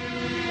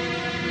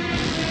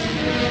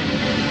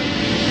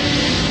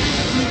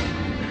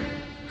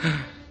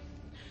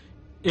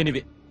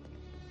 ఎనివే,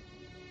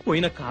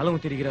 పోయిన కాలం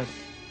తిరిగిరాదు,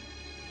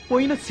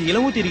 పోయిన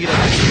శీలము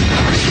తిరిగిరాదు.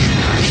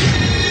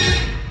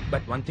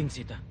 బట్ వన్ థింగ్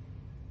సీత,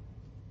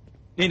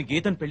 నేను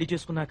గీతను పెళ్లి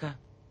చేసుకున్నాక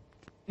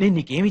నేను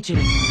నీకేమీ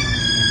చేయలేదు.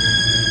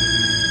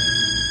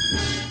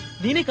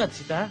 నేనే కాదు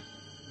సీత,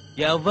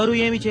 ఎవ్వరూ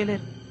ఏమీ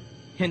చేయలేరు.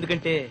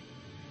 ఎందుకంటే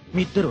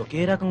మీ ఇద్దరు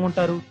ఒకే రకం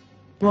ఉంటారు,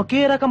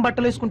 ఒకే రకం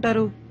బట్టలు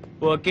వేసుకుంటారు,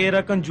 ఒకే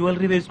రకం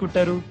జ్యువెలరీ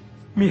వేసుకుంటారు,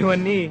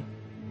 మీవన్నీ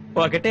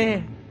ఒకటే.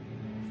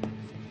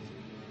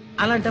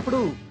 అలాంటప్పుడు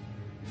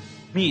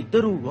మీ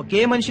ఇద్దరు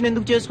ఒకే మనిషిని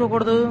ఎందుకు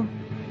చేసుకోకూడదు?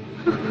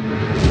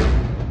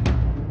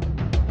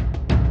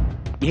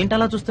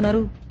 ఏంటలా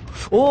చూస్తున్నారు?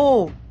 ఓ,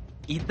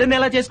 ఇద్దరిని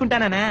ఎలా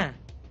చేసుకుంటానా?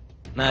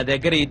 నా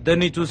దగ్గర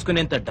ఇద్దరిని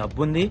చూసుకునేంత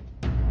డబ్బుంది,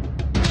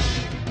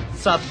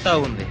 సత్తా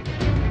ఉంది.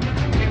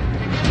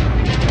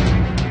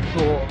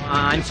 ఓ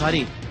ఐఎమ్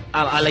సారీ,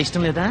 అలా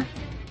ఇష్టం లేదా?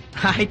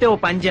 అయితే ఓ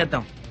పని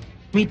చేద్దాం,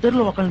 మీ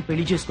ఇద్దరిలో ఒకళ్ళని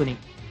పెళ్లి చేసుకుని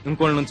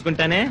ఇంకోళ్ళని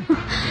ఉంచుకుంటానే.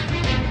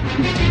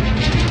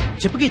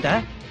 చెప్పు గీత,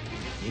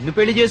 నిన్ను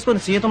పెళ్లి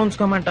చేసుకుని సీతను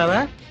ఉంచుకోమంటావా,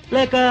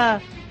 లేక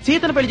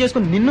సీతను పెళ్లి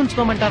చేసుకుని నిన్ను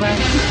ఉంచుకోమంటావా?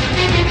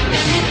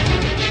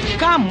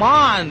 కమ్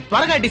ఆన్,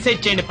 త్వరగా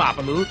డిసైడ్ చేయండి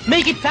పాపలు.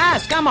 Make it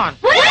fast, come on.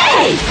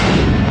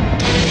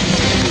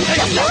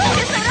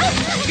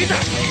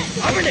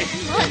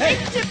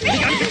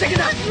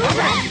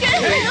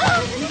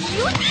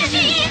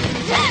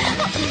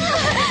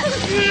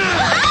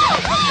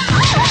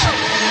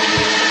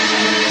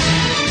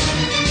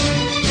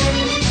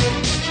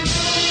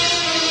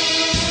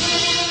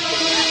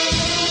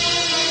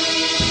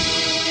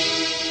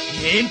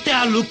 ఏంటి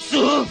ఆ లుక్స్?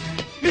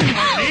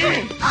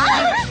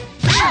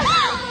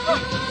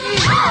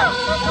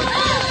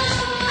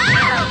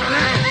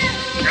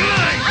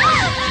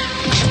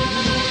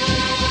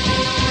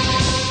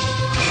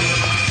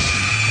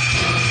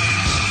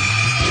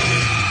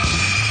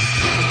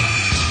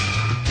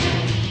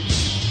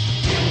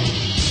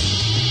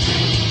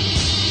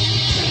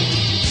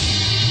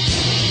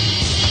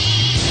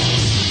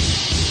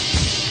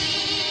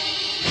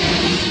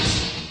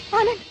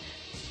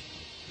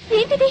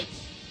 ఏంటిది?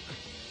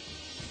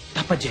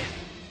 తప్పజ్జే,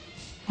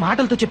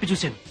 మాటలతో చెప్పి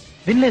చూశాను,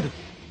 వినలేదు.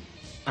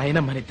 అయినా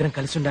మన ఇద్దరం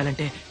కలిసి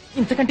ఉండాలంటే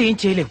ఇంతకంటే ఏం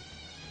చేయలేవు.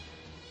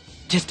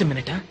 Just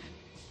minute,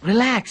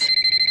 relax.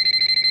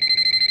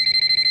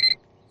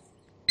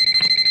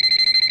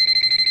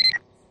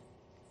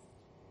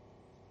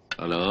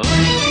 హలో,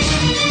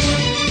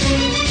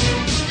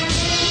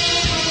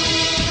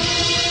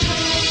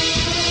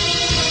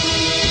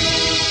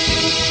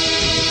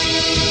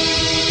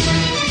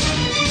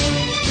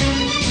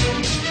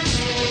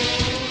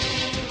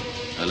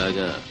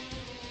 అలాగా,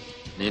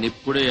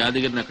 నేనిప్పుడే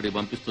యాదగిరిని అక్కడికి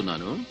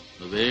పంపిస్తున్నాను.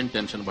 నువ్వేం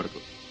టెన్షన్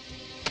పడకు.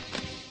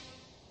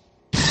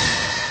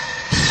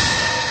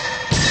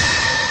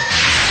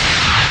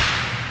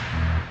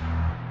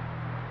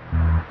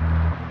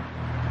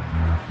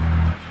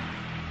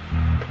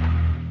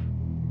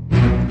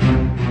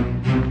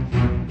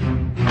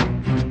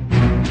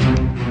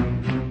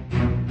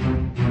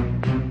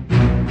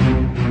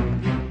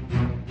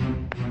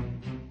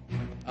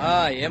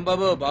 ఏం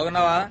బాబు,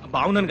 బాగున్నావా?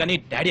 బాగున్నాను, కానీ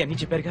డాడీ అన్ని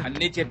చెప్పారుగా.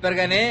 అన్ని చెప్పారు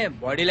గానీ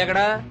బాడీలు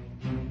ఎక్కడా?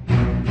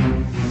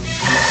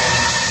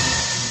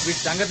 వీటి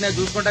సంగతి నేను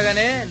చూసుకుంటా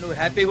గానీ నువ్వు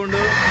హ్యాపీగా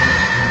ఉండు.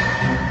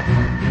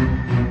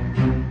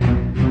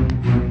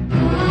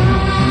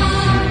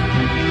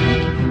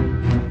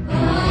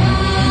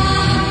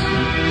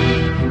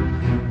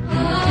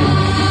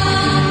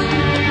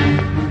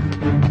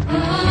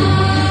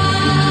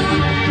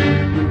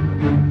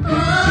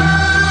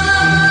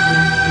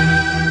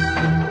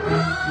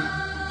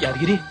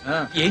 యాదగిరి,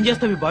 ఏం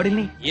చేస్తావు ఈ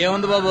బాడీని?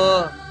 ఏముంది బాబు,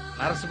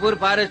 నర్సపూర్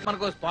ఫారెస్ట్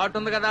మనకు స్పాట్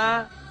ఉంది కదా,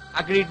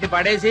 అక్కడ ఇట్ని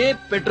పడేసి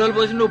పెట్రోల్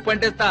పోసి నువ్వు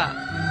పంటేస్తా.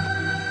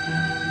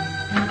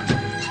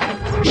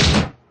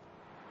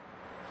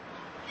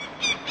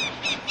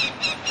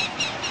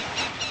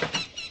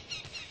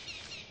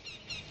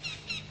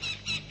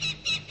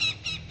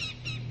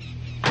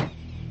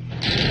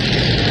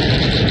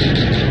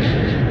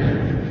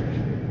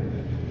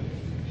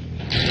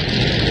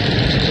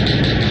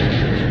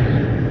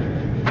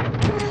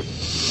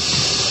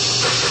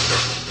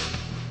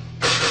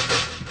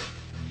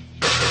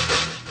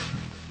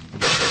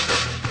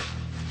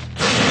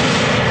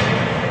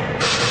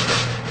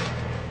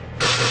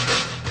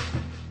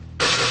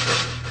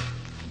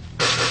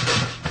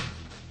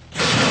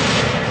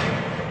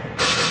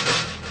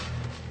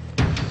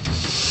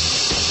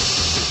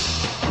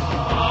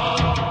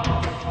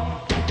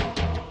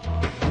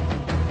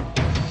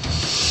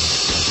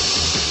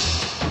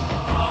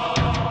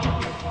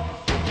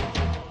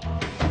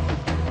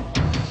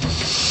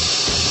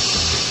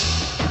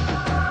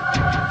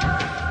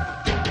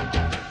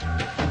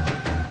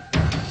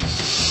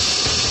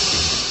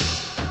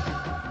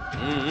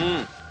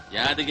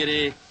 యాదగిరి,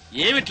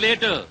 ఏమిటి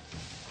లేటు?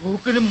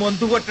 ఊపిని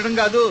మందు కొట్టడం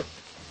కాదు,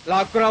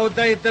 లాక్కు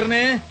రావద్దా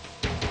ఇద్దరినే?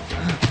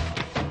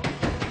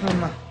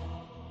 అమ్మా,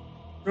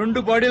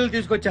 2 బాడీలు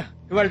తీసుకొచ్చా,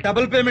 ఇవాళ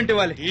డబుల్ పేమెంట్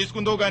ఇవ్వాలి.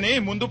 తీసుకుందో గానీ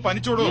ముందు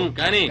పని చూడు.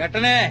 కానీ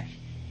వెంటనే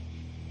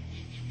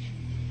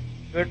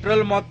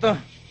పెట్రోల్ మొత్తం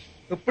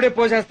ఇప్పుడే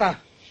పోసేస్తా.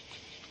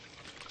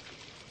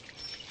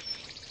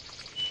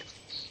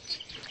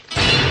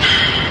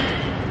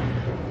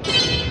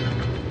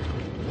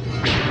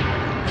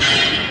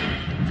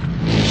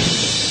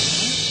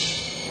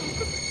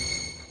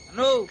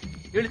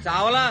 వీళ్ళు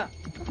చావలా?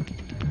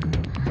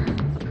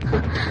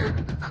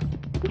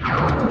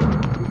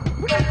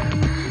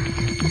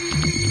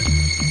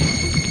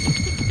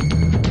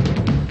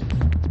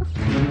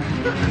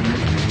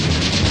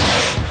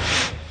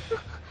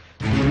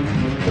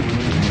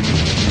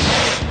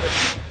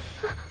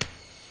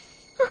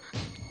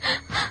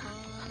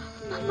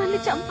 మమ్మల్ని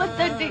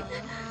చంపొద్దండి,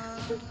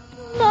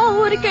 మా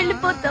ఊరికి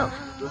వెళ్ళిపోతాం,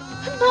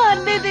 మా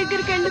అన్నయ్య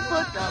దగ్గరికి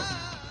వెళ్ళిపోతాం,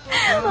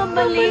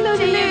 మమ్మల్ని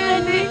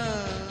వదిలేయండి.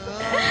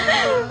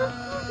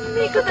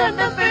 మీకు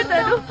దండం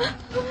పెడతాను,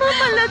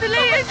 మమ్మల్ని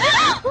వదిలేయండి.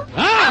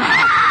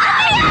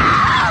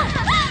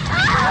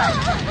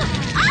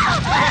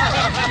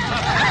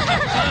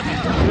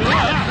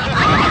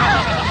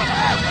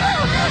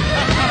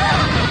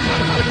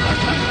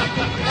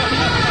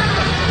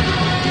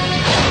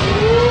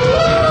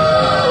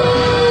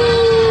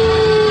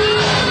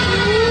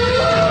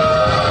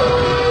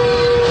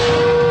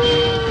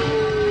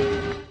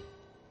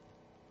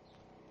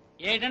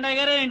 ఏంటండి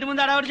గారు ఇంటి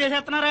ముందు అడావుడి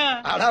చేసేస్తున్నారా?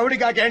 అడావుడి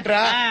కాకేంట్రా,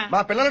 మా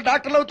పిల్లలు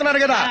డాక్టర్లు అవుతున్నారు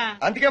కదా,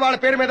 అందుకే వాళ్ళ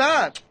పేరు మీద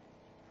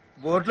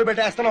బోర్డులు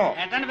పెట్టేస్తున్నాం.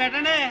 పెట్టండి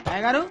పెట్టండి.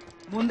 గారు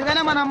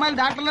ముందుగానే మన అమ్మాయిలు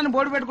డాక్టర్లను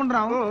బోర్డు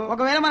పెట్టుకుంటున్నాం.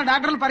 ఒకవేళ మన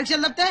డాక్టర్లు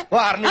పరీక్షలు తప్పితే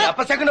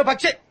అప్పసెకండ్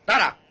పక్షి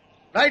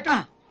రైట్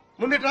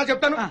ముందు ఇట్లా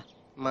చెప్తాను.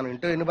 మన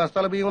ఇంట్లో ఎన్ని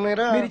బస్తాల బియ్యం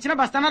ఉన్నాయిరా? మీరు ఇచ్చిన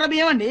బస్తానారా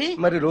బియ్యం అండి.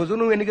 మరి రోజు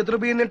నువ్వు ఎన్ని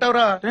గిద్దరు బియ్యం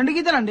తింటావురా? 2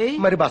 గీతలండి.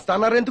 మరి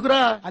బస్తానారు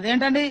ఎందుకురా?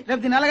 అదేంటండి,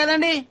 రేపు తినాలి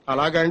కదండి.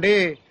 అలాగండి,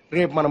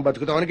 రేపు మనం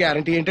బతుకుతామని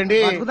గ్యారంటీ ఏంటండి?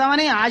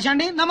 బతుకుతామని ఆశ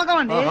అండి, నమ్మకం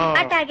అండి.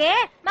 అట్లాగే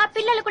మా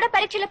పిల్లలు కూడా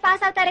పరీక్షలు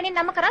పాస్ అవుతారని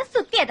నమ్మకరా?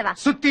 సుత్తి ఎదవా.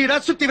 సుత్తిరా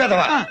సుత్తి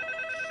వెదవా.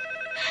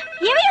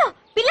 ఏమయ్యో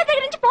పిల్ల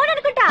దగ్గర నుంచి ఫోన్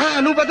అనుకుంటా.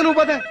 నువ్వు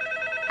పద.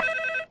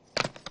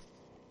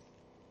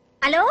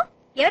 హలో,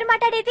 ఎవరు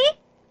మాట్లాడేది?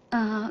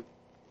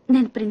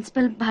 నేను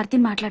ప్రిన్సిపల్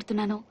భారతిని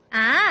మాట్లాడుతున్నాను.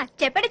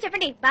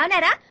 చెప్పండి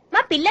బాగున్నారా?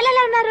 మా పిల్లలు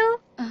ఎలా ఉన్నారు?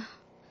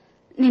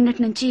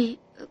 నిన్నటి నుంచి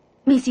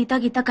మీ సీతా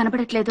గీత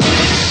కనపడట్లేదు.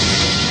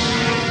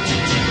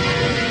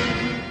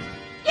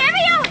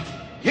 ఏమయ్యో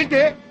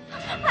ఏంటి?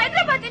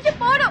 హైదరాబాద్ నుంచి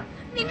ఫోను.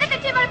 నిన్న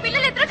నుంచి మన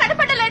పిల్లలు ఇద్దరు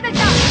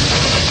కనపడలేదంట.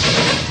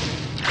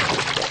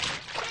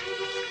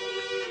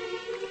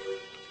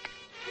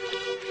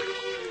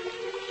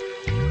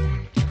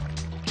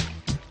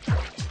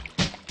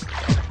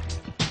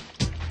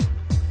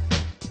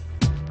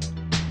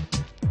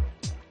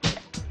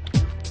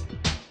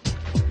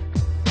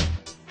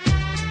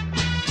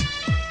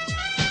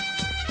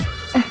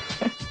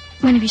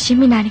 మన విషయం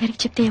మీ నాన్నగారికి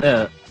చెప్తే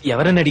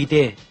ఎవరని అడిగితే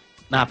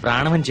నా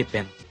ప్రాణం అని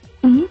చెప్పాను.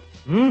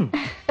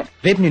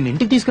 రేపు నిన్ను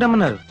ఇంటికి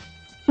తీసుకురమ్మన్నారు.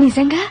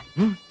 నిజంగా?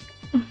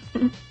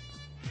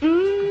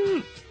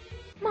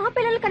 మా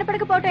పిల్లలు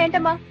కనపడకపోవటం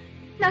ఏంటమ్మా?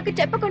 నాకు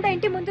చెప్పకుండా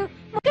ఇంటి ముందు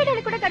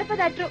ముఖ్యడానికి కూడా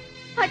గడపదాట్రు.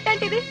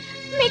 అట్లాంటిది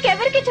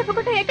మీకెవరికి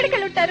చెప్పకుండా ఎక్కడికి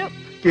వెళ్ళుంటారు?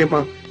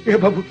 ఏమా ఏ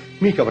బాబు,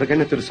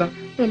 మీకెవరికైనా తెలుసా?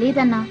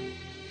 తెలీదన్నా.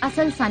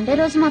 అసలు సండే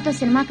రోజు మాతో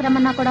సినిమాకి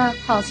రమ్మన్నా కూడా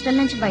హాస్టల్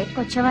నుంచి బయటకు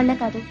వచ్చేవాళ్లే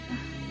కాదు.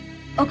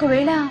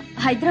 ఒకవేళ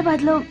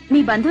హైదరాబాద్ లో మీ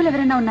బంధువులు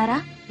ఎవరైనా ఉన్నారా?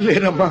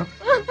 లేరమ్మా,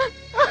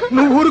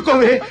 నువ్వు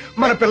ఊరుకోవే.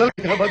 మన పిల్లలు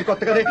హైదరాబాద్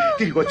కొత్తగానే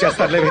తిరిగి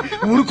వచ్చేస్తారులేవే.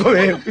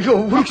 ఊరుకోవే.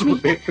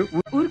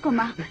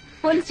 ఊరుకోమ్మా,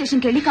 పోలీస్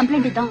స్టేషన్కి వెళ్ళి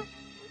కంప్లైంట్ ఇద్దాం.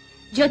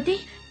 జ్యోతి,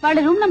 వాళ్ళ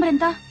రూమ్ నంబర్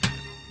ఎంత?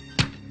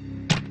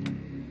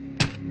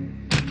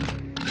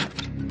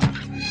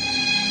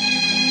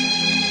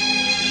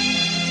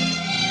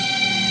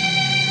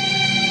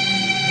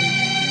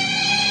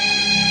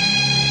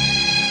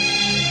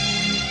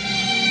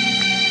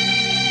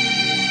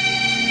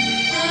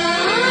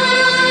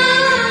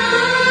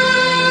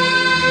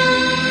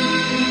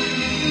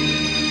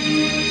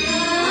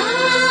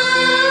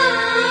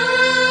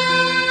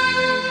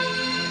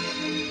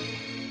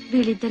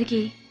 వీళ్ళిద్దరికి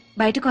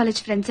బయట కాలేజ్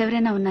ఫ్రెండ్స్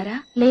ఎవరైనా ఉన్నారా?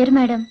 లేరు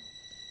మేడం.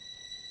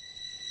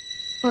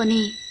 పోనీ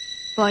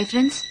బాయ్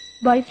ఫ్రెండ్స్?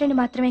 బాయ్ ఫ్రెండ్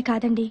మాత్రమే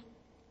కాదండి,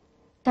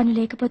 తను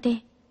లేకపోతే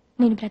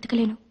నేను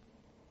బ్రతకలేను.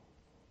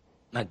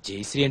 నాకు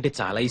జయశ్రీ అంటే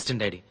చాలా ఇష్టం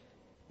డాడీ.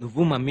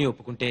 నువ్వు మమ్మీ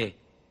ఒప్పుకుంటే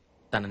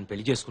తనని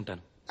పెళ్లి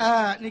చేసుకుంటాను.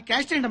 నీ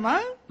క్యాస్ట్ ఏంటమ్మా?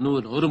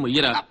 నువ్వు నోరు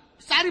ముయ్యరా.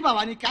 సారీ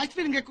బావా, నీ క్యాస్ట్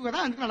ఫీలింగ్ ఎక్కువ కదా,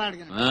 అందుకని అలా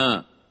అడిగాను.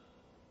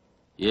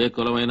 ఏ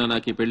కులమైనా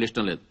నాకు ఈ పెళ్లి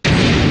ఇష్టం లేదు.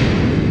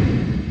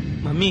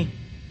 మమ్మీ,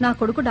 నా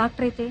కొడుకు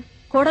డాక్టర్ అయితే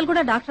కోడలు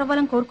కూడా డాక్టర్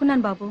అవ్వాలని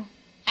కోరుకున్నాను బాబు.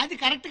 అది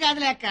కరెక్ట్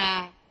కాదులే అక్క.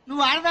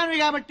 నువ్వు ఆడదానివి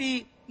కాబట్టి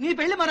నీ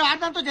పెళ్లి మరో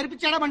ఆడదాంతో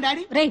జరిపించాడా మన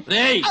డాడీ?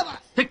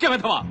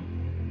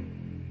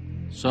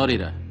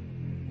 సారీరా,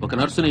 ఒక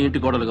నర్సుని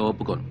ఇంటి కోడలుగా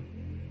ఒప్పుకోను.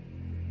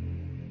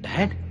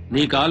 డాడ్,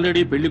 నీకు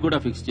ఆల్రెడీ పెళ్లి కూడా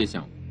ఫిక్స్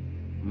చేశాం.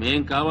 మేం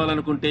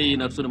కావాలనుకుంటే ఈ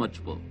నర్సును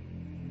మర్చిపో,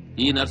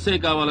 ఈ నర్సే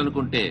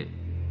కావాలనుకుంటే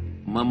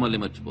మమ్మల్ని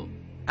మర్చిపో.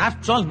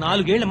 ఆఫ్టర్ ఆల్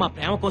 4 ఏళ్ల మా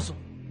ప్రేమ కోసం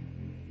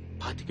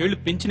 25 ఏళ్లు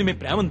పెంచిన మీ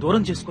ప్రేమను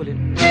దూరం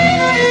చేసుకోలేను.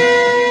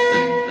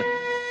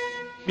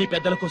 మీ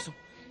పెద్దల కోసం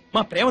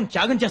మా ప్రేమను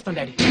త్యాగం చేస్తాం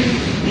డాడీ.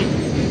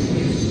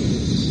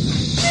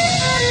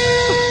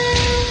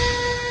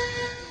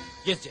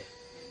 ఎస్ జయ,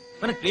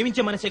 మనం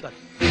ప్రేమించే మనసే కాదు,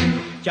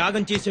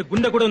 త్యాగం చేసే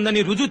గుండె కూడా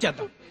ఉందని రుజువు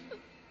చేద్దాం.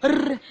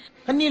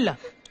 కన్నీళ్ళ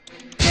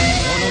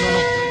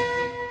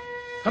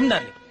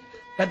కమ్దార్లి,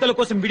 పెద్దల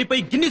కోసం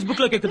విడిపోయి గిన్నిస్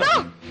బుక్ లోకి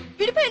ఎక్కుదాం.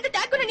 విడిపోయి ఎంత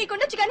త్యాగం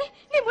నీకుండొచ్చు కానీ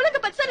నీ మూలంగా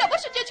 10 సార్లు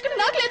అవర్షం చేసుకుని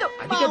నాకు లేదు.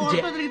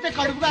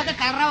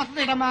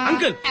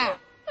 అంకుల్,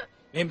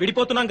 మేము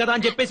విడిపోతున్నాం కదా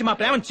అని చెప్పేసి మా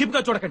ప్రేమను చీప్ గా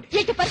చూడకండి.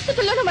 ఎట్టి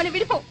పరిస్థితుల్లోనూ మనం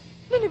విడిపో.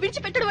 నిన్ను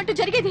విడిచిపెట్టడం అంటూ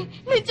జరిగేది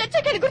నేను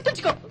చచ్చాకని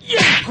గుర్తుంచుకో.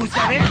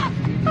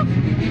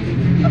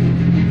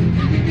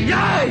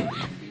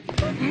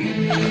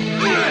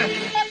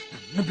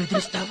 నన్ను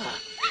బెదిరిస్తావా?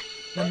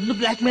 నన్ను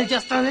బ్లాక్ మెయిల్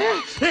చేస్తావే?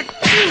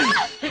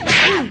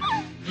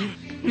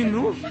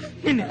 నిన్ను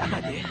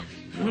ఎలాగే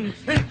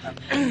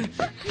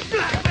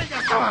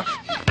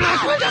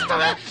బ్లాక్ మెయిల్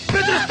చేస్తావా?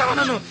 బెదిరిస్తావా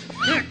నన్ను?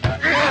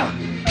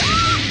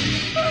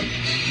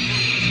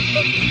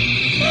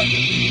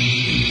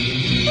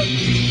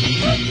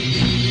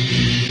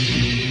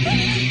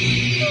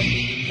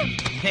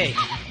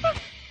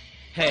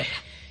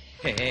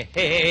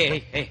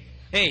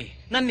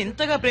 నన్ను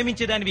ఇంతగా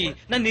ప్రేమించేదానివి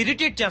నన్ను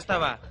ఇరిటేట్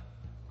చేస్తావా?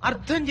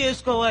 అర్థం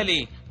చేసుకోవాలి.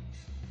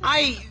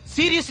 ఐ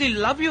సీరియస్లీ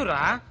లవ్ యూ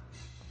రా.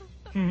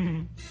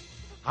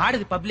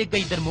 ఆడది పబ్లిక్ గా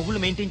ఇద్దరు మొగుళ్ళు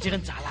మెయింటైన్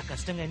చేయడం చాలా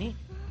కష్టం గాని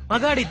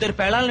మగాడు ఇద్దరు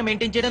పెళ్ళాలను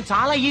మెయింటైన్ చేయడం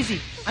చాలా ఈజీ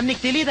అని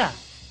నీకు తెలీదా?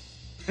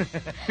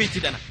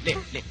 పిచ్చిదనా లే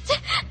లే.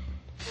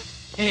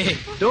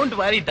 Don't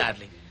worry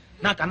darling.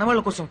 నా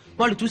కన్నవాళ్ళ కోసం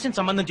వాళ్ళు చూసిన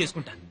సంబంధం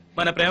చేసుకుంటా.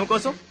 మన ప్రేమ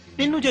కోసం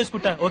నిన్ను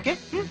చేసుకుంటా. ఓకే?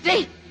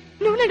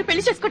 నువ్వు నన్ను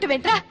పెళ్లి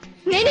చేసుకుంటావేంట్రా?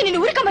 నేనే నిన్ను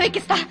ఊరికమ్మ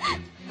వెక్కిస్తా.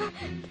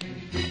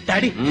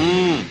 డాడీ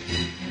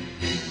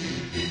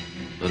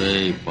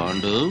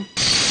పాండు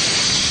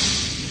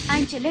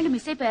ఆయన చెల్లెళ్ళు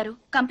మిస్ అయిపోయారు.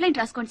 కంప్లైంట్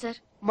రాసుకోండి సార్.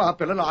 మా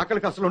పిల్లలు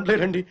ఆకలికి అసలు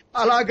ఉండలేరండి.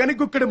 అలాగని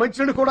గుక్కడి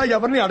మంచిని కూడా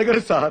ఎవరిని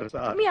అడగరు సార్.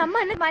 మీ అమ్మ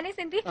అన్నది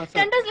మానేసింది.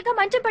 2 రోజులుగా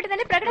మంచం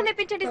పట్టదని ప్రకటన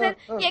తెప్పించండి సార్.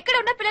 ఎక్కడ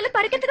ఉన్న పిల్లలు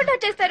పరిగెత్తుకుంటూ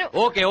వచ్చేస్తారు.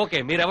 ఓకే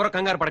ఓకే, మీరెవరో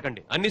కంగారు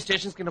పడకండి. అన్ని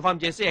స్టేషన్స్ కి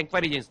ఇన్ఫార్మ్ చేసి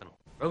ఎంక్వైరీ చేస్తాను.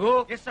 రఘు.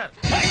 సార్.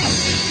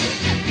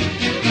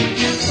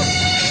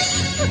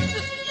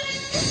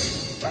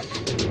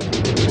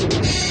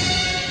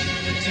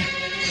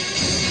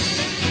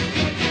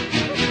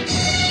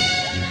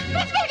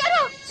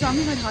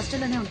 స్వామి వాడు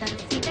హాస్టల్లోనే ఉంటారు.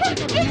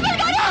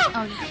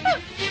 అవును.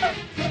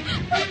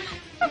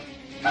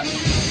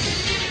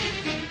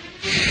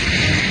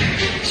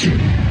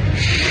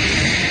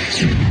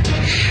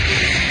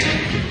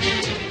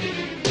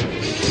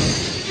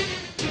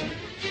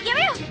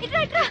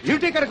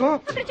 ఏమిటి కడకు?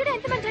 అక్కడ చూడ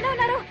ఎంత మంది జనం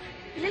ఉన్నారు.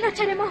 పిల్లలు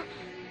వచ్చారేమో.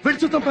 వెళ్ళి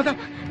చూద్దాం పద.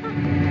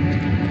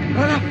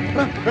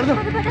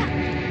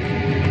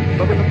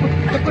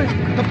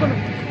 తప్పను.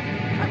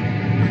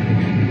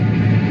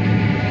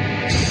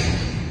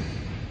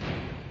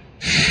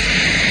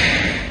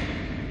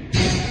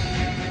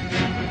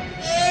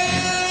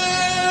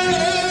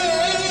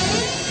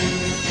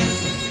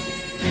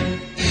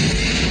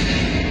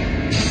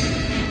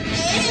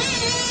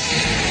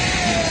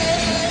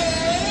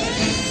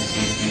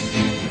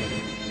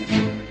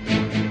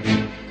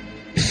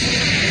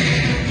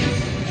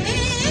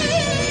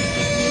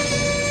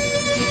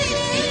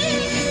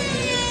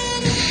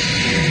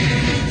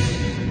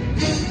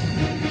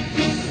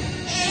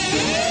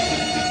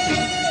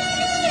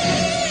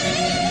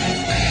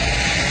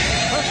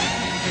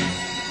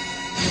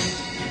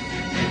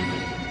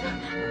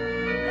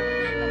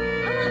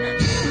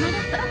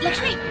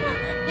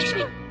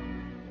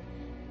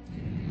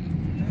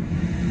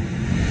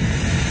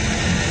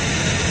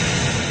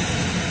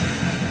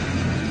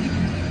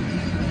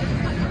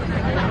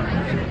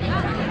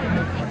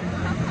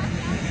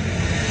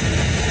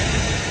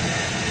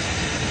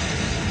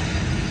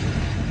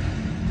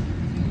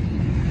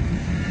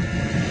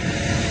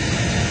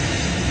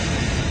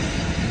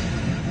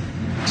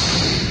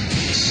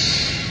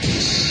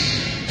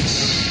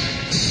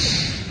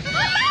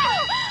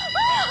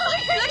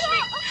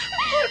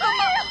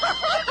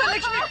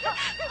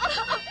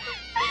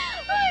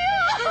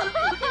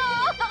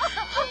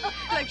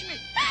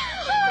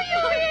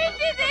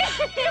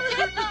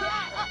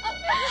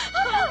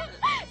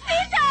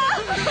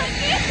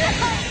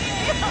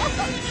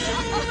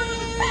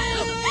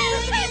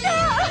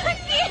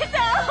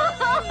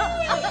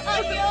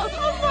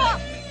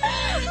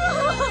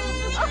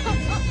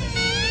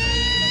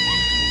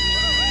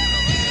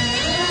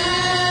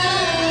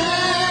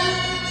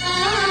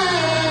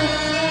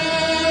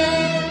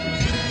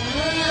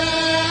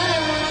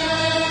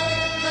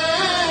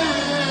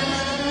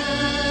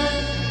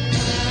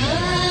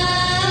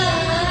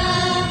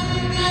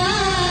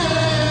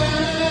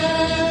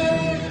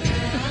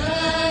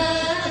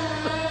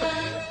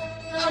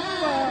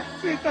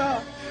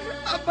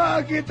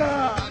 గీత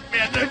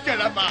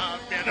మెరచడమా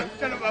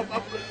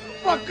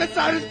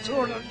ఒక్కసారి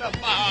చూడండి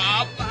అమ్మా.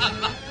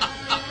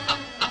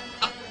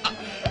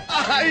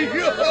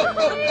 అయ్యో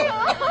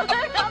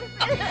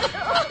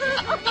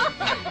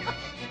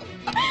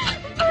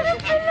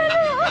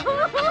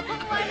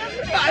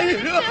అయ్యో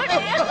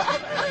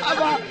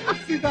అమ్మా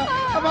సీత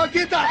అమ్మా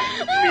గీత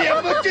మీ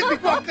అమ్మొచ్చింది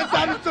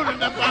ఒక్కసారి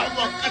చూడండి అమ్మా.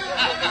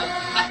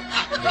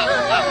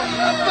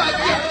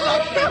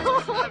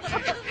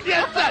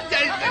 ఎంత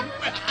చేసింది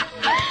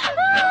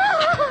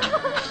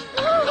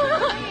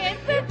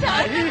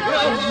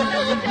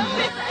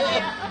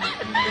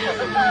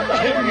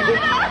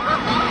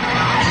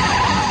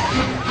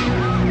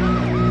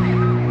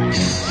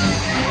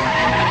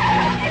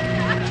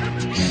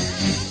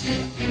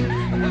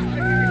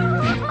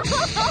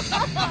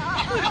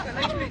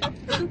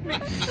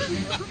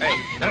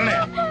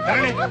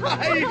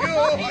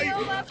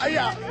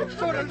అయ్యా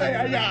చూడండి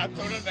అయ్యా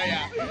చూడండి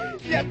అయ్యా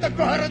ఎంత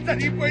ఘోరం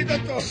జరిగిపోయిందో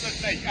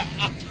చూడండి అయ్యా.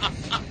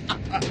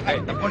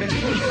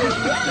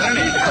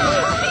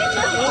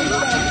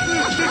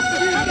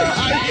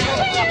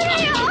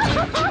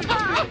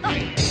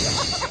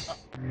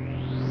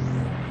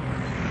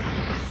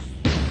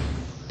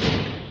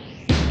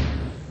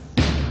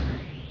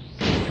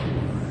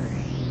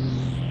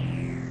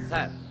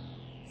 సార్,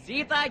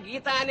 సీత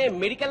గీత అనే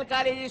మెడికల్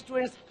కాలేజీ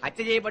స్టూడెంట్స్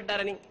హత్య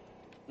చేయబడ్డారని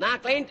నా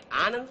క్లయింట్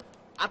ఆనంద్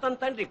అతని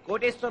తండ్రి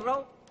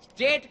Koteswararao,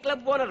 state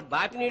club owner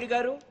Bapineedu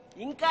గారు,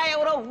 ఇంకా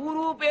ఎవరో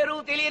ఊరు పేరు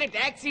తెలియని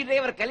టాక్సీ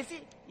డ్రైవర్ కలిసి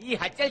ఈ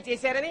హత్యలు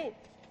చేశారని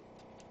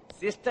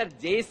సిస్టర్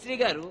జయశ్రీ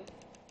గారు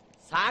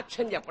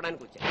సాక్ష్యం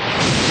చెప్పడానికి వచ్చారు.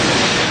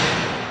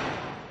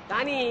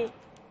 కానీ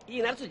ఈ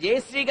నర్సు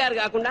జయశ్రీ గారు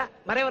కాకుండా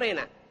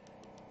మరెవరైనా,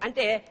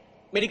 అంటే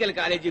మెడికల్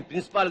కాలేజీ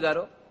ప్రిన్సిపాల్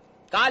గారు,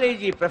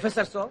 కాలేజీ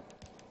ప్రొఫెసర్సో,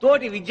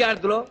 తోటి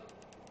విద్యార్థులో,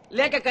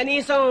 లేక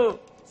కనీసం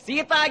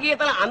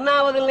సీతాగీతల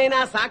అన్నావదులైనా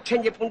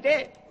సాక్ష్యం చెప్పుంటే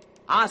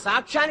ఆ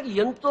సాక్ష్యానికి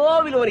ఎంతో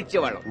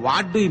విలువనిచ్చేవాళ్ళం.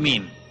 What do you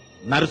mean?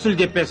 నర్సులు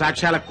చెప్పే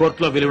సాక్ష్యాల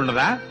కోర్టులో విలువ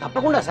ఉండదా?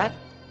 తప్పకుండా సార్.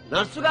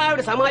 నర్సుగా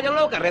ఆవిడ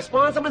సమాజంలో ఒక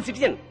రెస్పాన్సిబుల్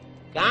సిటిజన్.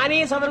 కానీ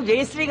సదరు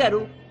జయశ్రీ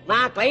గారు నా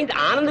క్లయింట్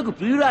ఆనంద్కు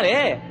ప్రియురాలే.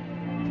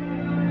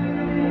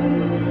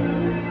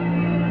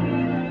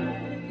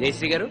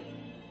 జయశ్రీ గారు,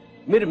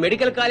 మీరు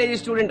మెడికల్ కాలేజీ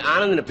స్టూడెంట్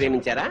ఆనంద్ను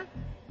ప్రేమించారా?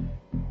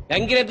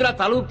 గంగిరెద్దులా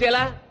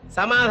తలూపేలా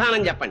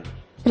సమాధానం చెప్పండి.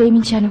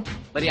 ప్రేమించాను.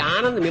 మరి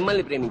ఆనంద్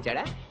మిమ్మల్ని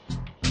ప్రేమించాడా?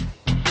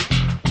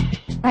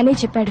 అనే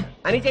చెప్పాడు.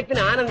 అని చెప్పిన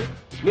ఆనంద్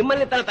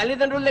మిమ్మల్ని తన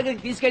తల్లిదండ్రుల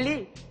దగ్గరికి తీసుకెళ్లి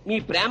మీ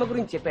ప్రేమ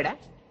గురించి చెప్పాడా?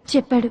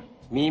 చెప్పాడు.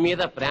 మీ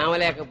మీద ప్రేమ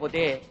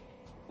లేకపోతే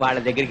వాళ్ళ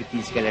దగ్గరికి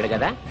తీసుకెళ్లాడు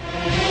కదా.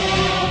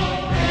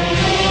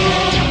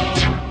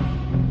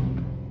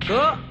 సో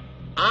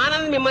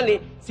ఆనంద్ మిమ్మల్ని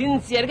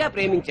సిన్సియర్ గా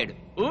ప్రేమించాడు.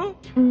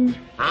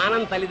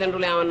 ఆనంద్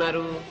తల్లిదండ్రులు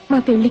ఏమన్నారు? మా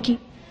పెళ్లికి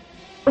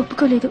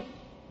ఒప్పుకోలేదు.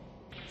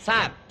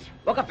 సార్,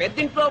 ఒక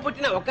పెద్దింట్లో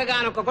పుట్టిన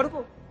ఒక్కగానొక్క కొడుకు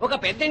ఒక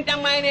పెద్దింటి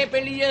అమ్మాయినే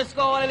పెళ్లి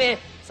చేసుకోవాలనే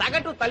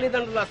సగటు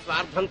తల్లిదండ్రుల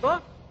స్వార్థంతో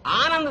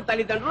ఆనంద్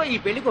తల్లిదండ్రులు ఈ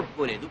పెళ్లికి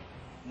ఒప్పుకోలేదు.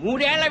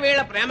 3 ఏళ్ల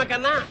వీళ్ల ప్రేమ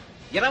కన్నా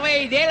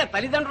 25 ఏళ్ల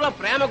తల్లిదండ్రుల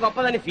ప్రేమ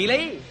గొప్పదని ఫీల్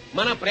అయ్యి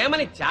మన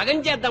ప్రేమని త్యాగం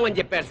చేద్దామని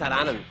చెప్పాడు సార్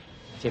ఆనంద్.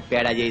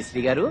 చెప్పాడా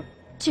జయశ్రీ గారు?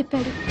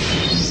 చెప్పాడు.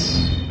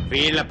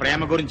 వీళ్ళ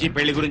ప్రేమ గురించి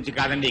పెళ్లి గురించి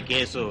కాదండి ఈ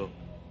case.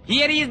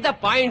 Here is the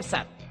point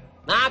sir.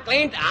 నా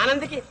క్లయింట్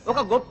ఆనంద్ కి ఒక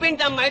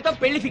గొప్పింటి అమ్మాయితో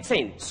పెళ్లి ఫిక్స్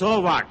అయింది. So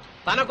what?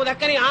 తనకు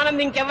దక్కని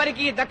ఆనంద్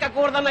ఇంకెవరికి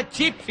దక్కకూడదన్న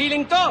చీప్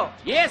ఫీలింగ్ తో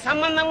ఏ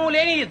సంబంధము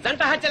లేని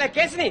జంట హత్యల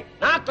కేసుని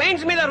నా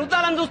క్లయింట్స్ మీద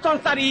రుద్దాలని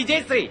చూస్తోంది సార్ ఈ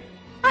జయశ్రీ.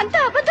 అంత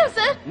అబద్ధం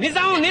సార్.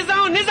 నిజం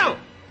నిజం నిజం.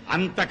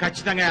 అంత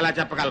ఖచ్చితంగా ఎలా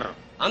చెప్పగలరు?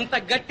 అంత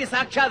గట్టి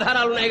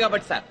సాక్ష్యాధారాలు ఉన్నాయి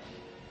కాబట్టి సార్,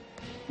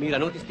 మీరు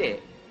అనుమతిస్తే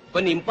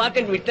కొన్ని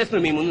ఇంపార్టెంట్ విట్నెస్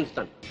మీ ముందు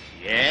ఉంచుతాను.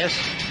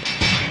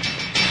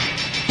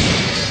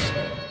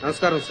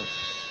 నమస్కారం సార్.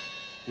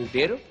 మీ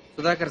పేరు?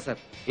 సుధాకర్ సార్.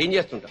 ఏం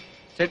చేస్తుంటావు?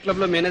 స్టేట్ క్లబ్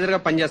లో మేనేజర్ గా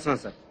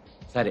పనిచేస్తున్నాను సార్.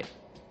 సరే,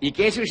 ఈ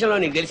కేసు విషయంలో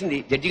నీకు తెలిసింది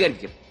జడ్జి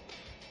గారికి చెప్పు.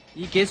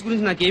 ఈ కేసు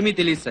గురించి నాకేమీ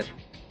తెలియదు సార్.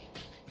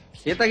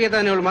 సీతాగీత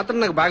అనేవాళ్ళు మాత్రం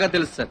నాకు బాగా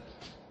తెలుసు సార్.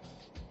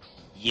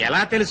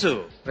 ఎలా తెలుసు?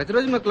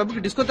 ప్రతిరోజు మా క్లబ్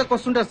కి డిస్కో తక్కువ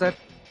వస్తుంటారు సార్.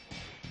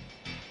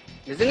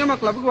 నిజంగా మా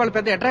క్లబ్ కి వాళ్ళు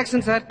పెద్ద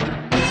అట్రాక్షన్ సార్.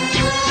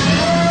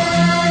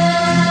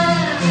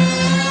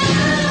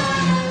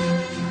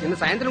 నిన్న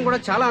సాయంత్రం కూడా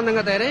చాలా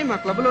అందంగా తయారై మా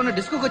క్లబ్ లో ఉన్న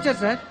డిస్కోకి వచ్చారు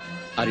సార్.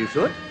 Are you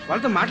sure?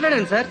 వాళ్ళతో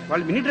మాట్లాడాను సార్.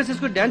 వాళ్ళు మినీ డ్రెస్సెస్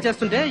కూడా డాన్స్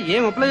చేస్తుంటే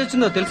ఏం అప్లై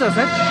వచ్చిందో తెలుసా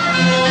సార్?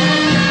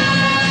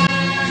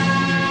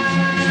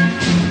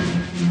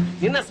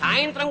 నిన్న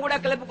సాయంత్రం కూడా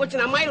క్లబ్కి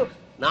అమ్మాయిలు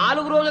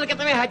 4 రోజుల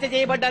క్రితమే హత్య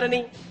చేయబడ్డారని,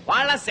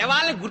 వాళ్ల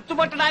శవాల్ని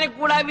గుర్తుపట్టడానికి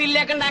కూడా వీలు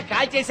లేకుండా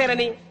కాల్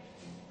చేశారని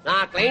నా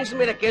క్లయింట్స్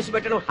మీద కేసు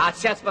పెట్టడం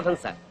హాస్యాస్పదం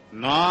sir.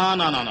 No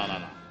no no no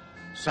no.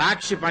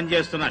 సాక్షి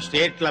పనిచేస్తున్న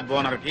స్టేట్ క్లబ్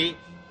ఓనర్ కి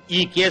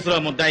ఈ కేసులో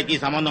ముద్దాయికి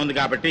సంబంధం ఉంది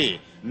కాబట్టి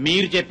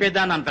మీరు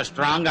చెప్పేదాన్ని అంత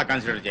స్ట్రాంగ్ గా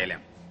కన్సిడర్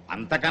చేయలేం.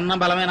 అంతకన్నా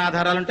బలమైన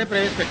ఆధారాలుంటే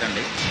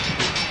ప్రవేశపెట్టండి.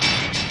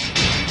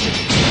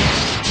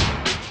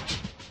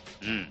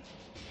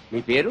 మీ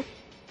పేరు?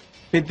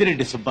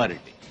 పెద్దిరెడ్డి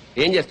సుబ్బారెడ్డి.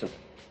 ఏం చేస్తున్నారు?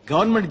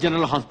 గవర్నమెంట్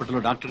జనరల్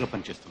హాస్పిటల్లో డాక్టర్ గా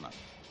పనిచేస్తున్నారు.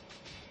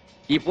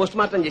 ఈ పోస్ట్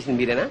మార్టం చేసింది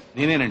మీరేనా?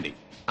 నేనేనండి.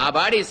 ఆ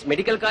బాడీస్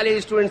మెడికల్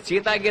కాలేజ్ స్టూడెంట్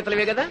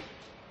సీతాగీతలవే కదా?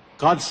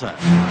 కాదు సార్.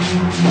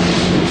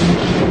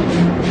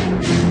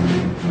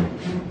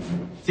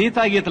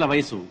 సీతాగీతల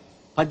వయసు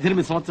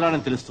 18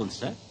 సంవత్సరాలని తెలుస్తుంది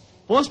సార్.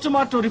 పోస్ట్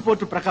మార్టం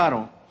రిపోర్టు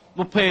ప్రకారం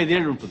 35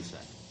 ఏళ్ళు ఉంటుంది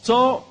సార్. సో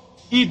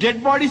ఈ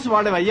డెడ్ బాడీస్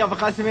వాళ్ళవి అయ్యే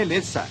అవకాశమే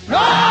లేదు సార్.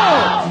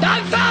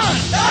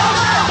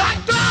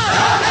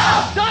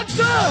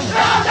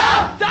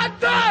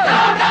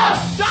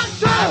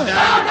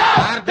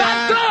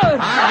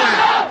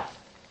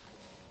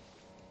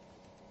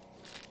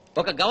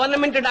 ఒక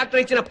గవర్నమెంట్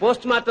డాక్టర్ ఇచ్చిన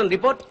పోస్ట్ మార్టం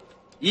రిపోర్ట్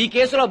ఈ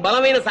కేసులో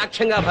బలమైన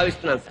సాక్ష్యంగా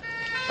భావిస్తున్నాను సార్.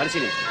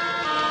 పరిశీలించండి.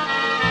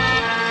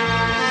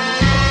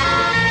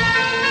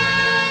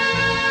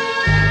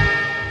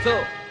 సో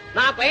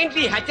నా క్లయింట్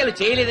ఈ హత్యలు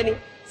చేయలేదని,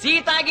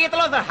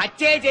 సీతాగీతలో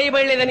హత్య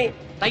చేయబడలేదని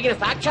తగిన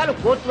సాక్ష్యాలు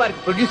కోర్టు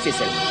వారికి ప్రొడ్యూస్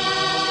చేశారు.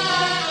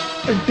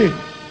 అంటే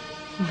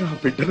నా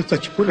బిడ్డలు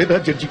చచ్చిపోలేదా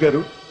జడ్జి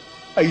గారు?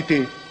 అయితే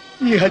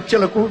ఈ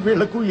హత్యలకు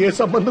వీళ్లకు ఏ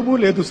సంబంధమూ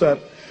లేదు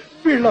సార్.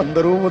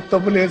 వీళ్ళందరూ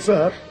ఉత్తములే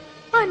సార్.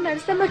 ఆ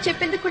నరసమ్మ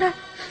చెప్పింది కూడా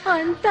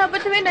అంత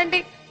అబద్ధమేనండి.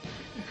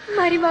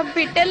 మరి మా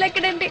బిడ్డలు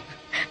ఎక్కడండి?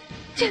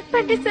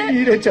 చెప్పండి సార్.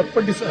 మీరే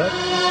చెప్పండి సార్.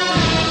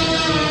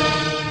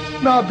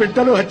 నా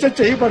బిడ్డలు హత్య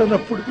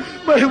చేయబడినప్పుడు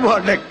మరి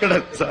వాళ్ళు ఎక్కడ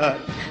సార్?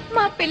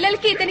 మా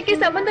పిల్లలకి ఇతనికి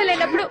సంబంధం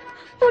లేనప్పుడు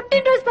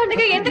పుట్టినరోజు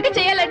పండుగ ఎందుకు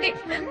చేయాలండి?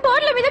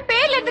 బోర్ల మీద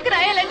పేర్లు ఎందుకు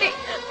రాయాలండి?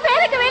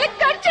 వేలకు వేల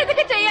ఖర్చు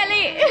ఎందుకు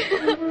చేయాలి?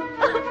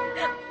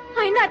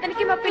 అయినా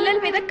అతనికి మా పిల్లల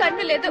మీద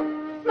కన్ను లేదు.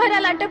 మరి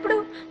అలాంటప్పుడు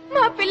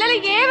మా పిల్లలు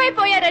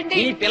ఏమైపోయారండి?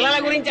 ఈ పిల్లల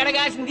గురించి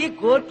అడగాల్సింది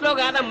కోర్టులో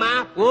కాదమ్మా,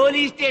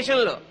 పోలీస్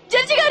స్టేషన్ లో.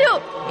 జడ్జి గారు,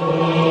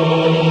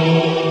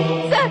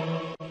 సార్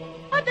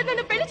అతను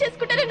నన్ను పెళ్లి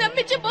చేసుకుంటానని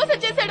నమ్మించి మోసం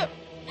చేశాడు.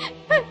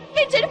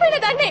 నేను చెడిపోయిన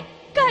దాన్నే,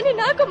 కానీ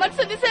నాకు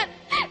మనసుంది సార్.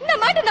 నా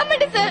మాట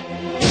నమ్మండి సార్.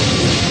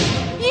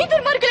 ఈ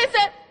దుర్మార్గులే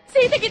సార్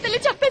సీత గీతలు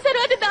చెప్పేశారు,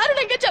 అది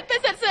దారుణంగా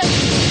చెప్పేశారు సార్.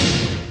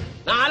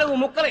 4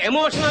 ముక్కలు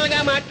ఎమోషనల్ గా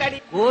మాట్లాడి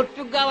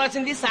కోర్టుకు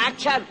కావాల్సింది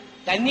సాక్ష్యాలు,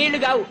 కన్నీళ్లు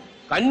కావు.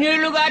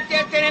 కన్నీళ్లు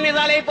గార్చేస్తేనే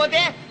నిజాలైపోతే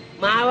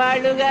మా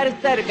వాళ్ళు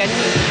గారుస్తారు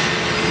కన్నీళ్ళు.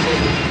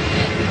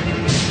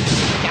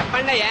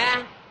 చెప్పండి అయ్యా.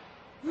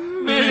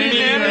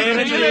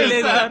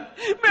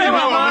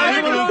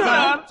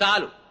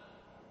 చాలు.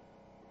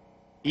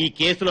 ఈ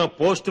కేసులో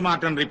పోస్ట్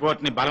మార్టం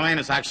రిపోర్ట్ ని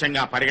బలమైన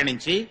సాక్ష్యంగా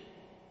పరిగణించి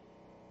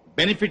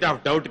బెనిఫిట్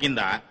ఆఫ్ డౌట్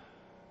కింద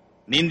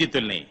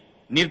నిందితుల్ని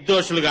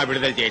నిర్దోషులుగా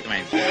విడుదల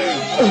చేయటమైంది.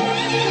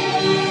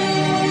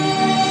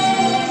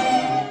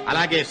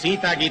 అలాగే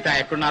సీతా గీత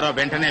ఎక్కడున్నారో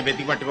వెంటనే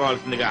వెతికి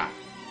పట్టుకోవాల్సిందిగా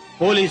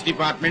పోలీస్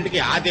డిపార్ట్మెంట్ కి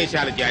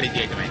ఆదేశాలు జారీ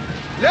చేయటమైంది.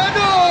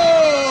 లేదు,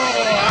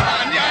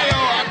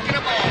 అన్యాయం,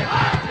 అక్రమం,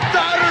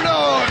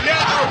 దారుణం,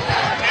 లేదు.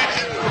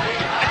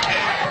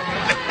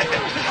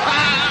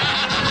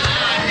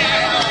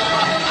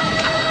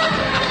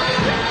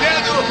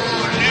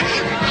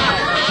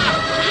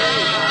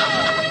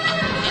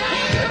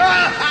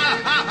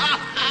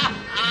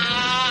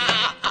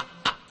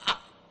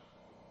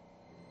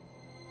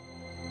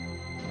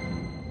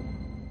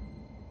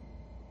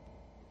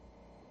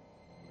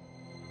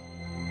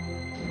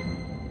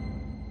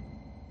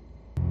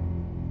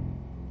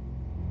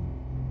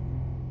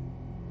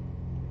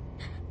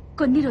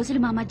 కొన్ని రోజులు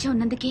మా మధ్య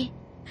ఉన్నందుకే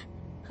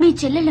మీ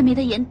చెల్లెళ్ల మీద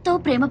ఎంతో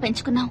ప్రేమ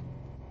పెంచుకున్నాం.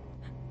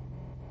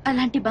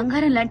 అలాంటి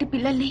బంగారం లాంటి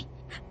పిల్లల్ని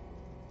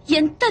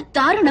ఎంత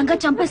దారుణంగా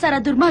చంపేశారా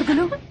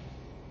దుర్మార్గులు.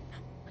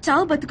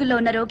 చావు బతుకుల్లో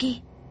ఉన్న రోగి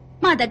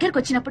మా దగ్గరకు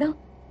వచ్చినప్పుడు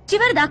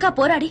చివరి దాకా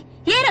పోరాడి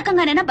ఏ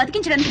రకంగానైనా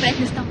బతికించడానికి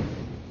ప్రయత్నిస్తాం.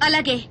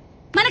 అలాగే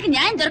మనకి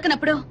న్యాయం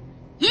దొరకనప్పుడు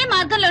ఏ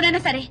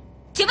మార్గంలోనైనా సరే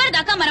చివరి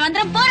దాకా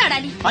మనమందరం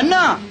పోరాడాలి.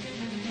 అన్నా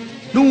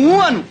నువ్వు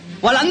అను,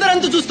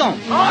 వాళ్ళందరంతా చూస్తాం.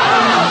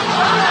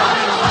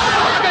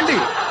 ఆగండి,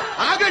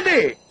 ఆగండి.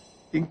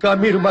 ఇంకా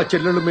మీరు మా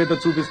చెల్లెల మీద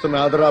చూపిస్తున్న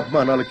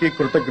ఆదరాభిమానాలకి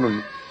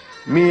కృతజ్ఞుణ్ణి.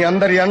 మీ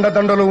అందరి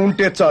అండదండలు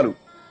ఉంటే చాలు.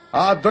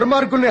 ఆ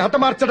దుర్మార్గుల్ని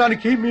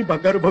హతమార్చడానికి మీ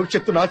బంగారు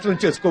భవిష్యత్తు నాశనం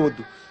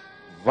చేసుకోవద్దు.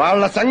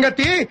 వాళ్ళ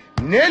సంగతి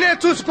నేనే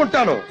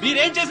చూసుకుంటాను.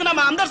 మీరేం చేసినా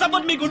మా అందరి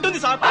సపోర్ట్ మీకు ఉంటుంది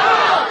సార్.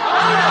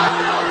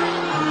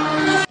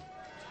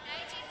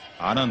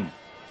 ఆనంద్,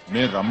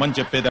 నేను రమ్మని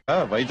చెప్పేదా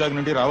వైజాగ్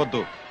నుండి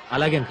రావద్దు.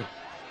 అలాగే అంకుల్.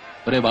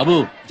 ఒరే బాబు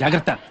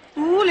జాగ్రత్త.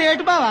 నువ్వు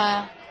లేటు బావా.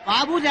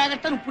 బాబు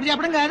జాగ్రత్త ఇప్పుడు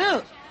చెప్పడం కాదు.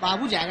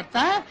 బాబు జాగ్రత్త,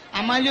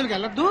 అమ్మాయిల జోలికి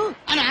వెళ్ళొద్దు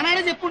అని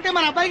ఆనాడే చెప్పుంటే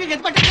మన అబ్బాయికి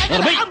గతి పట్టే.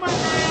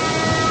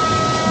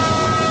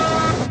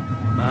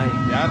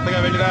 జాగ్రత్తగా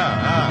వెళ్ళిరా.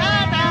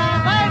 Bye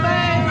bye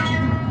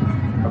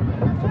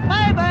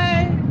bye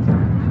bye.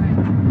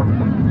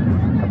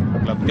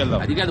 క్లబ్కి వెళ్దాం.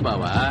 అది కాదు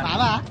బావా.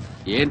 బావా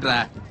ఏంట్రా?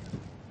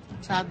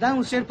 సద్దాం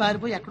హుస్సేన్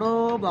పారిపోయి ఎక్కడో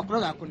బొక్కలో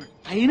దాక్కున్నాడు.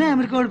 అయినా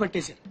అమెరికా వాడు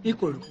పట్టేశారు. ఈ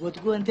కొడుకు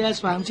బతుకు అంతే ఆ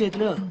స్వామి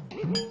చేతిలో.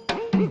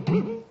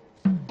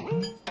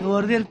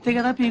 నోరు తెరిస్తే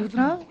కదా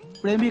పీకుతున్నావు,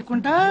 ఇప్పుడేం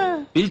పీక్కుంటా.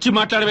 పిలిచి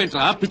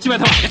మాట్లాడవేంట్రా పిచ్చి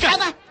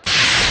వెధవా.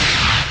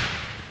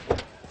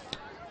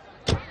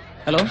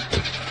 హలో,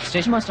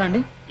 స్టేషన్ మాస్టర్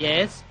అండి?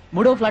 ఎస్.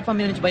 3వ ప్లాట్ఫామ్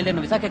మీద నుంచి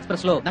బయలుదేరిన విశాఖ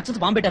ఎక్స్ప్రెస్ లో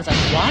నక్సల్స్ బాంబు పెట్టారు సార్.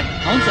 వాట్?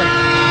 అవును sir.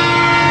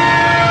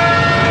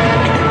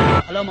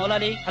 Hello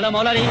Moula Ali, hello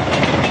Moula Ali.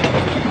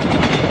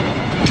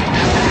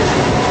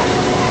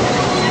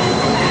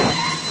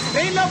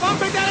 ట్రైన్లో బాంబు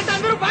పెట్టారంటే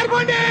అందరూ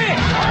పారిపోండి.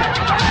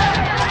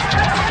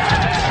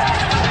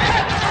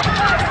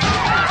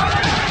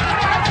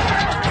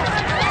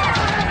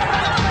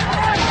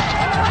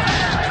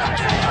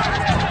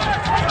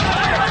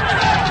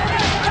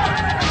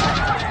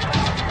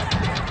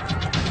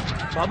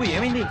 బాబు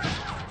ఏమైంది?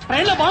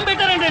 ట్రైన్లో బాంబు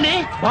పెట్టారంటండి.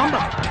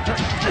 బాంబా?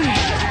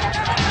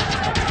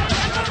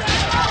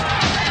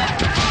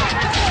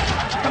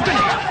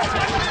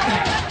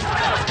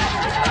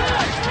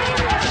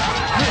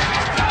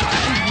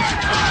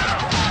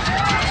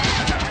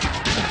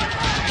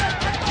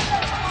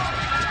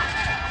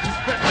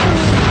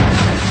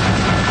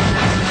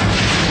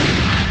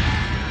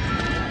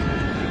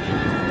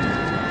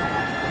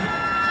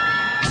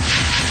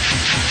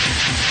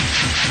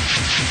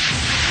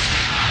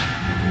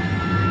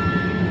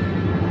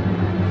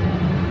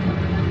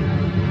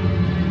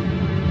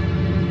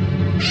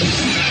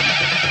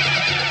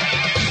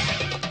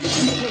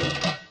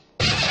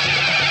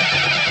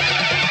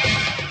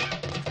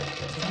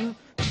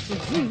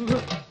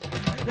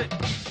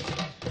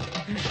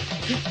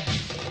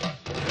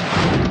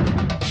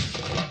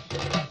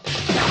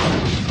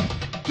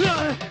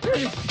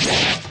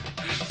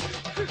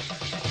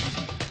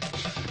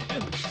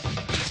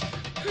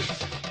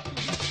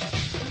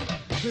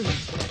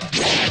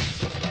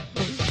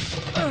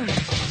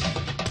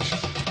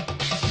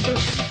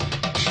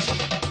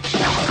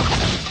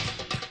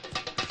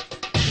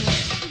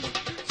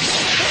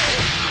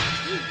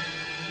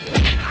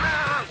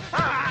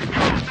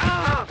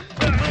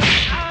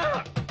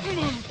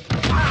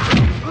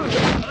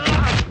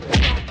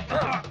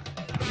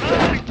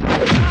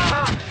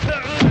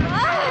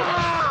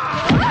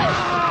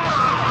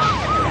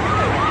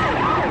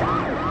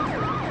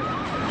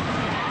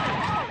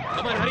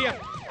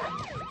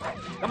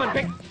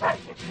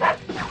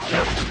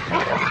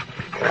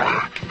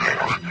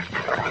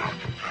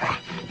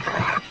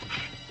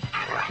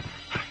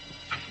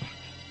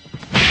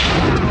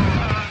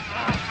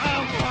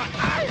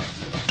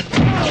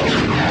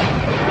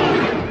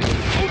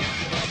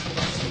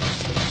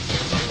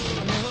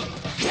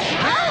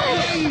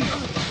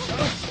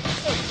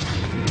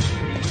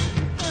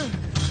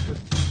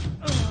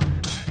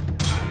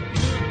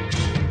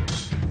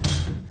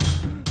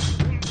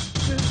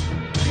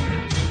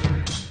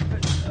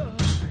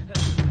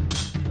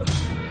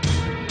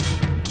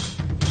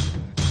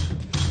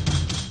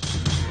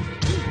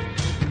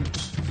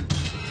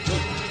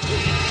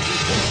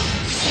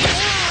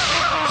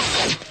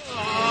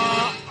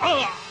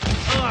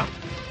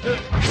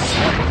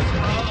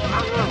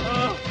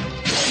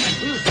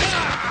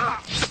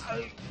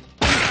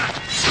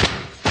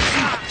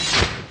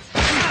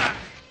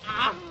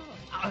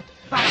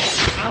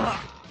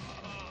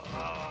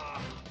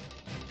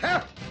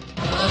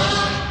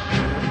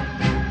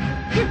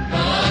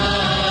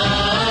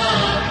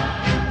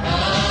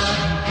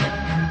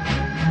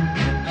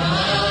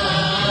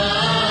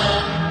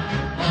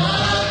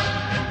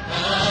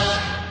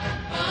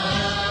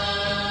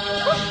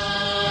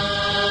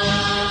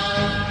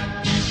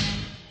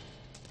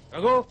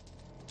 రఘు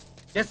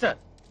ఎస్ సార్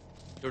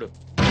చూడు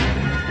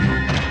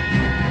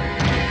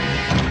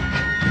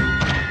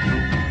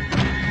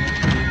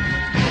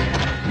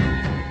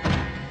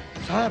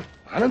సార్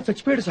ఆనంద్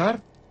చచ్చిపోయాడు సార్.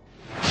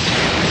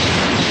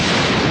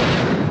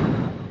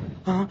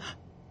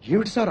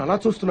 ఏమిటి సార్ అలా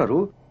చూస్తున్నారు?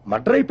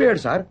 మర్డర్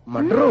అయిపోయాడు సార్,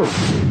 మర్డరు.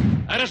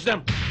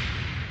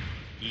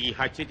 ఈ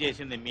హత్య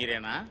చేసింది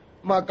మీరేనా?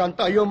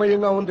 మాకంత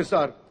అయోమయంగా ఉంది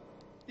సార్.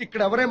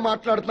 ఇక్కడ ఎవరేం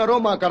మాట్లాడుతున్నారో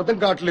మాకు అర్థం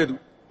కావట్లేదు.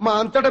 మా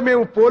అంతటా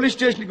మేము పోలీస్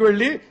స్టేషన్ కి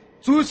వెళ్లి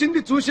చూసింది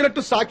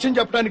చూసినట్టు సాక్ష్యం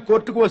చెప్పడానికి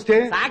కోర్టుకు వస్తే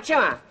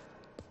సాక్ష్యమా?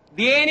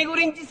 దేని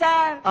గురించి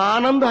సార్?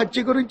 ఆనంద్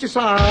హత్య గురించి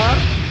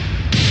సార్.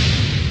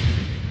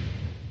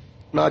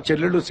 నా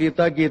చెల్లెళ్ళు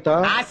సీతా గీత.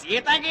 ఆ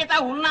సీతా గీత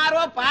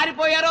ఉన్నారో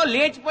పారిపోయారో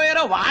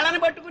లేచిపోయారో వాళ్ళని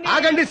పట్టుకుని.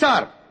 ఆగండి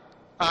సార్.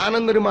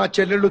 ఆనంద్ని మా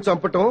చెల్లెళ్ళు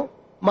చంపటం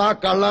మా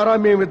కళ్ళారా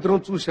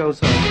మేమిద్దరం చూశాం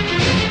సార్.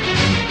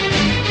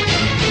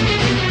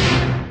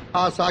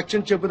 ఆ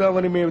సాక్ష్యం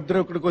చెబుదామని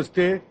మేమిద్దరం ఇక్కడికి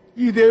వస్తే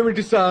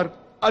ఇదేమిటి సార్,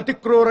 అతి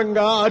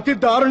క్రూరంగా అతి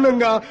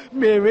దారుణంగా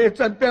మేమే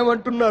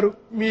చంపామంటున్నారు.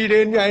 మీరే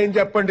న్యాయం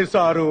చెప్పండి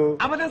సారు.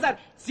 అబద్ధం సార్,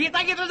 సీతా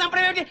గీతలు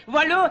చంపడం ఏమిటి?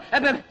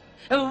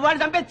 వాళ్ళు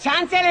చంపే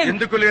ఛాన్సే లేదు.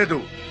 ఎందుకు లేదు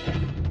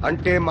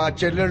అంటే మా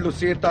చెల్లెళ్ళు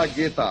సీతా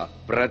గీత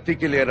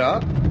బ్రతికిలేరా?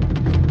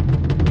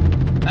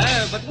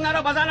 బతుకున్నారో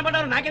బజార్న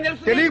పడ్డారో నాకేం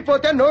తెలుసు?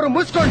 తెలియకపోతే నోరు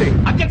మూసుకోండి.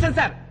 అబ్జెక్షన్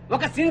సార్,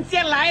 ఒక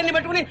సిన్సియర్ లాయర్ ని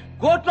పెట్టుకుని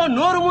కోర్టులో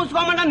నోరు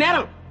మూసుకోమన్నా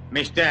నేరం.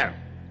 మిస్టర్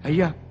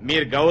అయ్యా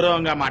మీరు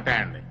గౌరవంగా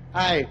మాట్లాడండి.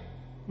 హాయ్,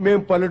 మేం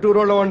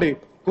పల్లెటూరులో అండి.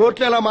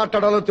 కోర్టులో ఎలా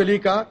మాట్లాడాలో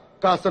తెలియక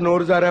కాస్త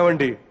నోరు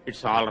జారామండి.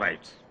 It's all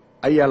right.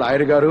 అయ్యా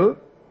లాయర్ గారు,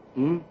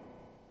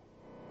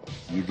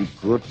 ఇది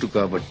కోర్టు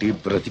కాబట్టి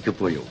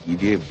బ్రతికిపోయావు.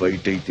 ఇదే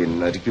బయట అయితే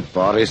నరికి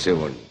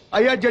పారేసేవాడిని.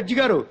 అయ్యా జడ్జి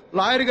గారు,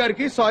 లాయర్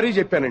గారికి సారీ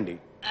చెప్పానండి.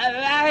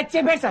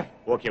 చెప్పాడు సార్.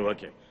 ఓకే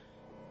ఓకే,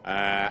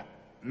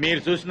 మీరు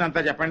చూసినంత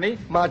చెప్పండి.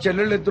 మా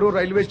చెల్లెళ్ళిద్దరూ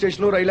రైల్వే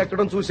స్టేషన్ రైలు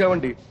ఎక్కడం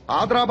చూసామండి.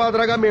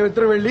 ఆదరాబాదరాగా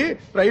మేమిద్దరం వెళ్లి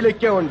రైలు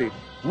ఎక్కామండి.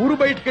 ఊరు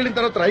బయటకు వెళ్ళిన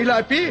తర్వాత రైలు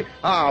ఆపి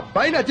ఆ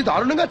అబ్బాయిని అతి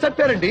దారుణంగా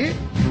చంపారండి.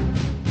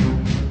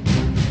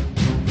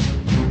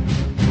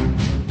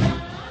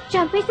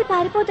 చంపేసి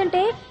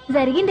పారిపోతుంటే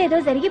జరిగిందేదో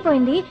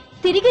జరిగిపోయింది,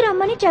 తిరిగి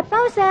రమ్మని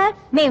చెప్పావు సార్.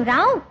 మేం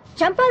రావు,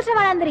 చంపాల్సిన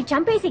వాళ్ళందరి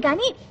చంపేసి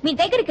గాని మీ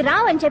దగ్గరికి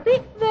రావని చెప్పి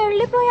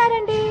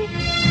వెళ్లిపోయారండి.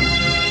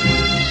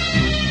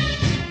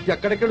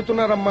 ఎక్కడికి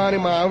వెళ్తున్నారమ్మా అని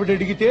మా ఆవిడ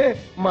అడిగితే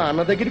మా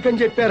అన్న దగ్గరికి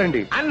అని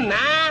చెప్పారండి.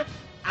 అన్నా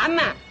అన్న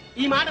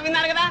ఈ మాట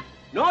విన్నారు కదా,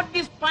 note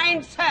this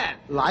point sir.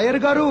 Lawyer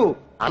గారు,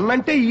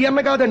 అన్నంటే ఈ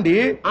అన్న కాదండి.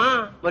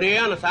 మరి ఏ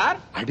అన్న సార్?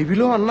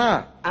 అడవిలో అన్న.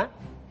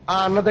 ఆ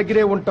అన్న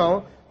దగ్గరే ఉంటాం.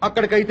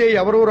 అక్కడికైతే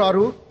ఎవరూ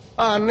రారు.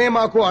 ఆ అన్నే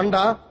మాకు అండ,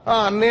 ఆ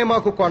అన్నే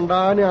మాకు కొండ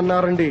అని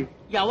అన్నారండి.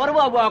 ఎవరు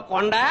బాబు ఆ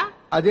కొండ?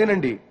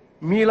 అదేనండి,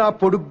 మీలా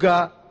పొడుగ్గా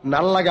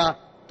నల్లగా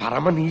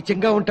పరమ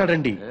నీచంగా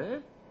ఉంటాడండి.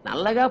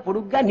 నల్లగా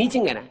పొడుగ్గా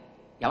నీచంగానా?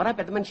 ఎవరా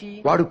పెద్ద మనిషి?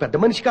 వాడు పెద్ద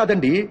మనిషి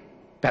కాదండి,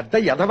 పెద్ద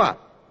ఎదవ.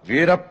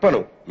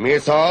 వీరప్పను,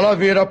 మీసాల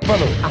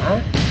వీరప్పను.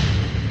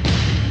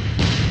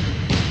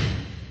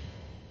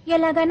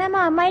 ఎలాగైనా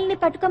మా అమ్మాయిల్ని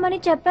పట్టుకోమని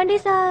చెప్పండి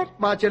సార్.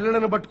 మా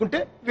చెల్లెలను పట్టుకుంటే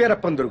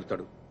వీరప్పని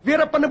దొరుకుతాడు,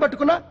 వీరప్పని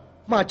పట్టుకున్నా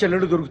మా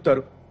చెల్లెలు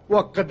దొరుకుతారు.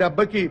 ఒక్క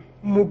దెబ్బకి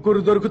ముగ్గురు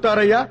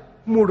దొరుకుతారయ్యా.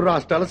 3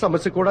 రాష్ట్రాల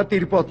సమస్య కూడా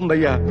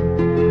తీరిపోతుందయ్యా.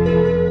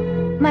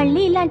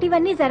 మళ్ళీ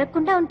ఇలాంటివన్నీ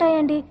జరగకుండా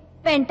ఉంటాయండి.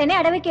 వెంటనే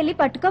అడవికెళ్ళి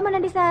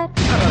పట్టుకోమనండి సార్.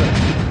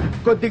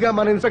 కొద్దిగా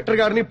మన ఇన్స్పెక్టర్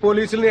గారిని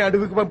పోలీసుల్ని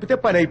అడవికి పంపితే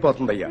పని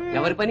అయిపోతుందయ్యా.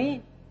 ఎవరి పని?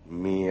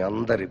 మీ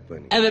అందరి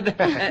పని.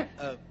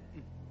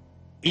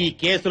 ఈ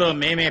కేసులో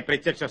మేమే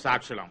ప్రత్యక్ష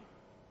సాక్షులం,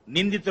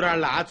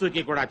 నిందితురాళ్ల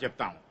ఆచూకీ కూడా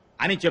చెప్తాం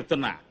అని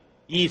చెప్తున్నా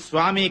ఈ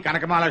స్వామి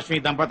కనకమహాలక్ష్మి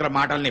దంపతుల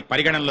మాటల్ని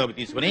పరిగణనలోకి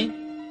తీసుకుని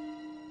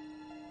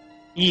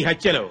ఈ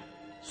హత్యలో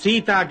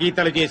సీతా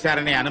గీతలు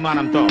చేశారనే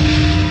అనుమానంతో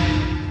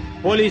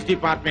పోలీస్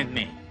డిపార్ట్మెంట్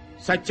ని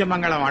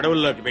సత్యమంగళం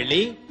అడవుల్లోకి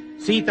వెళ్లి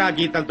సీతా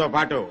గీతలతో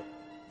పాటు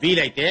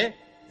వీలైతే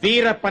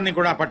వీరప్పన్ని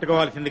కూడా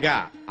పట్టుకోవాల్సిందిగా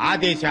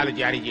ఆదేశాలు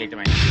జారీ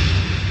చేయటమైంది.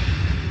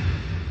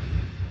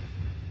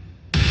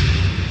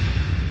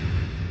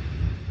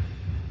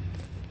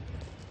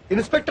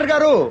 ఇన్స్పెక్టర్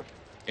గారు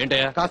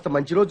ఏంటయ్యా కాస్త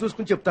మంచి రోజు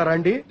చూసుకుని చెప్తారా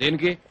అండి?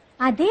 దేనికి?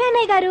 అదే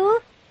అన్నయ్య గారు,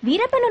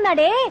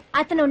 వీరప్పనున్నాడే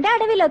అతను ఉండే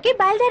అడవిలోకి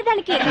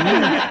బయలుదేరడానికి.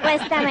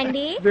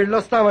 వస్తామండి.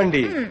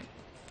 వెళ్ళొస్తామండి.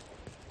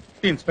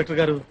 ఇన్స్పెక్టర్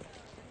గారు,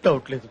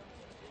 డౌట్ లేదు,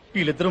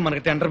 వీళ్ళిద్దరూ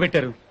మనకి టెండర్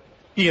పెట్టారు.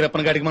 ఈ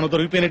రప్పన గాడికి మనం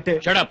దొరికిపోయినట్టే.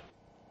 షడప్.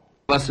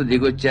 బస్సు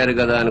దిగొచ్చారు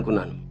కదా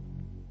అనుకున్నాను.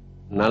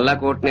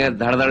 నల్లకోటనే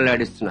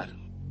దడదడలాడిస్తున్నారు.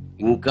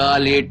 ఇంకా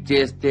లేట్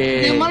చేస్తే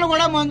మిమ్మల్ని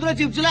కూడా మందులో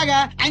చిప్స్ లాగా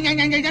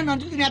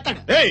నంచుకు తినేస్తాడు.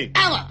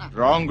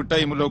 రాంగ్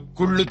టైములో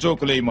కుళ్ళు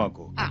జోకులే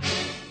మాకు.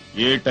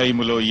 ఏ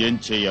టైములో ఏం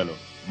చెయ్యాలో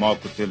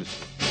మాకు తెలుసు.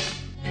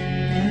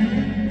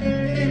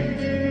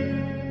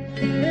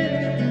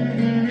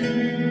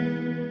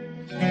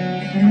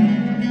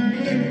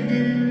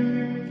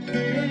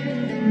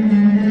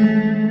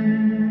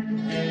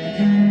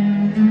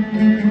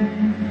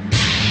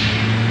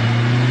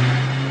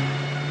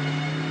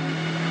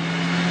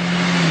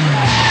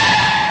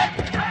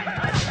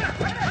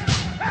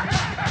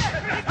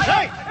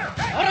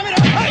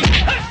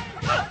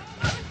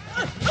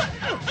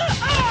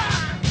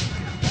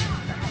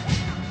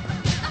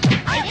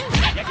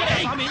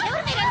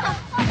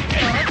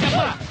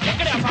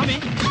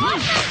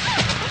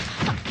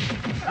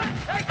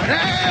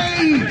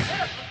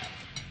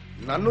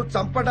 నన్ను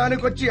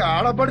చంపడానికి వచ్చి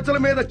ఆడబడుచుల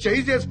మీద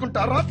చేయి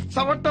చేసుకుంటారా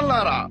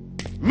చవట్టల్లారా?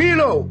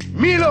 మీలో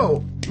మీలో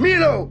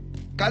మీలో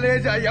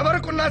కలేజా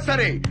ఎవరికున్నా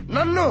సరే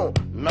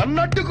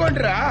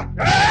నన్నట్టుకోండిరా.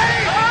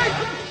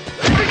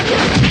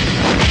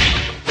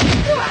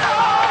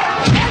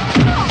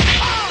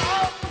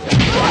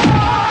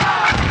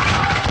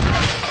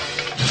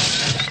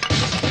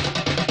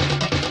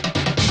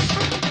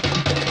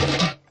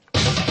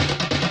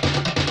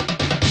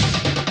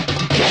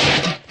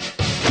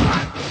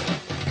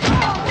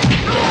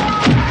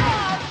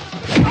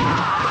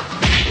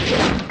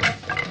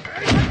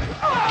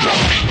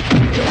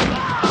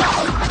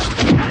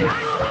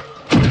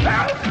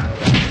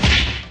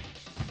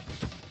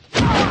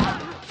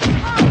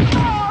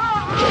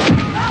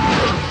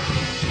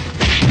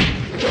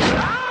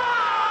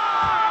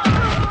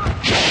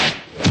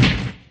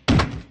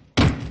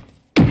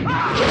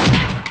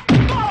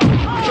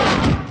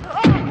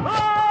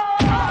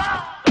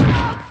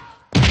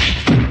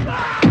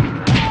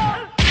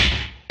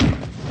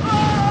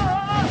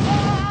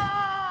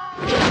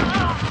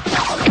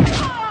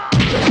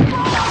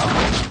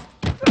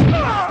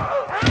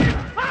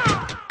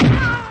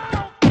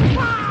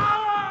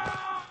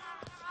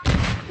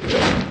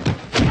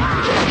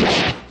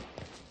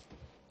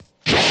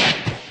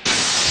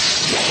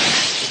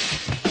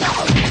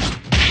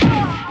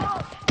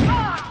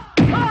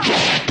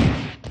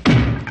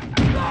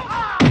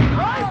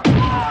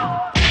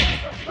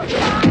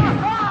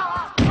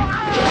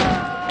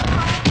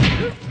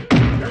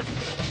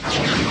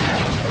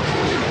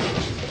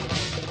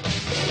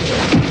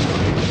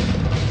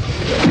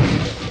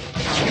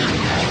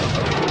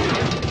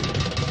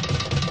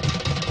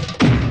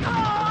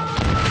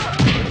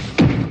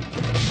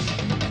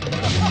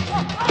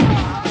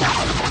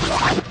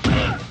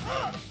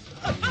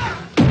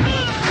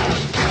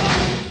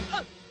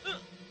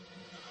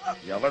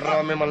 ఎవడ్రా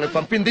మిమ్మల్ని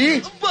పంపింది?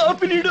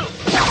 బాపినీడు.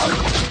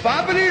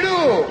 బాపినీడు?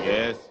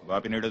 yes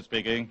Bapineedu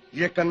speaking.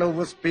 ఇక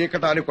నువ్వు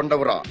స్పీకటానికి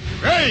ఉండవురా.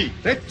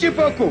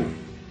 రెచ్చిపోకు.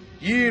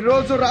 ఈ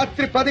రోజు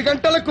రాత్రి 10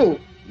 గంటలకు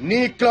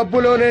నీ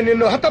క్లబ్బులోనే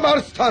నిన్ను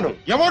హతమారుస్తాను.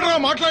 ఎవడ్రా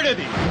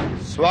మాట్లాడేది?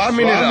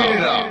 స్వామినిరా.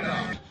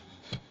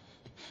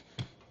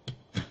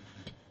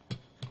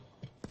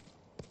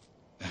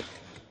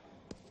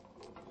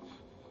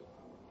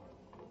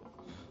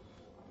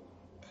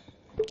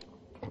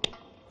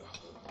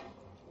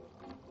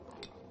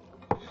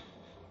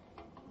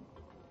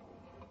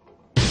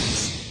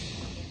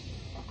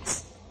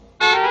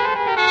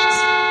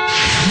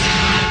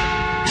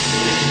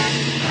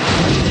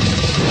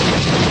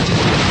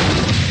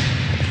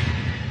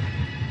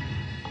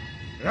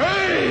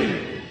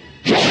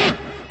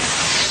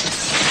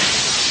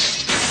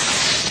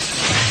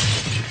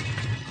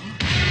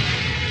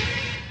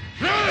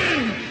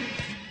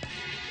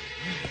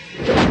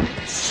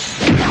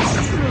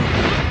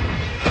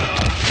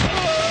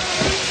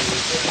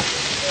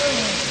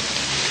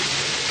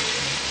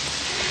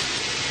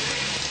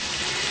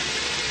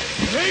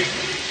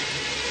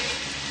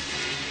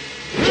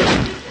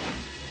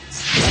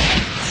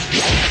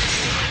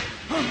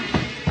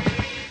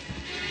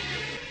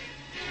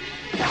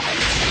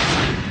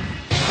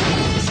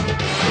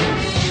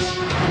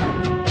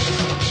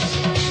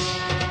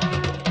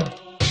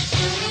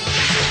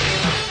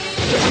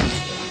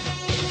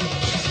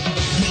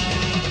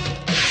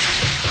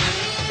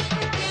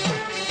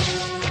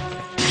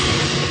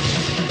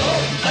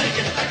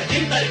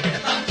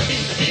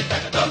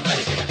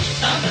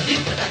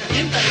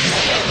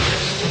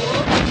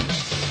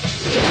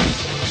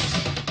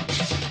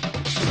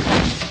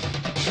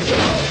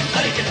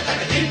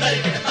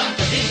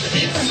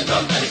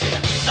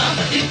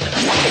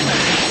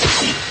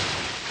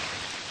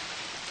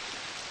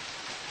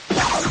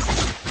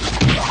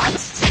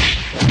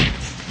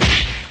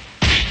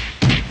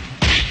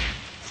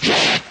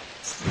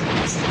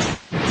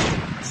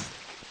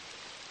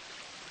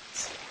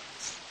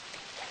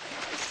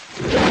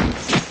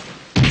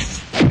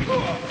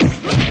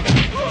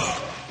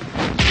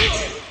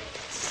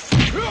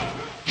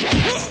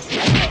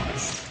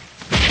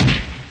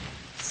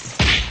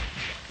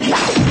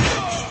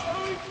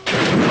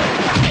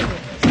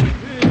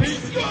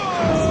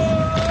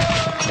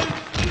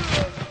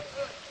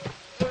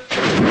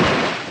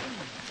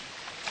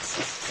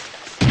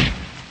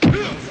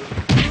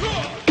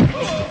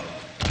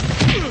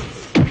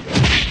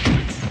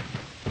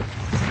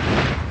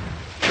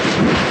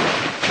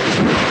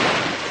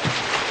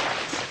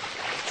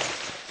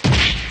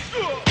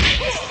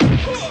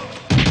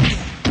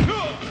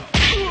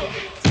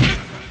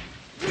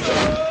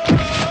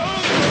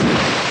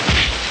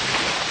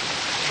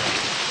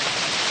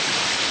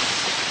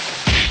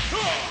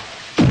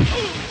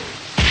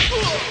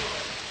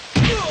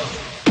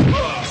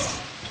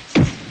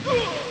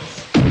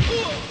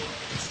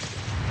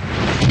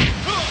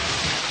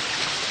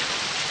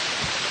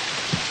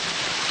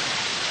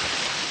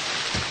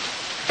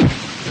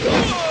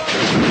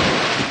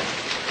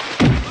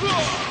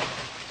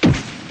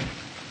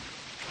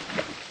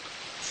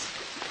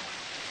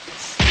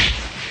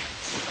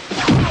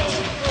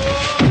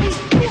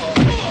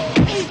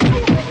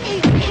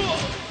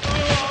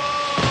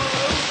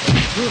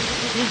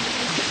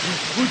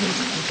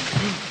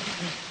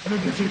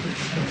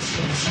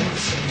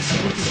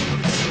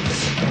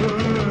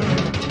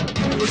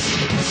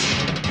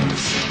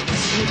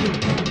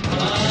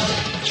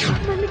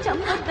 నన్ను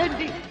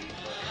చంపొద్దండి.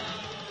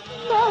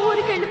 మా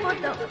ఊరికి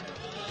వెళ్ళిపోతాం,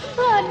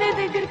 మా అన్నయ్య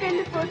దగ్గరికి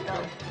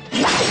వెళ్ళిపోతాం.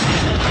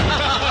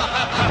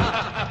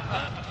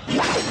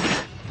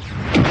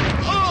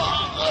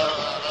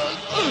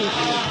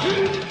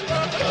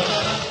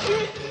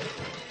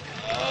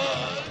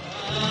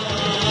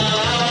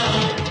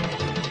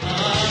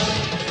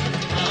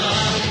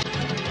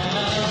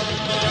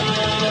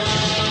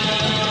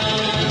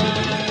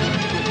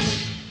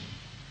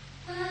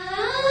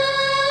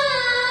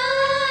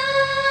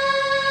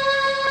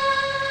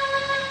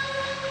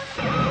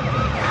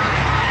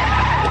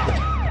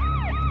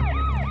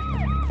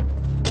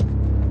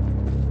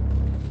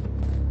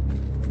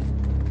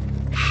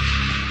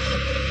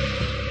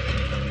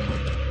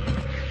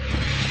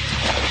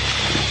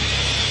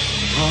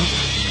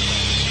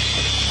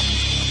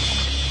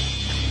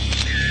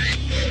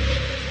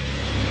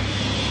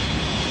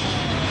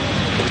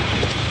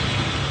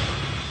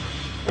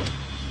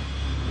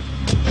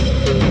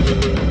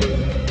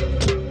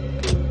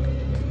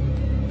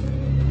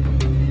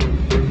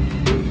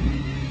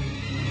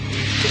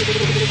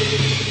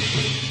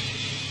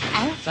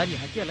 సార్ ఈ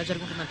హత్య ఎలా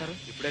జరుగుతుందంటారు?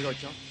 ఇప్పుడే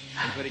వచ్చాం.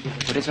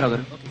 కోటేశ్వరరావు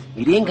గారు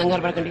మీరేం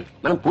కంగారు పడకండి,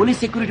 మనం పోలీస్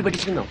సెక్యూరిటీ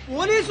పెట్టించుకుందాం.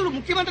 పోలీసులు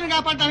ముఖ్యమంత్రిని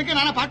కాపాడడానికి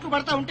నాన్న పాటలు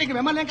పడతా ఉంటే ఇంక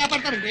మిమ్మల్ని ఏం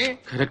కాపాడతారండి?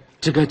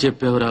 కరెక్ట్ గా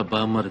చెప్పావురా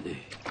బామ్మర్ది.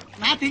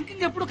 నా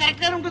థింకింగ్ ఎప్పుడు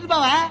కరెక్ట్ గానే ఉంటుంది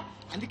బావా.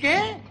 అందుకే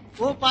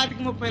ఓ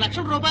 25-30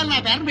 లక్షల రూపాయలు నా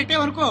పేరు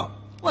పెట్టేవనుకో,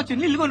 ఓ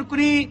చిన్న ఇల్లు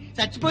కొనుక్కుని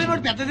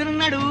చచ్చిపోయినోడు పెద్ద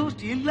తిన్నాడు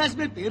స్టీల్ గ్లాస్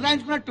మీద పేరు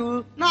రాయించుకున్నట్టు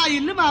నా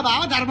ఇల్లు మా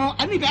బావ ధర్మం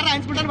అని పేరు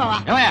రాయించుకుంటారు బావా.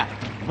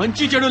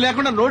 మంచి చెడు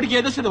లేకుండా నోటికి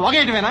ఏదొస్తుంది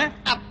ఒకేయటమేనా?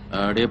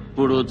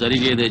 ఆడెప్పుడు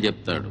జరిగేదే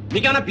చెప్తాడు.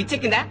 మీకేమన్నా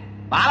పిచ్చెక్కిందా?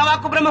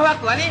 బాలవాక్కు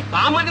బ్రహ్మవాక్కు అని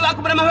బామ్మది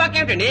వాక్కు బ్రహ్మవాక్కు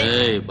ఏమిటండి?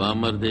 ఏయ్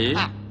బామ్మర్ది,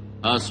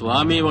 ఆ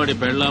స్వామి వాడి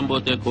పెళ్ళాం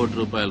పోతే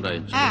 ₹1,00,00,000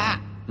 రాయించు,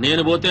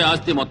 నేను పోతే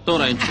ఆస్తి మొత్తం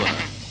రాయించుకోరా.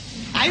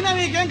 అయినా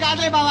నీకేం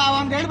కాదులే బావా,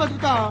 100 ఏళ్ళు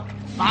బతుకుతావు.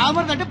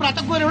 బావమరిది అంటే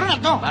బ్రతకూరేవాడు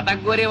అర్థం.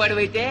 బతకగోరేవాడు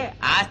అయితే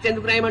ఆస్తి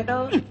ఎందుకు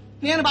రాయమంటావు?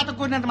 నేను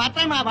బతకూరినంత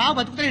మాత్రం మా బావ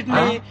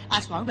బతుకుతాడు. ఆ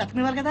స్వామి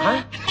బతకనివ్వాలి కదా.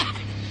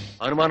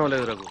 అనుమానం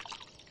లేదు రఘు,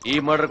 ఈ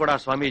మర్డర్ కూడా ఆ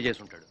స్వామి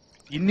చేసి ఉంటాడు.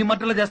 ఇన్ని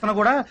మట్టలు చేస్తున్నా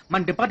కూడా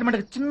మన డిపార్ట్మెంట్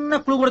చిన్న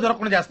క్లూ కూడా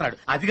దొరకకుండా చేస్తున్నాడు.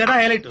 అది కదా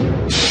హైలైట్.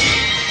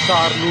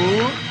 సార్లు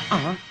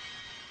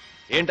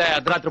ఏంటా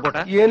అర్ధరాత్రి పూట?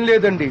 ఏం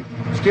లేదండి,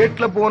 స్టేట్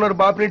క్లబ్ ఓనర్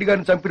బాపిరెడ్డి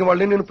గారిని చంపిన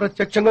వాళ్ళని నేను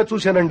ప్రత్యక్షంగా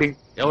చూశానండి.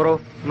 ఎవరు?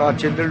 నా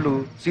చెల్లెళ్ళు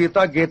సీత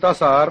గీత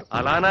సార్.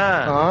 అలానా?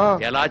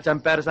 ఎలా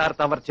చంపారు సార్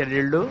తమరి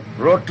చెల్లెళ్ళు?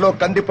 రోట్లో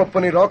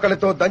కందిపప్పుని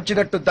రోకలితో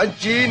దంచినట్టు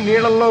దంచి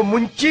నీళ్ళల్లో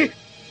ముంచి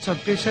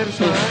చంపేశారు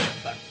సార్.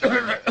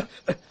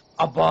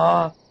 అబ్బా,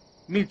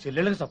 మీ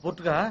చెల్లెళ్ళకి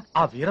సపోర్ట్ గా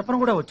ఆ వీరప్పన్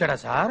కూడా వచ్చాడా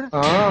సార్?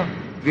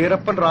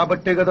 వీరప్పన్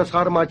రాబట్టే కదా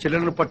సార్ మా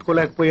చెల్లెలను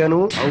పట్టుకోలేకపోయాను.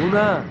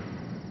 అవునా?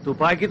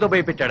 తుపాకీతో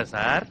భయపెట్టాడా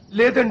సార్?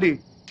 లేదండి,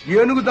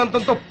 ఏనుగు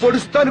దంతంతో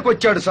పొడుస్తానికి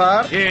వచ్చాడు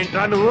సార్.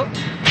 ఏంట్రా నువ్వు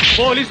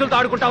పోలీసులతో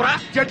ఆడుకుంటావురా?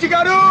 జడ్జి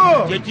గారు,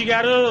 జడ్జి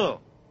గారు,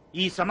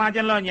 ఈ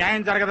సమాజంలో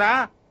న్యాయం జరగదా?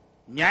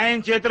 న్యాయం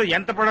చేతులు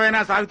ఎంత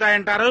పొడవైనా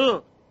సాగుతాయంటారు.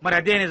 మరి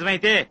అదే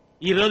నిజమైతే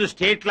ఈ రోజు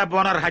స్టేట్ క్లబ్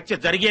ఓనర్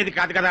హత్య జరిగేది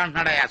కాదు కదా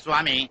అంటున్నాడయ్యా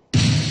స్వామి.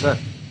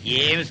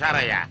 ఏమి సార్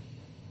అయ్యా,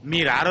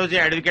 మీరు ఆ రోజే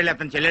అడవికెళ్ళి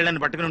అతని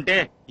చెల్లెళ్ళని పట్టుకుని ఉంటే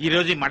ఈ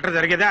రోజు ఈ మటర్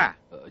జరిగేదా?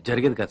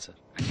 జరిగేది కాదు సార్.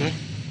 అంటే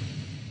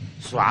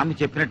స్వామి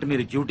చెప్పినట్టు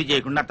మీరు డ్యూటీ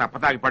చేయకుండా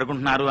తప్పతాగి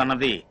పడుకుంటున్నారు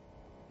అన్నది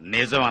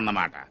నిజం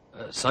అన్నమాట.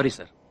 Sorry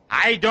sir.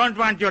 I don't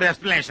want your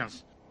explanations.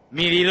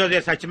 మీరు ఈ రోజే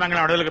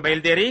సత్యమంగళం అడవులకు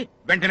బయలుదేరి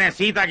వెంటనే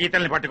సీతా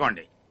గీతల్ని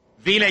పట్టుకోండి,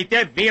 వీలైతే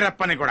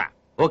వీరప్పని కూడా.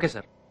 ఓకే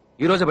సార్,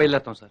 ఈ రోజే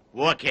బయలుదేరుతాం సార్.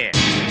 ఓకే.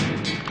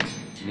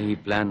 నీ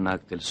ప్లాన్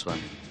నాకు తెలుసు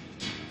అని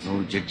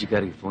నువ్వు జడ్జి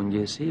గారికి ఫోన్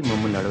చేసి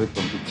మమ్మల్ని అడవికి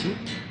పంపించి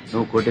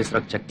నువ్వు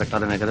కోటేశ్వరకు చెక్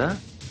పెట్టాలనే కదా?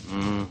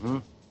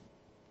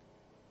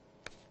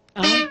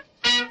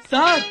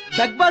 సార్,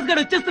 దగ్బాజ్ గారు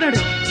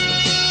వచ్చేస్తున్నాడు.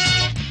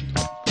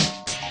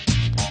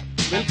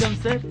 Welcome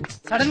sir.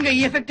 సడన్ గా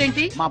ఈ ఎఫెక్ట్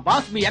ఏంటి? మా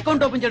బాస్ మీ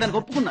అకౌంట్ ఓపెన్ చేయడానికి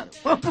ఒప్పుకున్నారు.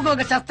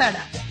 ఒప్పుకోక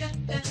చేస్తాడా?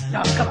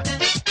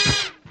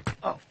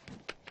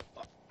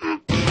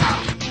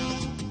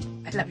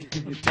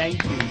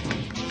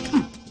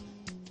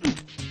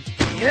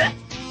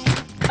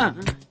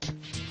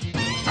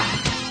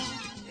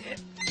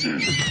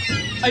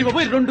 అయ్యి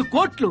బాబోయ్, 2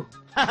 కోట్లు.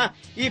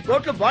 ఈ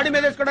కోట్లు బాడీ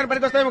మీద వేసుకోవడానికి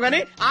పనికి వస్తాయేమో కానీ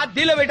ఆ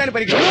డీలో వేయడానికి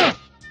పనికి.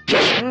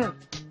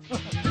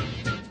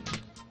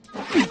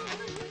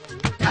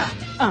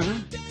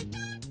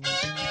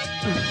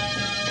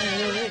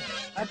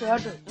 అటు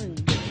అటు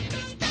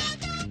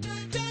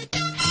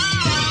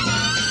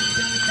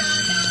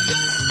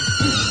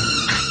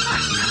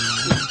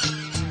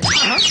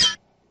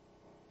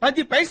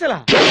 10 పైసలా?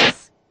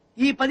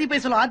 ఈ 10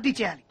 పైసలు ఆర్డీ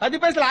చేయాలి. 10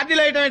 పైసలు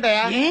ఆర్డీలో వేయటం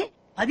ఏంటయా?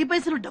 10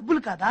 పైసలు డబ్బులు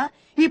కాదా?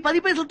 ఈ 10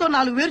 పైసలతో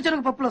 4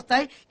 వేరుశనగ పప్పులు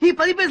వస్తాయి. ఈ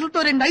 10 పైసలతో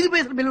 2 5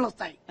 పైసలు బిల్లులు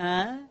వస్తాయి.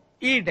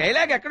 ఈ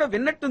డైలాగ్ ఎక్కడో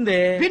విన్నట్టుంది.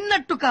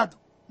 విన్నట్టు కాదు,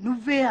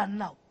 నువ్వే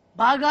అన్నావు.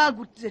 బాగా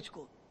గుర్తు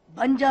తెచ్చుకో.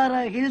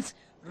 బంజారా హిల్స్,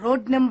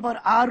 రోడ్ నెంబర్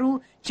 6,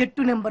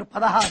 చెట్టు నెంబర్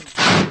 16.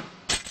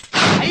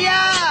 అయ్యా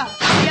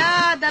అయ్యా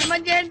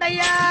ధర్మం చేయండి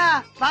అయ్యా.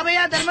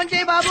 బాబయ్యా ధర్మం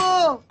చేయి బాబు.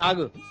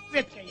 ఆగు.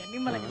 వెతుకయ్యా,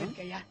 నిమ్మలకి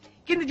వెతుకయ్యా.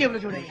 కింది జేబులో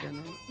చూడయ్యా,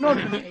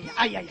 నోట్లు చూడయ్యా,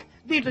 అయ్యా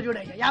దీంట్లో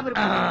చూడయ్యా, 50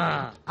 రూపాయలు.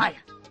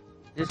 అయ్యా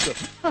తీసుకో.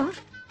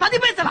 10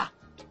 పైసలా?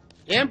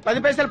 ఏం 10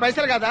 పైసలు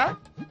పైసలు కదా?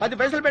 10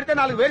 పైసలు పెడితే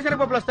 4 వేరుశనగ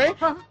పప్పులు వస్తాయి,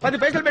 10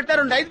 పైసలు పెడితే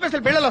 2 5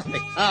 పైసలు బిళ్ళలు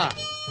వస్తాయి.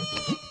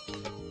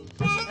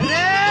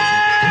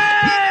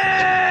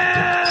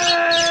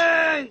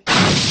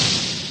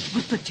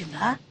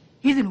 గుర్తొచ్చిందా?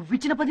 ఇది నువ్వు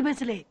ఇచ్చిన 10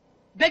 పైసలే.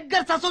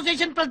 Beggars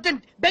association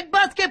president beg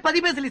boss కే 10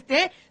 పైసలు ఇస్తే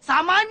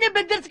సామాన్య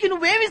బెగ్గర్స్ కి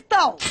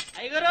నువ్వేమిస్తావు?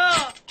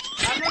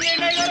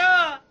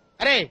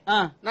 అరే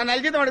నా నెల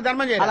జీతం వాడికి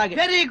ధర్మం చేయాలి.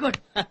 వెరీ గుడ్,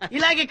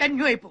 ఇలాగే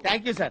కంటిన్యూ అయిపో.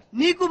 Thank you sir.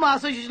 నీకు మా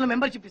అసోసియేషన్ లో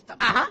మెంబర్షిప్ ఇస్తాం.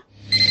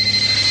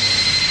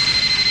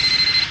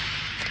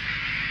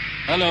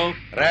 హలో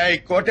రేయ్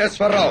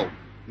కోటేశ్వరరావు,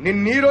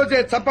 నిన్నీ రోజే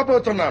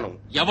చంపబోతున్నాను.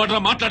 ఎవడ్రా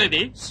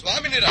మాట్లాడేది?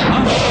 స్వామినిరా.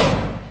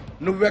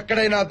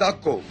 నువ్వెక్కడైనా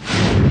దాక్కో,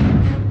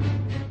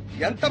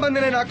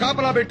 ఎంతమందినైనా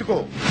కాపలా పెట్టుకో,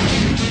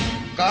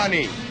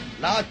 కానీ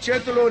నా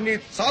చేతిలో నీ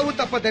చావు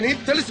తప్పదని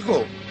తెలుసుకో.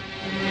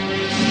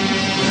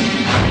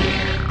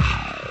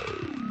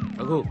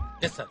 రఘు,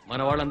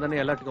 మన వాళ్ళందరినీ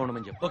అలర్ట్ గా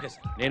ఉండమని చెప్పు. Okay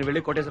sir. నేను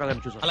వెళ్ళి కోటేశ్వరరావు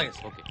గారిని చూసాను. అలాగే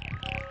సార్. ఓకే.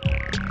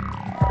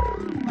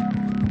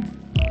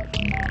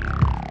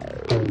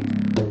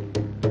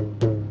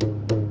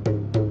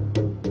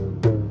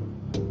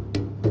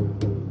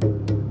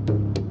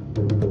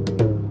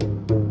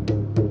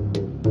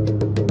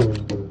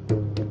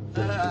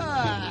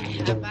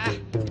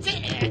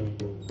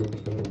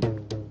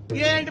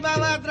 ఏంటి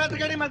బాబా అర్ధరాత్రి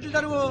గడి మధ్యలో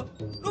తరువు?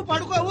 నువ్వు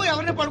పడుకోవు,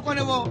 ఎవరిని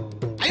పడుకోనివ్వు.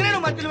 అయినా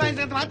నువ్వు మధ్యలో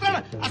వాయించినంత మాత్రాన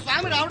ఆ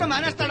స్వామి రావడం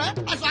మానేస్తాడా?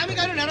 ఆ స్వామి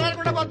గారు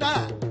నెరవేరకుండా పోద్దా?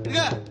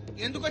 ఇదిగా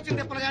ఎందుకు వచ్చింది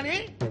తిప్పలు గాని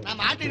నా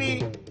మాటిని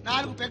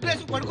 4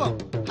 పెగ్గలేసి పడుకో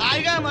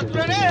హాయిగా.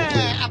 మధ్యలోనే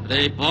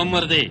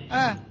బామ్మర్ది,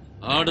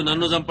 ఆడు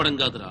నన్ను చంపడం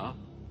కాదురా,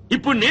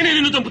 ఇప్పుడు నేనే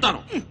నిన్ను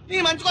చంపుతాను. నీ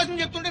మంచి కోసం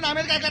చెప్తుంటే నా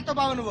మీద కాకేస్తావు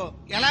బాబు నువ్వు.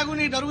 ఎలాగూ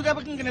నీ దరుగు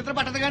దెబ్బకి ఇంక నిద్ర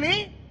పట్టదు గాని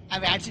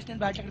అవి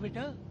యాక్సిడెంట్ బ్యాట్ ఎక్కడ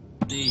పెట్టావు?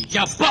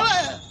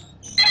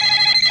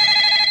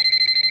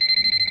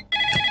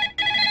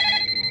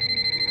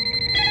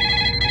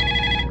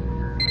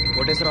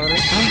 కోటేశ్వరరావు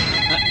గారు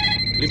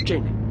లిఫ్ట్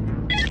చేయండి.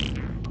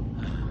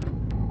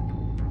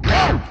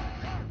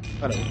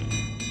 హలో,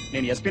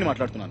 నేను ఎస్పీని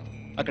మాట్లాడుతున్నాను.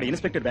 అక్కడ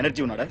ఇన్స్పెక్టర్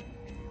బెనర్జీ ఉన్నాడా?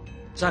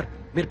 సార్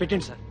మీరు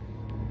పెట్టండి సార్.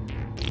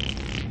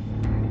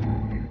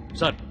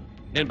 సార్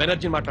నేను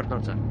బెనర్జీ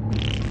మాట్లాడుతున్నాను సార్.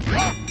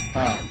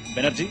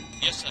 బెనర్జీ,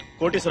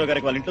 కోటేశ్వరరావు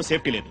గారికి వాళ్ళ ఇంట్లో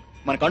సేఫ్టీ లేదు.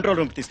 మన కంట్రోల్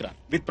రూమ్ తీసుకురా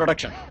with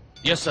protection.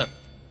 Yes sir.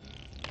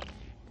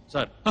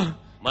 Sir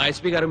మా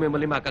ఎస్పీ గారు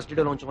మిమ్మల్ని మా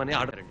కస్టడీలో ఉంచమని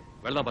ఆర్డర్ అండి.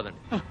 వెళ్దాం పదండి.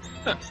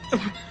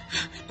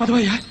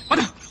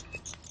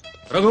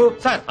 రఘు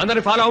సార్,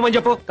 అందరిని ఫాలో అవ్వమని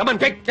చెప్పు.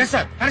 Come on quick. Yes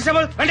sir.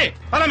 Constable రండి,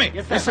 ఫాలో మీ.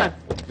 Yes sir.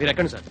 మీరు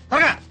ఎక్కండి సార్.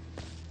 త్వరగా.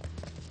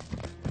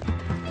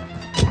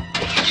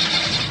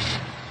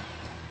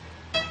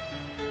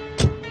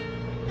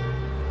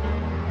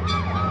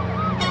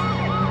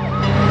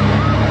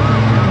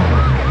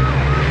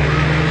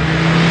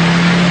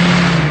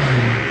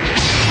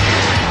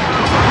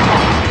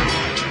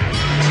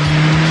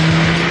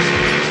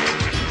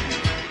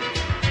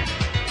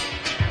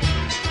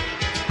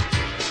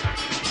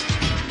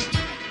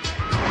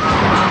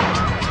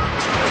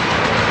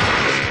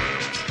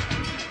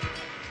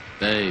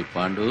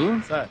 పాండు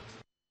సార్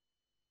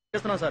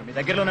చేస్తున్నా సార్, మీ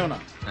దగ్గరలోనే ఉన్నా.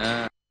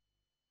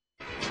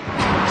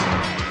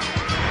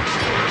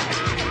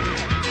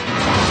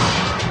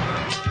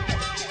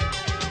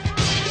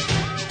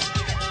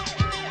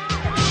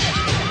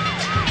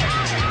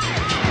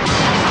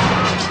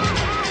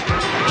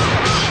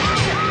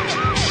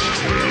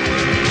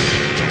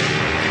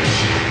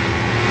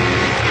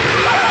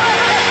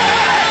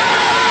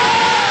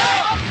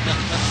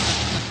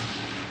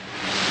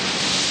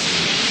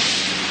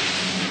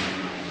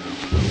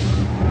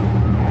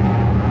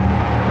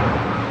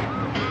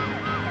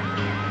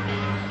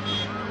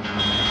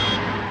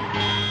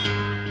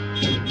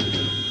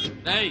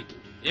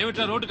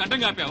 ఏమిట్రా రోడ్డుకి అడ్డం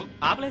కాపావు?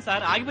 ఆపలేదు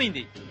సార్,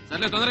 ఆగిపోయింది.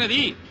 సర్లే తొందరగా.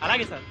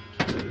 అలాగే సార్.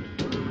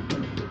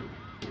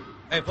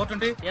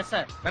 420. Yes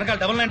sir. వెనకాల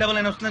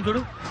 9999 వస్తుందని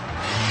చూడు.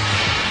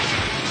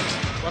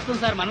 వస్తుంది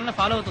సార్, మనల్ని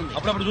ఫాలో అవుతుంది.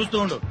 అప్పుడప్పుడు చూస్తూ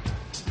ఉండు.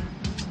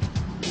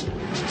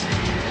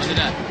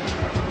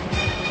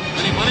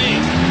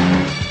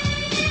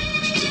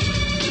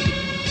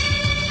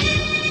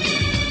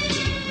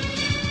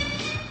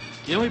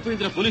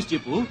 ఏమైపోయిందిరా పోలీస్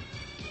జీపు?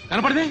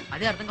 కనపడదే?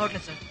 అదే అర్థం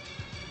కావట్లేదు సార్.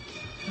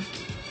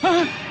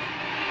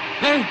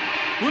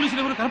 పోలీసులు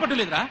ఎవరు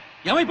కనపడలేదురా?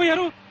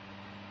 ఏమైపోయారు?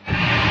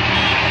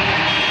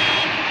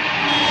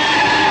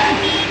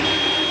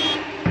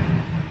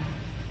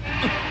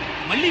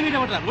 మళ్ళీ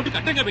వీడెవడరా రోడ్డుకి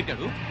అడ్డంగా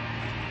పెట్టాడు?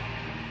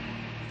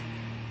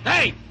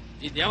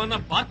 ఇదేమన్నా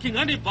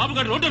పార్కింగ్ నీ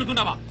బాబుగాడు రోడ్డు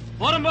అనుకున్నావా?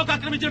 పోరంబోకి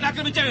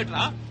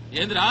ఆక్రమించావేట్రా?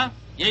 ఏందిరా,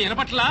 ఏ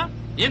వినపట్లా?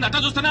 ఏంది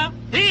అట్టా చూస్తున్నా?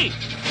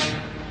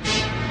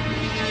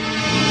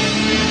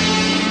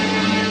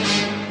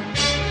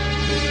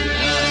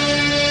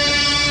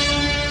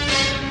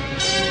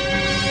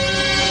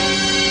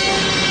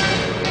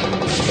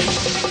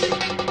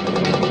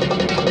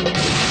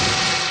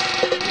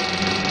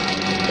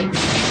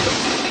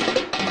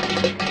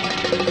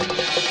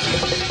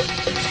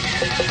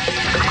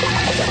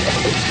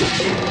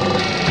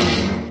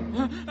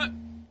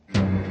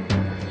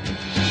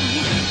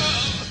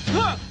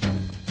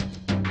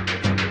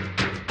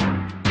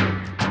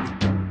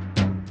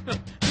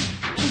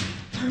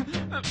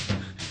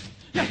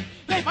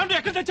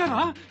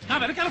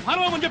 వెనకాల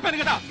ఫాలో అవ్వమని చెప్పాను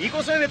కదా.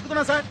 మీకోసమే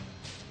వెతుకుతున్నా సార్.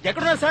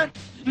 ఎక్కడున్నా సార్?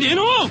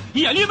 నేను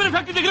ఈ అల్యూమినియం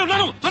ఫ్యాక్టరీ దగ్గర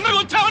ఉన్నాను.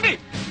 తొందరగా వచ్చావండి.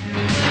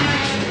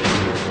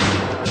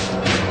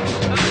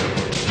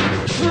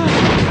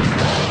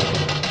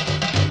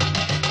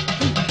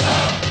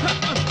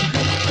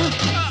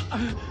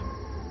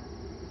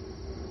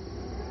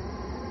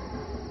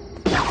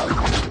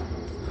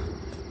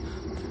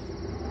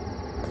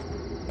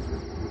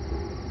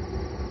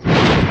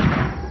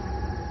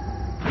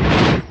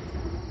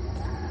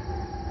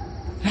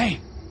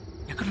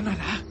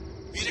 ఎక్కడున్నారా?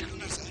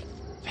 మీరెక్కడున్నారు సార్?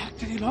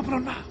 ఫ్యాక్టరీ లోపల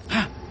ఉన్నా.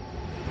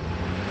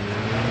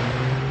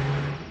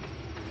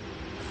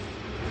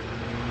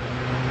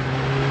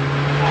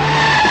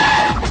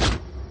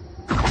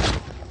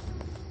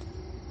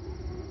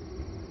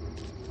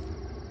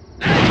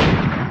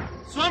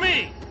 స్వామి,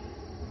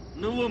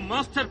 నువ్వు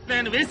మాస్టర్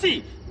ప్లాన్ వేసి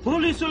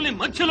పోలీసుల్ని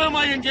మధ్యలో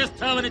మాయం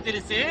చేస్తావని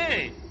తెలిసే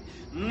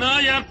నా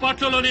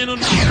ఏర్పాట్లలో నేను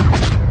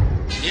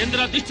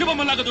ఏంద్ర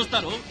దిష్టిబొమ్మలాగా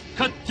చూస్తారు.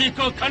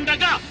 కత్తికో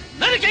ఖండగా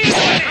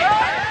నరికేయాలి.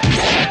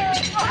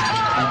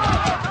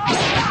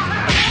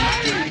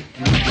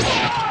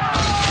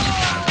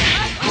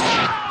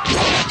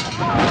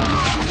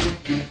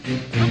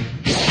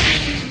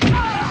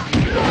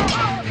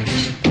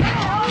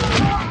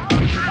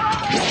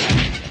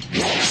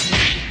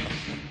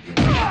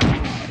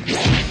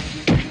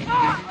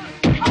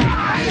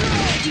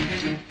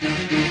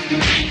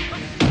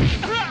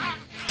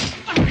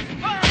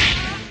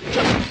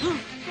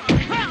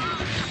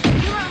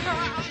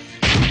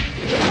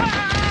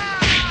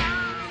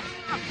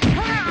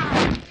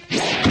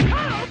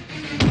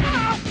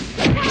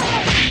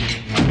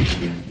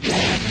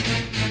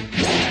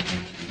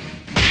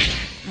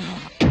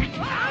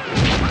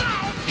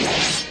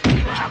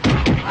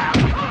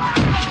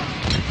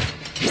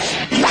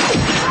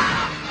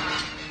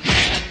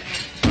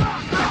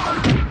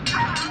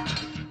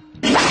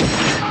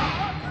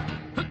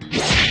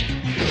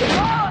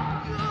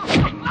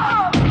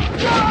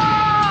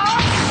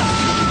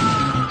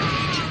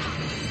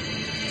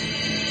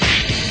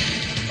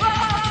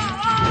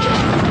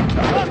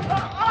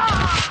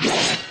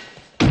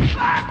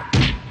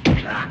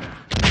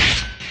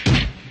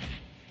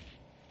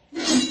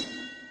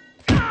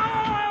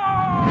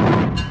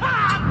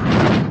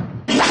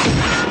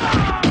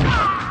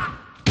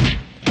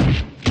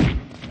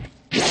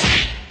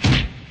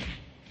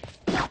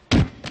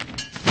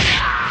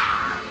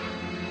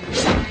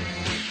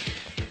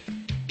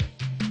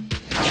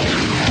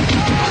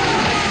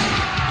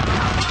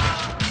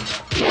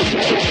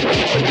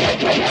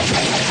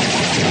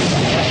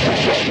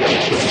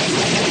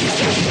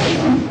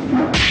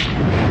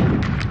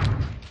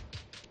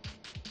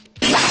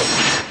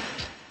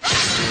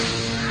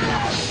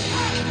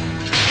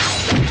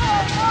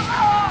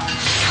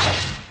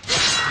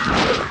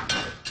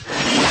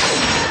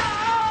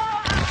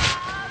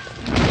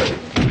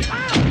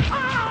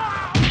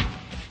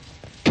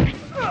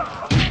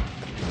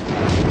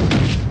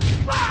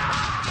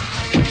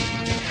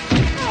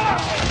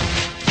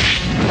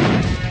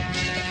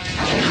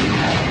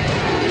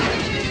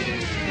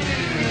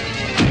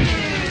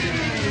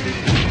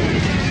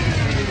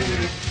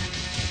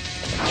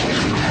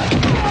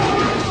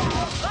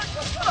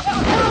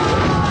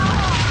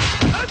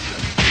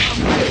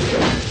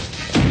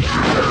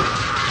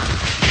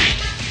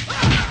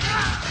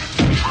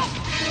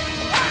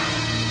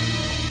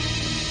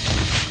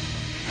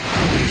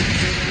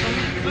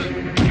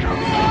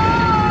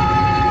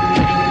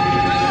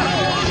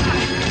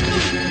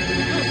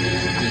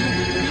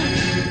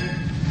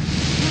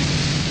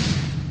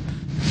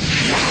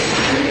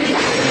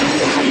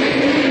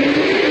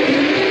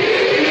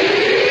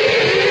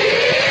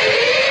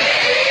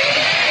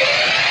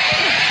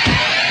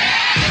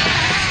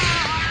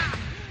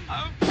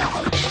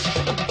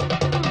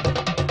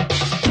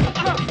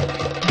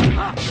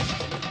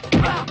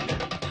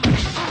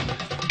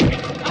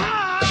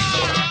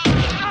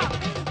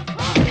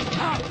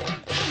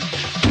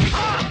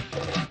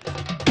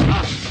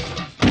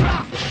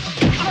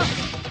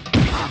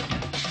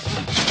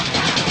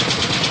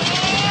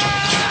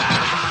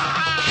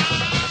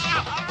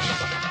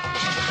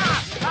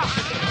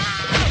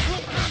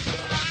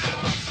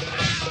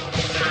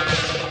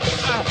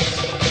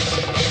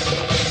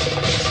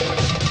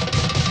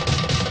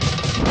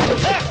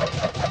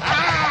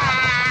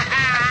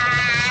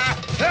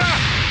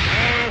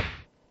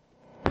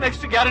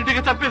 నెక్స్ట్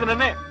గ్యారంటీగా తప్పేది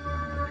నన్నే.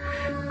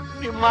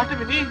 నీ మాట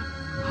విని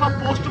ఆ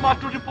పోస్ట్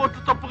మార్టం రిపోర్ట్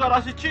తప్పుగా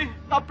రాసిచ్చి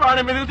నా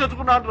ప్రాణం మీదకి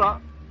తెచ్చుకున్నాను రా.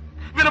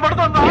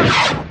 వినబడుతుందా?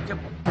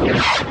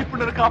 ఇప్పుడు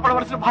నన్ను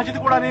కాపాడవలసిన బాధ్యత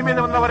కూడా నీ మీద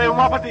ఉన్నవరే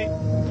ఉమాపతి.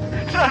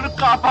 నన్ను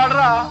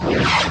కాపాడరా.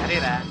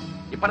 అరేరా,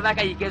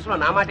 ఇప్పటిదాకా ఈ కేసులో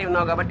నా మాట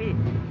విన్నావు కాబట్టి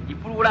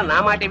ఇప్పుడు కూడా నా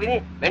మాట విని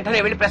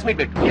వెంటనే వెళ్ళి ప్రెస్ మీట్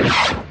పెట్టు.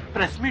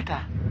 ప్రెస్ మీటా?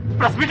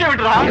 ప్రెస్ మీట్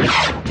ఏమిట్రా?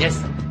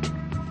 ఎస్,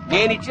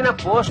 నేనిచ్చిన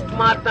పోస్ట్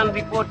మార్టం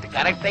రిపోర్ట్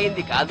కరెక్ట్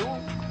అయింది కాదు,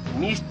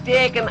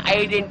 మిస్టేకన్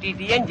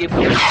ఐడెంటిటీ అని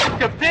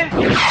చెప్తే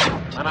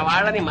మన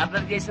వాళ్ళని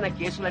మర్డర్ చేసిన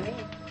కేసులని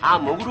ఆ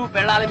మొగుడు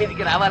పెళ్లాల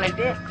మీదకి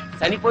రావాలంటే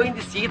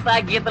చనిపోయింది సీతా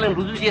గీతలను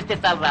రుజువు చేస్తే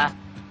చాలరా,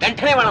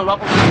 వెంటనే వాళ్ళ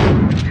లోపల.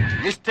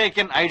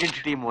 మిస్టేకన్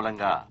ఐడెంటిటీ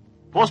మూలంగా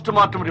పోస్ట్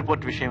మార్టం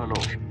రిపోర్ట్ విషయంలో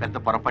పెద్ద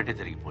పొరపాటే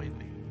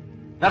జరిగిపోయింది.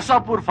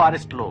 నర్సాపూర్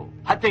ఫారెస్ట్ లో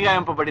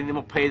హత్యగాయింపబడింది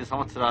 35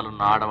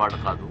 సంవత్సరాలున్న ఆడవాడు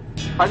కాదు,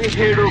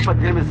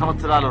 17-18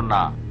 సంవత్సరాలున్న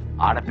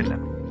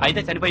ఆడపిల్లలు.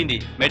 అయితే చనిపోయింది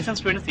మెడిసిన్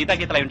స్టూడెంట్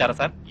సీతాగీతలు అయి ఉంటారా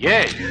సార్?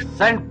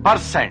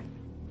 100%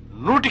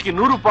 100కి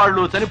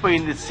 100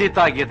 చనిపోయింది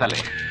సీతాగీతలే.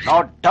 No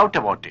doubt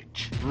about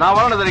it. నా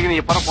వలన జరిగిన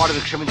ఈ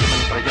పొరపాటును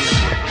క్షమించమని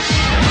ప్రజలకు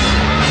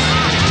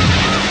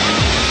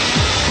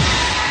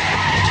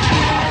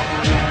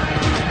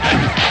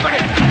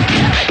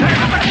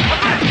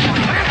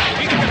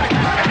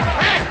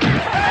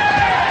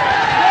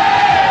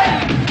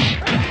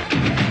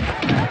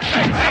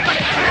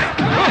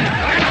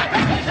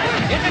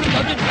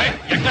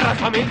ఎక్కడ్రా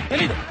స్వామి?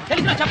 తెలీదు.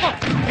 తెలిసినా చెప్పు.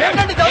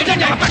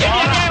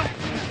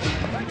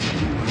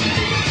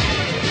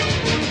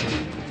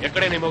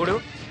 ఎక్కడే నీ మొగుడు?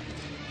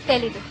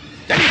 తెలీదు.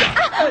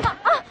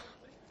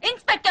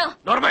 ఇన్స్పెక్టర్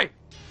నార్మల్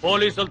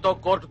పోలీసులతో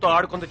కోర్టుతో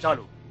ఆడుకుంది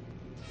చాలు.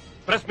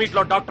 ప్రెస్ మీట్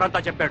లో డాక్టర్ అంతా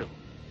చెప్పాడు.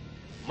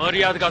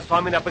 మర్యాదగా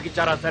స్వామిని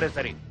అప్పగించారా? సరే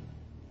సరే,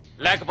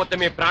 లేకపోతే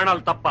మీ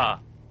ప్రాణాలు తప్ప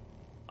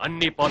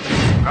అన్ని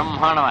పోతాయి.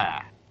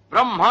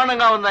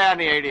 బ్రహ్మాండంగా ఉందయా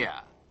నీ ఐడియా.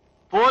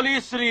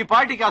 పోలీసులు ఈ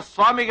పాటికి ఆ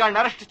స్వామి గారిని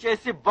అరెస్ట్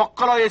చేసి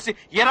బొక్కలో వేసి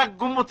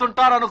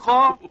ఎరగుమ్ముతుంటారనుకో.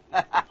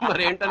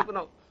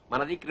 మరేంటనుకున్నావు,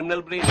 మనది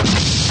క్రిమినల్ బ్రెయిన్.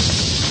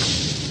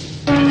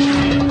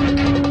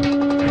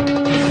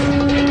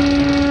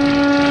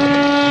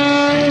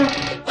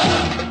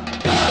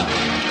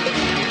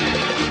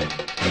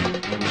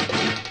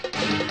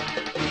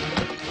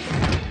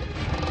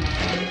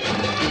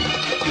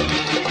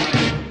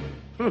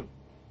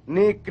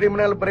 నీ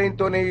క్రిమినల్ బ్రెయిన్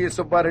తోనే ఈ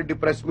సుబ్బారెడ్డి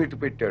ప్రెస్ మీట్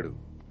పెట్టాడు.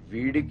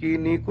 వీడికి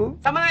నీకు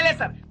సంబంధం లేదు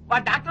సార్.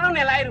 వాడు డాక్టర్,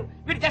 నేను లాయరు.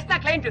 వీడు జస్ట్ నా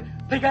క్లయింట్.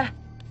 పైగా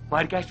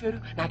వాడి క్యాష్ వేరు,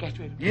 నా క్యాష్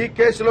వేరు. ఈ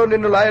కేసులో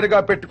నిన్ను లాయర్ గా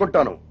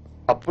పెట్టుకుంటాను.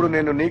 అప్పుడు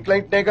నేను నీ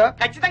క్లయింట్ నేగా.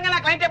 ఖచ్చితంగా నా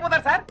క్లయింట్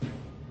అయిపోతారు సార్.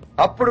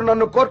 అప్పుడు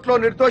నన్ను కోర్టులో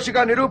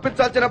నిర్దోషిగా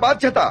నిరూపించాల్సిన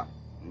బాధ్యత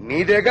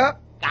నీదేగా.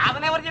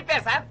 కాదని ఎవరు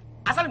చెప్పారు సార్?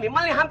 అసలు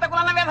మిమ్మల్ని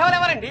హంతకులన్న విధవలు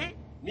ఎవరండి?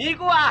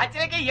 మీకు ఆ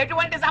హత్యలకి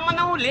ఎటువంటి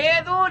సంబంధం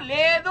లేదు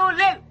లేదు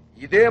లేదు.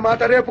 ఇదే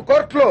మాట రేపు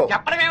కోర్టులో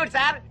చెప్పడం ఏమిటి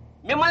సార్?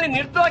 మిమ్మల్ని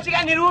నిర్దోషిగా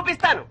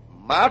నిరూపిస్తాను.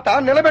 మాట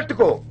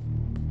నిలబెట్టుకో.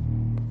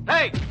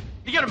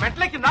 దిగాను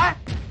మెట్ల కింద.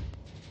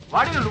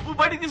 వాడిని నువ్వు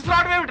బయటికి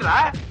తీసుకురావడం ఏమిటిరా?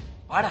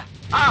 వాడా?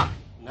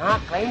 నా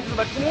క్లయింట్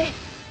పట్టుకుని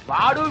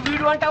వాడు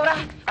వీడు అంటావురా?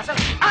 అసలు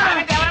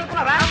సామంటే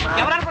ఎవరనుకున్నారా?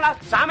 ఎవరనుకున్నారు?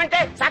 సామంటే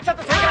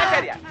సాక్షాత్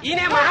శంకరాచార్య,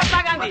 ఈయనే మహాత్మా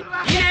గాంధీ,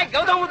 ఈయనే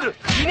గౌతమ బుద్ధుడు,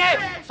 ఈయనే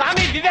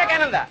స్వామి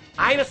వివేకానంద.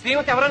 ఆయన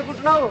శ్రీమతి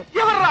ఎవరనుకుంటున్నావు?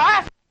 ఎవర్రా?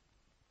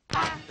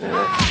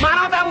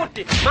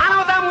 మానవతామూర్తి,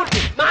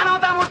 మానవతామూర్తి,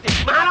 మానవతామూర్తి,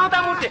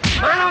 మానవతామూర్తి,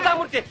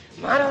 మానవతామూర్తి,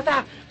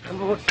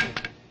 మానవతామూర్తి,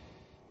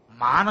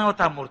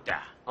 మానవతామూర్తి.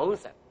 అవును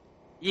సార్.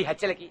 ఈ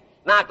హత్యలకి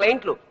నా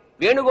క్లయింట్లు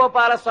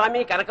వేణుగోపాల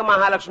స్వామి, కనక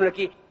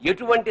మహాలక్ష్ములకి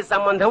ఎటువంటి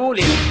సంబంధము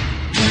లేదు.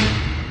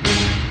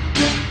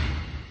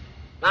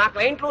 నా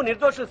క్లయింట్లు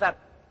నిర్దోషులు సార్.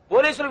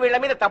 పోలీసులు వీళ్ల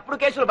మీద తప్పుడు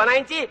కేసులు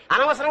బనాయించి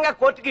అనవసరంగా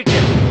కోర్టుకి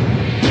ఇచ్చారు.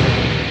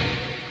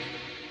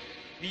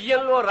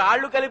 బియ్యంలో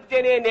రాళ్లు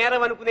కలిపితేనే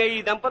నేరం అనుకునే ఈ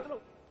దంపతులు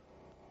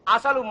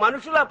అసలు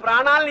మనుషుల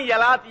ప్రాణాల్ని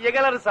ఎలా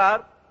తీయగలరు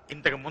సార్?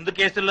 ఇంతకు ముందు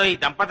కేసుల్లో ఈ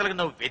దంపతులకు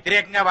నువ్వు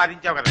వ్యతిరేకంగా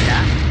వాదించావు కదయ్యా.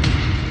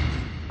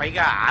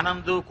 పైగా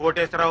ఆనంద్,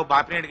 కోటేశ్వరరావు,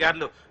 బాపినేడి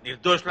గారు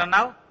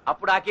నిర్దోషులన్నావు.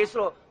 అప్పుడు ఆ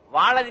కేసులో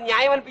వాళ్ళది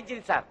న్యాయం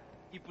అనిపించింది సార్.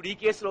 ఇప్పుడు ఈ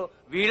కేసులో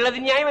వీళ్ళది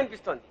న్యాయం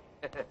అనిపిస్తోంది.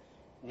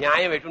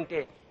 న్యాయం ఎటుంటే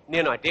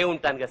నేను అటే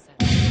ఉంటాను కదా సార్.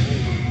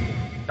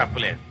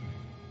 తప్పులేదు.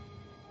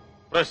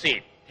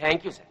 Proceed.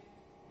 Thank you sir.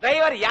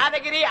 Driver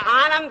Yadagiri,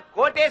 Anand,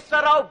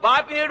 Koteswararao,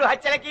 Bapineedu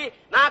హత్యలకి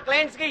నా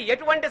క్లయింట్స్ కి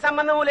ఎటువంటి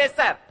సంబంధం లేదు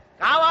సార్.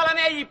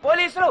 కావాలనే ఈ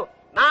పోలీసులు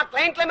నా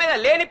క్లయింట్ల మీద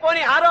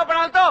లేనిపోని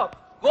ఆరోపణలతో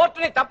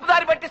కోర్టుని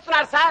తప్పుదారి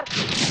పట్టిస్తున్నారు సార్.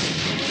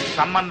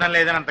 సంబంధం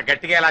లేదని అంత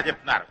గట్టిగా ఎలా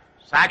చెప్తున్నారు?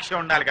 సాక్ష్యం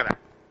ఉండాలి కదా.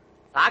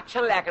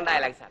 సాక్ష్యం లేకుండా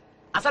ఎలాగ సార్?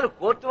 అసలు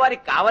కోర్టు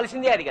వారికి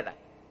కావాల్సిందే అది కదా.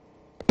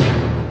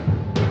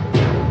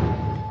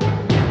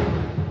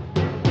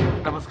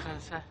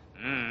 నమస్కారం సార్.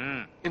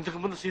 ఇంతకు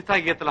ముందు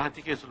సీతాగీతల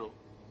హత్య కేసులో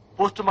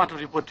పోస్ట్ మార్టం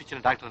రిపోర్ట్ ఇచ్చిన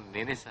డాక్టర్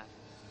నేనే సార్.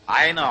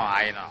 ఆయన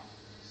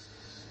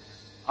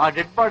ఆ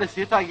డెడ్ బాడీ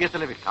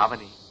సీతాగీతలవి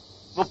కావని,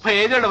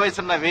 35 ఏళ్ల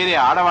వయసున్న వేరే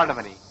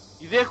ఆడవాడమని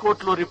ఇదే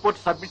కోర్టులో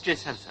రిపోర్ట్ సబ్మిట్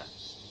చేశాను సార్.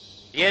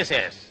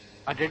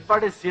 ఆ డెడ్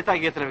బాడీ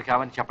సీతాగీతలవి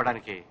కావని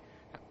చెప్పడానికి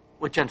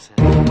వచ్చాను సార్.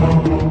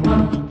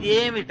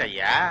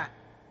 ఇదేమిటయ్యా,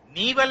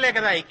 నీ వల్లే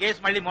కదా ఈ కేసు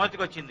మళ్ళీ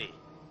మోతికొచ్చింది.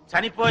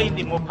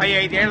 చనిపోయింది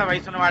 35 ఏళ్ల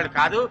వయసున్న వాళ్ళు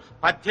కాదు,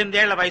 18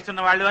 ఏళ్ల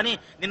వయసున్న వాళ్ళు అని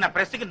నిన్న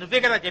ప్రెస్కి నువ్వే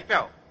కదా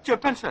చెప్పావు.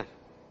 చెప్పాను సార్.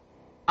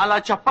 అలా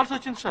చెప్పాల్సి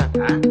వచ్చింది సార్.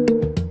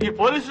 ఈ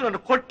పోలీసులు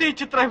నన్ను కొట్టి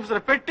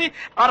చిత్రహింసలు పెట్టి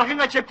ఆ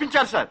రకంగా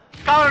చెప్పించారు సార్.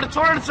 కావాలంటే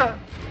చూడండి సార్.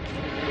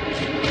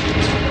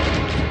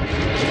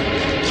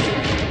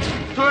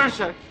 చూడండి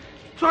సార్,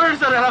 చూడండి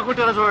సార్, ఎలా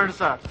కొట్టారో చూడండి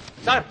సార్.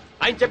 సార్,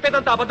 ఆయన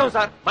చెప్పేదంతా అబద్ధం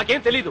సార్.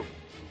 మాకేం తెలీదు.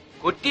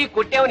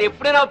 కొట్టామని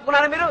ఎప్పుడైనా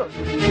ఒప్పుకున్నారా మీరు?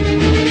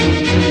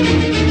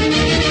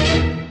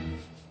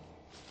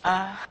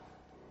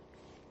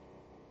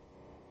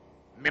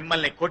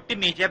 మిమ్మల్ని కొట్టి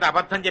మీ చేత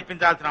అబద్ధం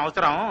చెప్పించాల్సిన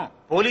అవసరం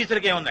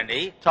పోలీసులకే ఉందండి.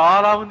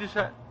 చాలా ఉంది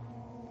సార్.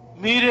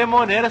 మీరేమో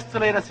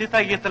నేరస్తులైన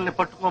సీతాగీతల్ని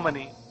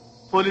పట్టుకోమని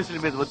పోలీసుల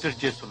మీద ఒత్తిడి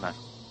చేస్తున్నారు.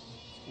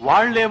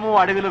 వాళ్లేమో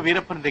అడవిలో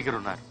వీరప్పని దగ్గర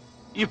ఉన్నారు.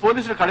 ఈ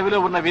పోలీసులు అడవిలో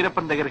ఉన్న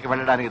వీరప్పన్ దగ్గరికి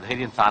వెళ్ళడానికి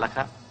ధైర్యం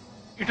చాలక,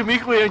 ఇటు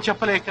మీకు ఏం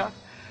చెప్పలేక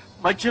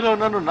మధ్యలో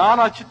నన్ను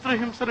నానా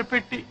చిత్రహింసలు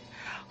పెట్టి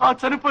ఆ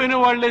చనిపోయిన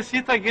వాళ్లే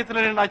సీతా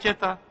గీతలని నా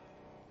చేత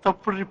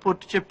తప్పుడు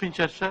రిపోర్ట్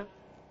చెప్పించారు సార్.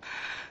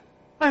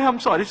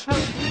 ఐఎమ్ సారీ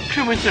సార్,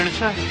 క్షమించండి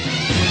సార్.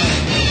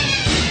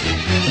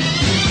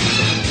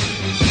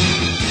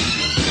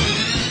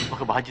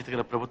 ఒక బాధ్యత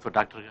గల ప్రభుత్వ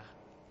డాక్టర్గా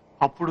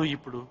అప్పుడు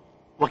ఇప్పుడు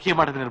ఒకే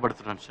మాట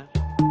నిలబడుతున్నాను సార్.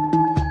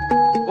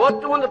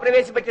 కోర్టు ముందు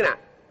ప్రవేశపెట్టిన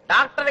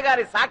డాక్టర్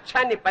గారి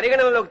సాక్ష్యాన్ని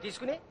పరిగణనలోకి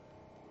తీసుకుని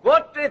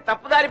కోర్టుని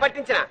తప్పుదారి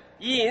పట్టించిన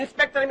ఈ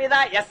ఇన్స్పెక్టర్ మీద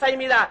ఎస్ఐ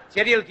మీద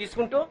చర్యలు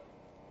తీసుకుంటూ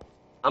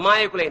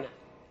అమాయకులైన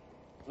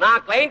నా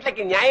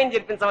క్లయింట్లకి న్యాయం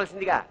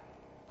జరిపించవలసిందిగా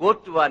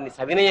కోర్టు వారిని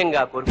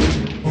సవినయంగా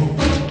కోరుకుంటుంది.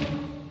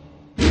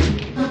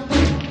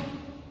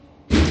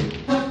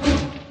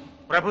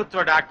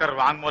 ప్రభుత్వ డాక్టర్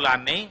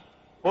వాంగ్మూలాన్ని,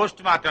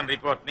 పోస్ట్ మార్టం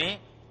రిపోర్ట్ ని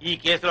ఈ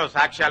కేసులో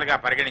సాక్ష్యాలుగా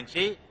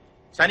పరిగణించి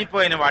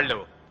చనిపోయిన వాళ్లు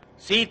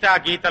సీతా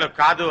గీతలు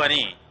కాదు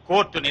అని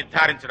కోర్టు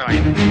నిర్ధారించడం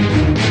అయింది.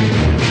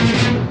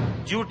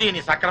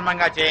 డ్యూటీని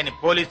సక్రమంగా చేయని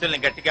పోలీసుల్ని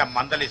గట్టిగా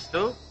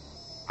మందలిస్తూ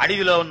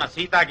అడవిలో ఉన్న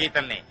సీతా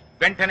గీతల్ని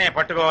వెంటనే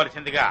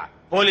పట్టుకోవాల్సిందిగా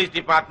పోలీస్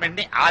డిపార్ట్మెంట్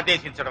ని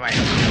ఆదేశించడం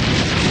అయింది.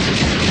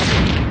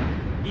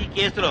 ఈ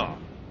కేసులో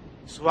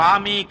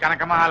స్వామి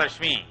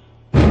కనకమహాలక్ష్మి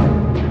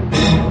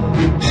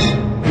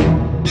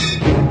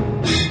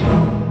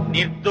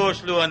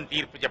నిర్దోషులు అని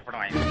తీర్పు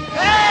చెప్పడం అయింది.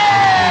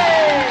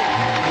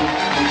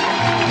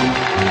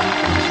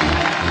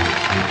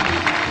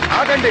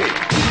 ఆగండి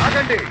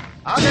ఆగండి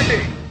ఆగండి.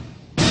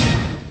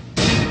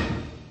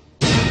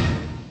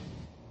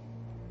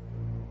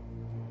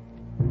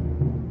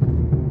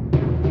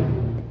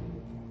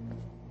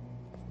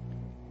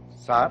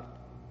 సార్,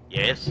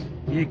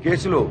 ఈ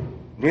కేసులో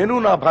నేను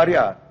నా భార్య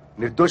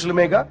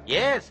నిర్దోషులమేగా?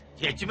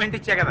 జడ్జిమెంట్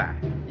ఇచ్చా కదా.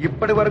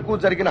 ఇప్పటి వరకు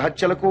జరిగిన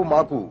హత్యలకు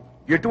మాకు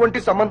ఎటువంటి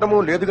సంబంధము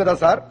లేదు కదా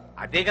సార్?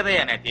 అదే కదా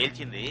నేను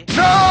తేల్చింది.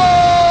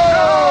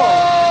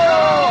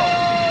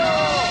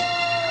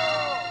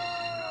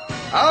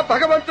 ఆ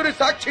భగవంతుని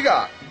సాక్షిగా,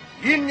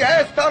 ఈ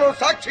న్యాయస్థానం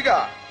సాక్షిగా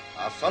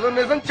అసలు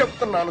నిజం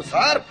చెప్తున్నాను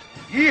సార్.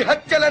 ఈ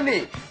హత్యలన్నీ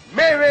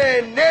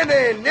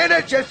నేనే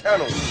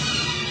చేశాను.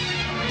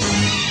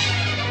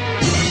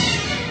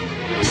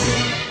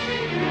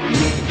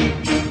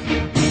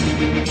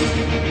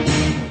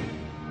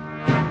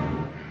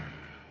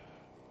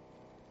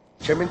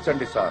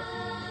 క్షమించండి సార్,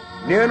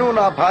 నేను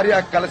నా భార్య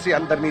కలిసి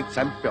అందరినీ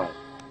చంపాం.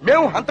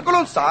 మేము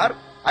హంతకులం సార్.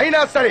 అయినా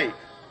సరే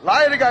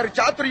లాయర్ గారి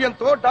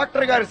చాతుర్యంతో,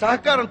 డాక్టర్ గారి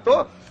సహకారంతో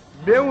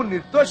మేము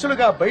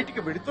నిర్దోషులుగా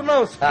బయటికి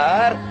వెడుతున్నాం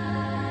సార్.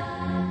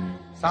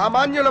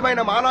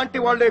 సామాన్యులమైన మాలాంటి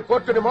వాళ్లే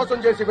కోర్టుని మోసం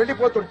చేసి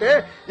వెళ్లిపోతుంటే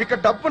ఇక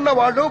డబ్బున్న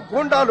వాళ్ళు,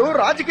 గూండాలు,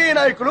 రాజకీయ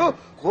నాయకులు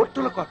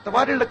కోర్టులకు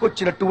కొత్తవారిళ్లకు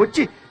వచ్చినట్టు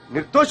వచ్చి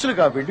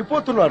నిర్దోషులుగా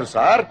వెళ్లిపోతున్నారు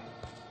సార్.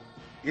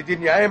 ఇది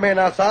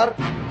న్యాయమేనా సార్?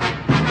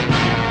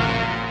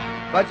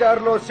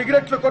 బజార్లో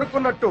సిగరెట్లు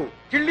కొనుక్కున్నట్టు,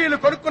 కిళ్ళీలు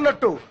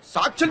కొనుక్కున్నట్టు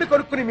సాక్షుల్ని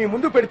కొనుక్కుని మీ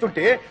ముందు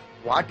పెడుతుంటే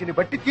వాటిని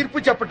బట్టి తీర్పు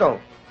చెప్పటం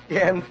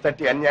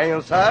ఎంతటి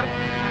అన్యాయం సార్.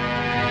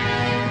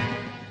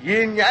 ఈ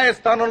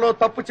న్యాయస్థానంలో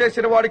తప్పు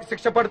చేసిన వాడికి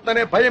శిక్ష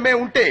పడుతుందనే భయమే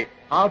ఉంటే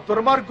ఆ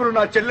దుర్మార్గులు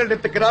నా చెల్లెళ్ళు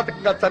ఇంత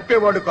కిరాతకంగా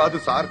చంపేవాడు కాదు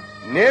సార్.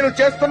 నేను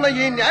చేస్తున్న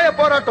ఈ న్యాయ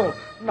పోరాటం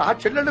నా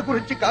చెల్లెళ్ళ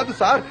గురించి కాదు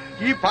సార్.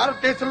 ఈ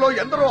భారతదేశంలో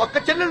ఎందరో అక్క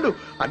చెల్లెళ్ళు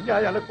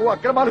అన్యాయాలకు,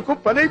 అక్రమాలకు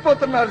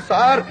బలైపోతున్నారు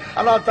సార్.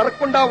 అలా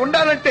జరగకుండా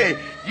ఉండాలంటే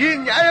ఈ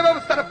న్యాయ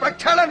వ్యవస్థను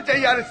ప్రక్షాళన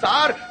చెయ్యాలి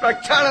సార్,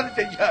 ప్రక్షాళన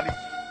చెయ్యాలి.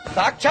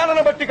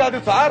 సాక్ష్యాలను బట్టి కాదు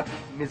సార్,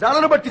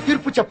 నిజాలను బట్టి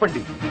తీర్పు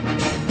చెప్పండి.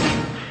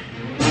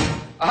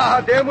 ఆ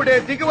దేవుడే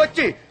దిగి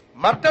వచ్చి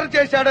మర్డర్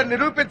చేశాడని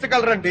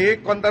నిరూపించగలరండి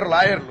కొందరు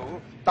లాయర్లు.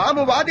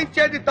 తాము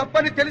వాదించేది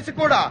తప్పని తెలిసి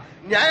కూడా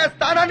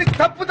న్యాయస్థానాన్ని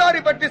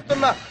తప్పుదారి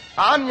పట్టిస్తున్న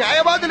ఆ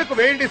న్యాయవాదులకు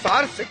వేయండి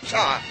సార్ శిక్ష.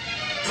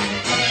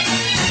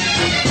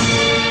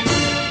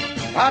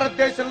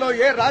 భారతదేశంలో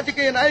ఏ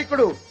రాజకీయ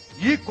నాయకుడు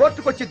ఈ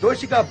కోర్టుకొచ్చి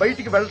దోషిగా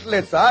బయటికి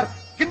వెళ్ళట్లేదు సార్.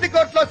 కింది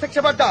కోర్టులో శిక్ష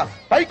పడ్డా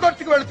పై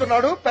కోర్టుకు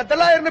వెళుతున్నాడు, పెద్ద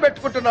లాయర్ని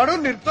పెట్టుకుంటున్నాడు,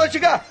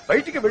 నిర్దోషిగా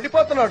బయటికి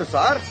వెళ్లిపోతున్నాడు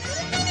సార్.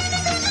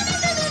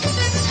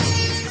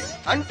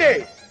 అంటే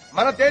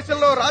మన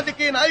దేశంలో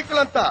రాజకీయ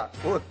నాయకులంతా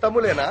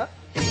ఉత్తములేనా?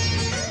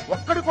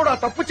 ఒక్కడు కూడా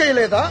తప్పు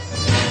చేయలేదా?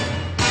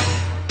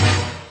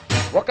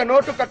 ఒక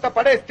నోటు కట్ట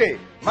పడేస్తే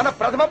మన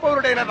ప్రథమ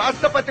పౌరుడైన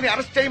రాష్ట్రపతిని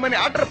అరెస్ట్ చేయమని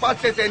ఆర్డర్ పాస్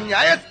చేసే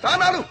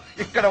న్యాయస్థానాలు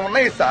ఇక్కడ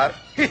ఉన్నాయి సార్.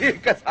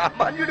 ఇక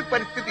సామాన్యుడి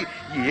పరిస్థితి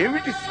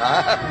ఏమిటి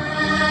సార్?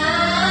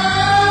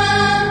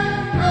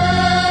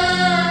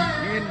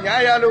 ఈ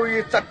న్యాయాలు, ఈ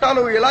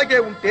చట్టాలు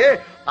ఇలాగే ఉంటే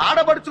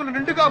ఆడబడుచులు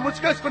నిండుగా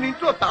ముసుకేసుకుని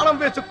ఇంట్లో తాళం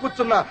వేసి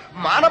కూర్చున్న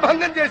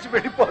మానభంగం చేసి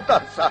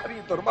వెళ్ళిపోతారు సార్ ఈ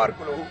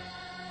దుర్మార్గులు.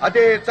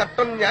 అదే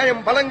చట్టం, న్యాయం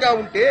బలంగా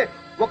ఉంటే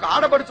ఒక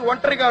ఆడబడుచు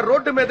ఒంటరిగా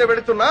రోడ్డు మీద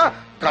వెడుతున్నా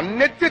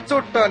కన్నెత్తి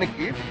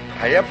చూడటానికి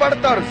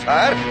భయపడతారు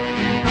సార్.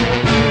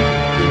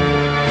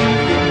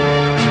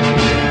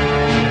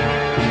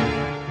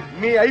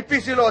 మీ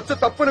ఐపీసీలో అచ్చు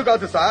తప్పులు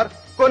కాదు సార్,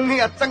 కొన్ని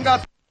అచ్చంగా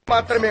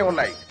మాత్రమే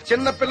ఉన్నాయి.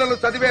 చిన్న పిల్లలు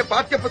చదివే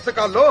పాఠ్య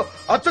పుస్తకాల్లో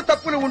అచ్చు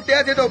తప్పులు ఉంటే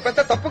అదేదో పెద్ద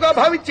తప్పుగా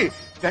భావించి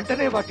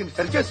వెంటనే వాటిని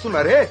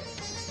సరిచేస్తున్నారే.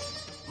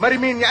 మరి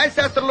మీ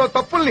న్యాయశాస్త్రంలో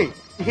తప్పుల్ని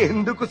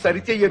ఎందుకు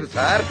సరిచెయ్యరు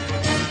సార్?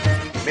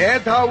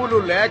 మేధావులు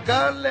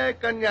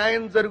లేక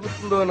న్యాయం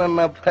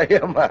జరుగుతుందోనన్న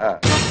భయమా?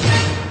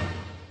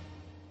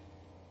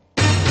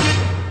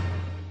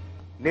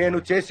 నేను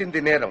చేసింది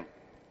నేరం,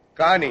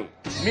 కానీ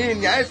మీ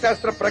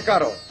న్యాయశాస్త్ర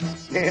ప్రకారం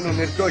నేను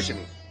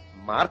నిర్దోషిని.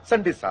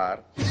 మార్చండి సార్.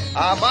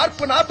 ఆ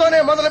మార్పు నాతోనే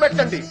మొదలు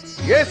పెట్టండి.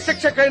 ఏ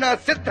శిక్షకైనా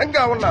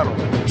సిద్ధంగా ఉన్నాను.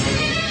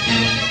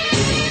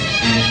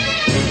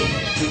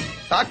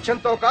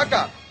 సాక్ష్యంతో కాక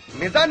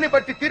నిజాన్ని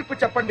బట్టి తీర్పు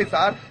చెప్పండి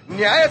సార్.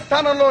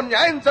 న్యాయస్థానంలో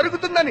న్యాయం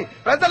జరుగుతుందని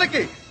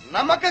ప్రజలకి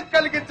నమ్మకం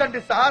కలిగించండి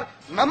సార్.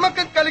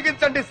 నమ్మకం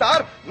కలిగించండి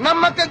సార్.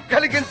 నమ్మకం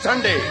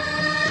కలిగించండి.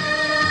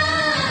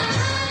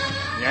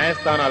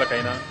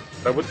 న్యాయస్థానాలకైనా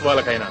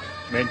ప్రభుత్వాలకైనా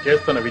మేం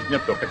చేస్తున్న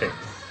విజ్ఞప్తి ఒక్కటే.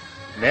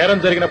 నేరం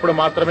జరిగినప్పుడు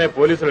మాత్రమే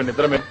పోలీసులు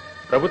నిద్రమే,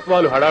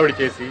 ప్రభుత్వాలు హడావిడి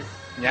చేసి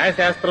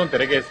న్యాయశాస్త్రం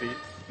తిరగేసి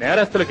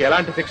నేరస్తులకు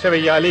ఎలాంటి శిక్ష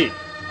వెయ్యాలి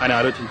అని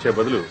ఆలోచించే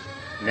బదులు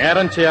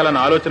నేరం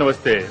చేయాలన్న ఆలోచన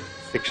వస్తే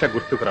శిక్ష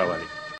గుర్తుకు రావాలి.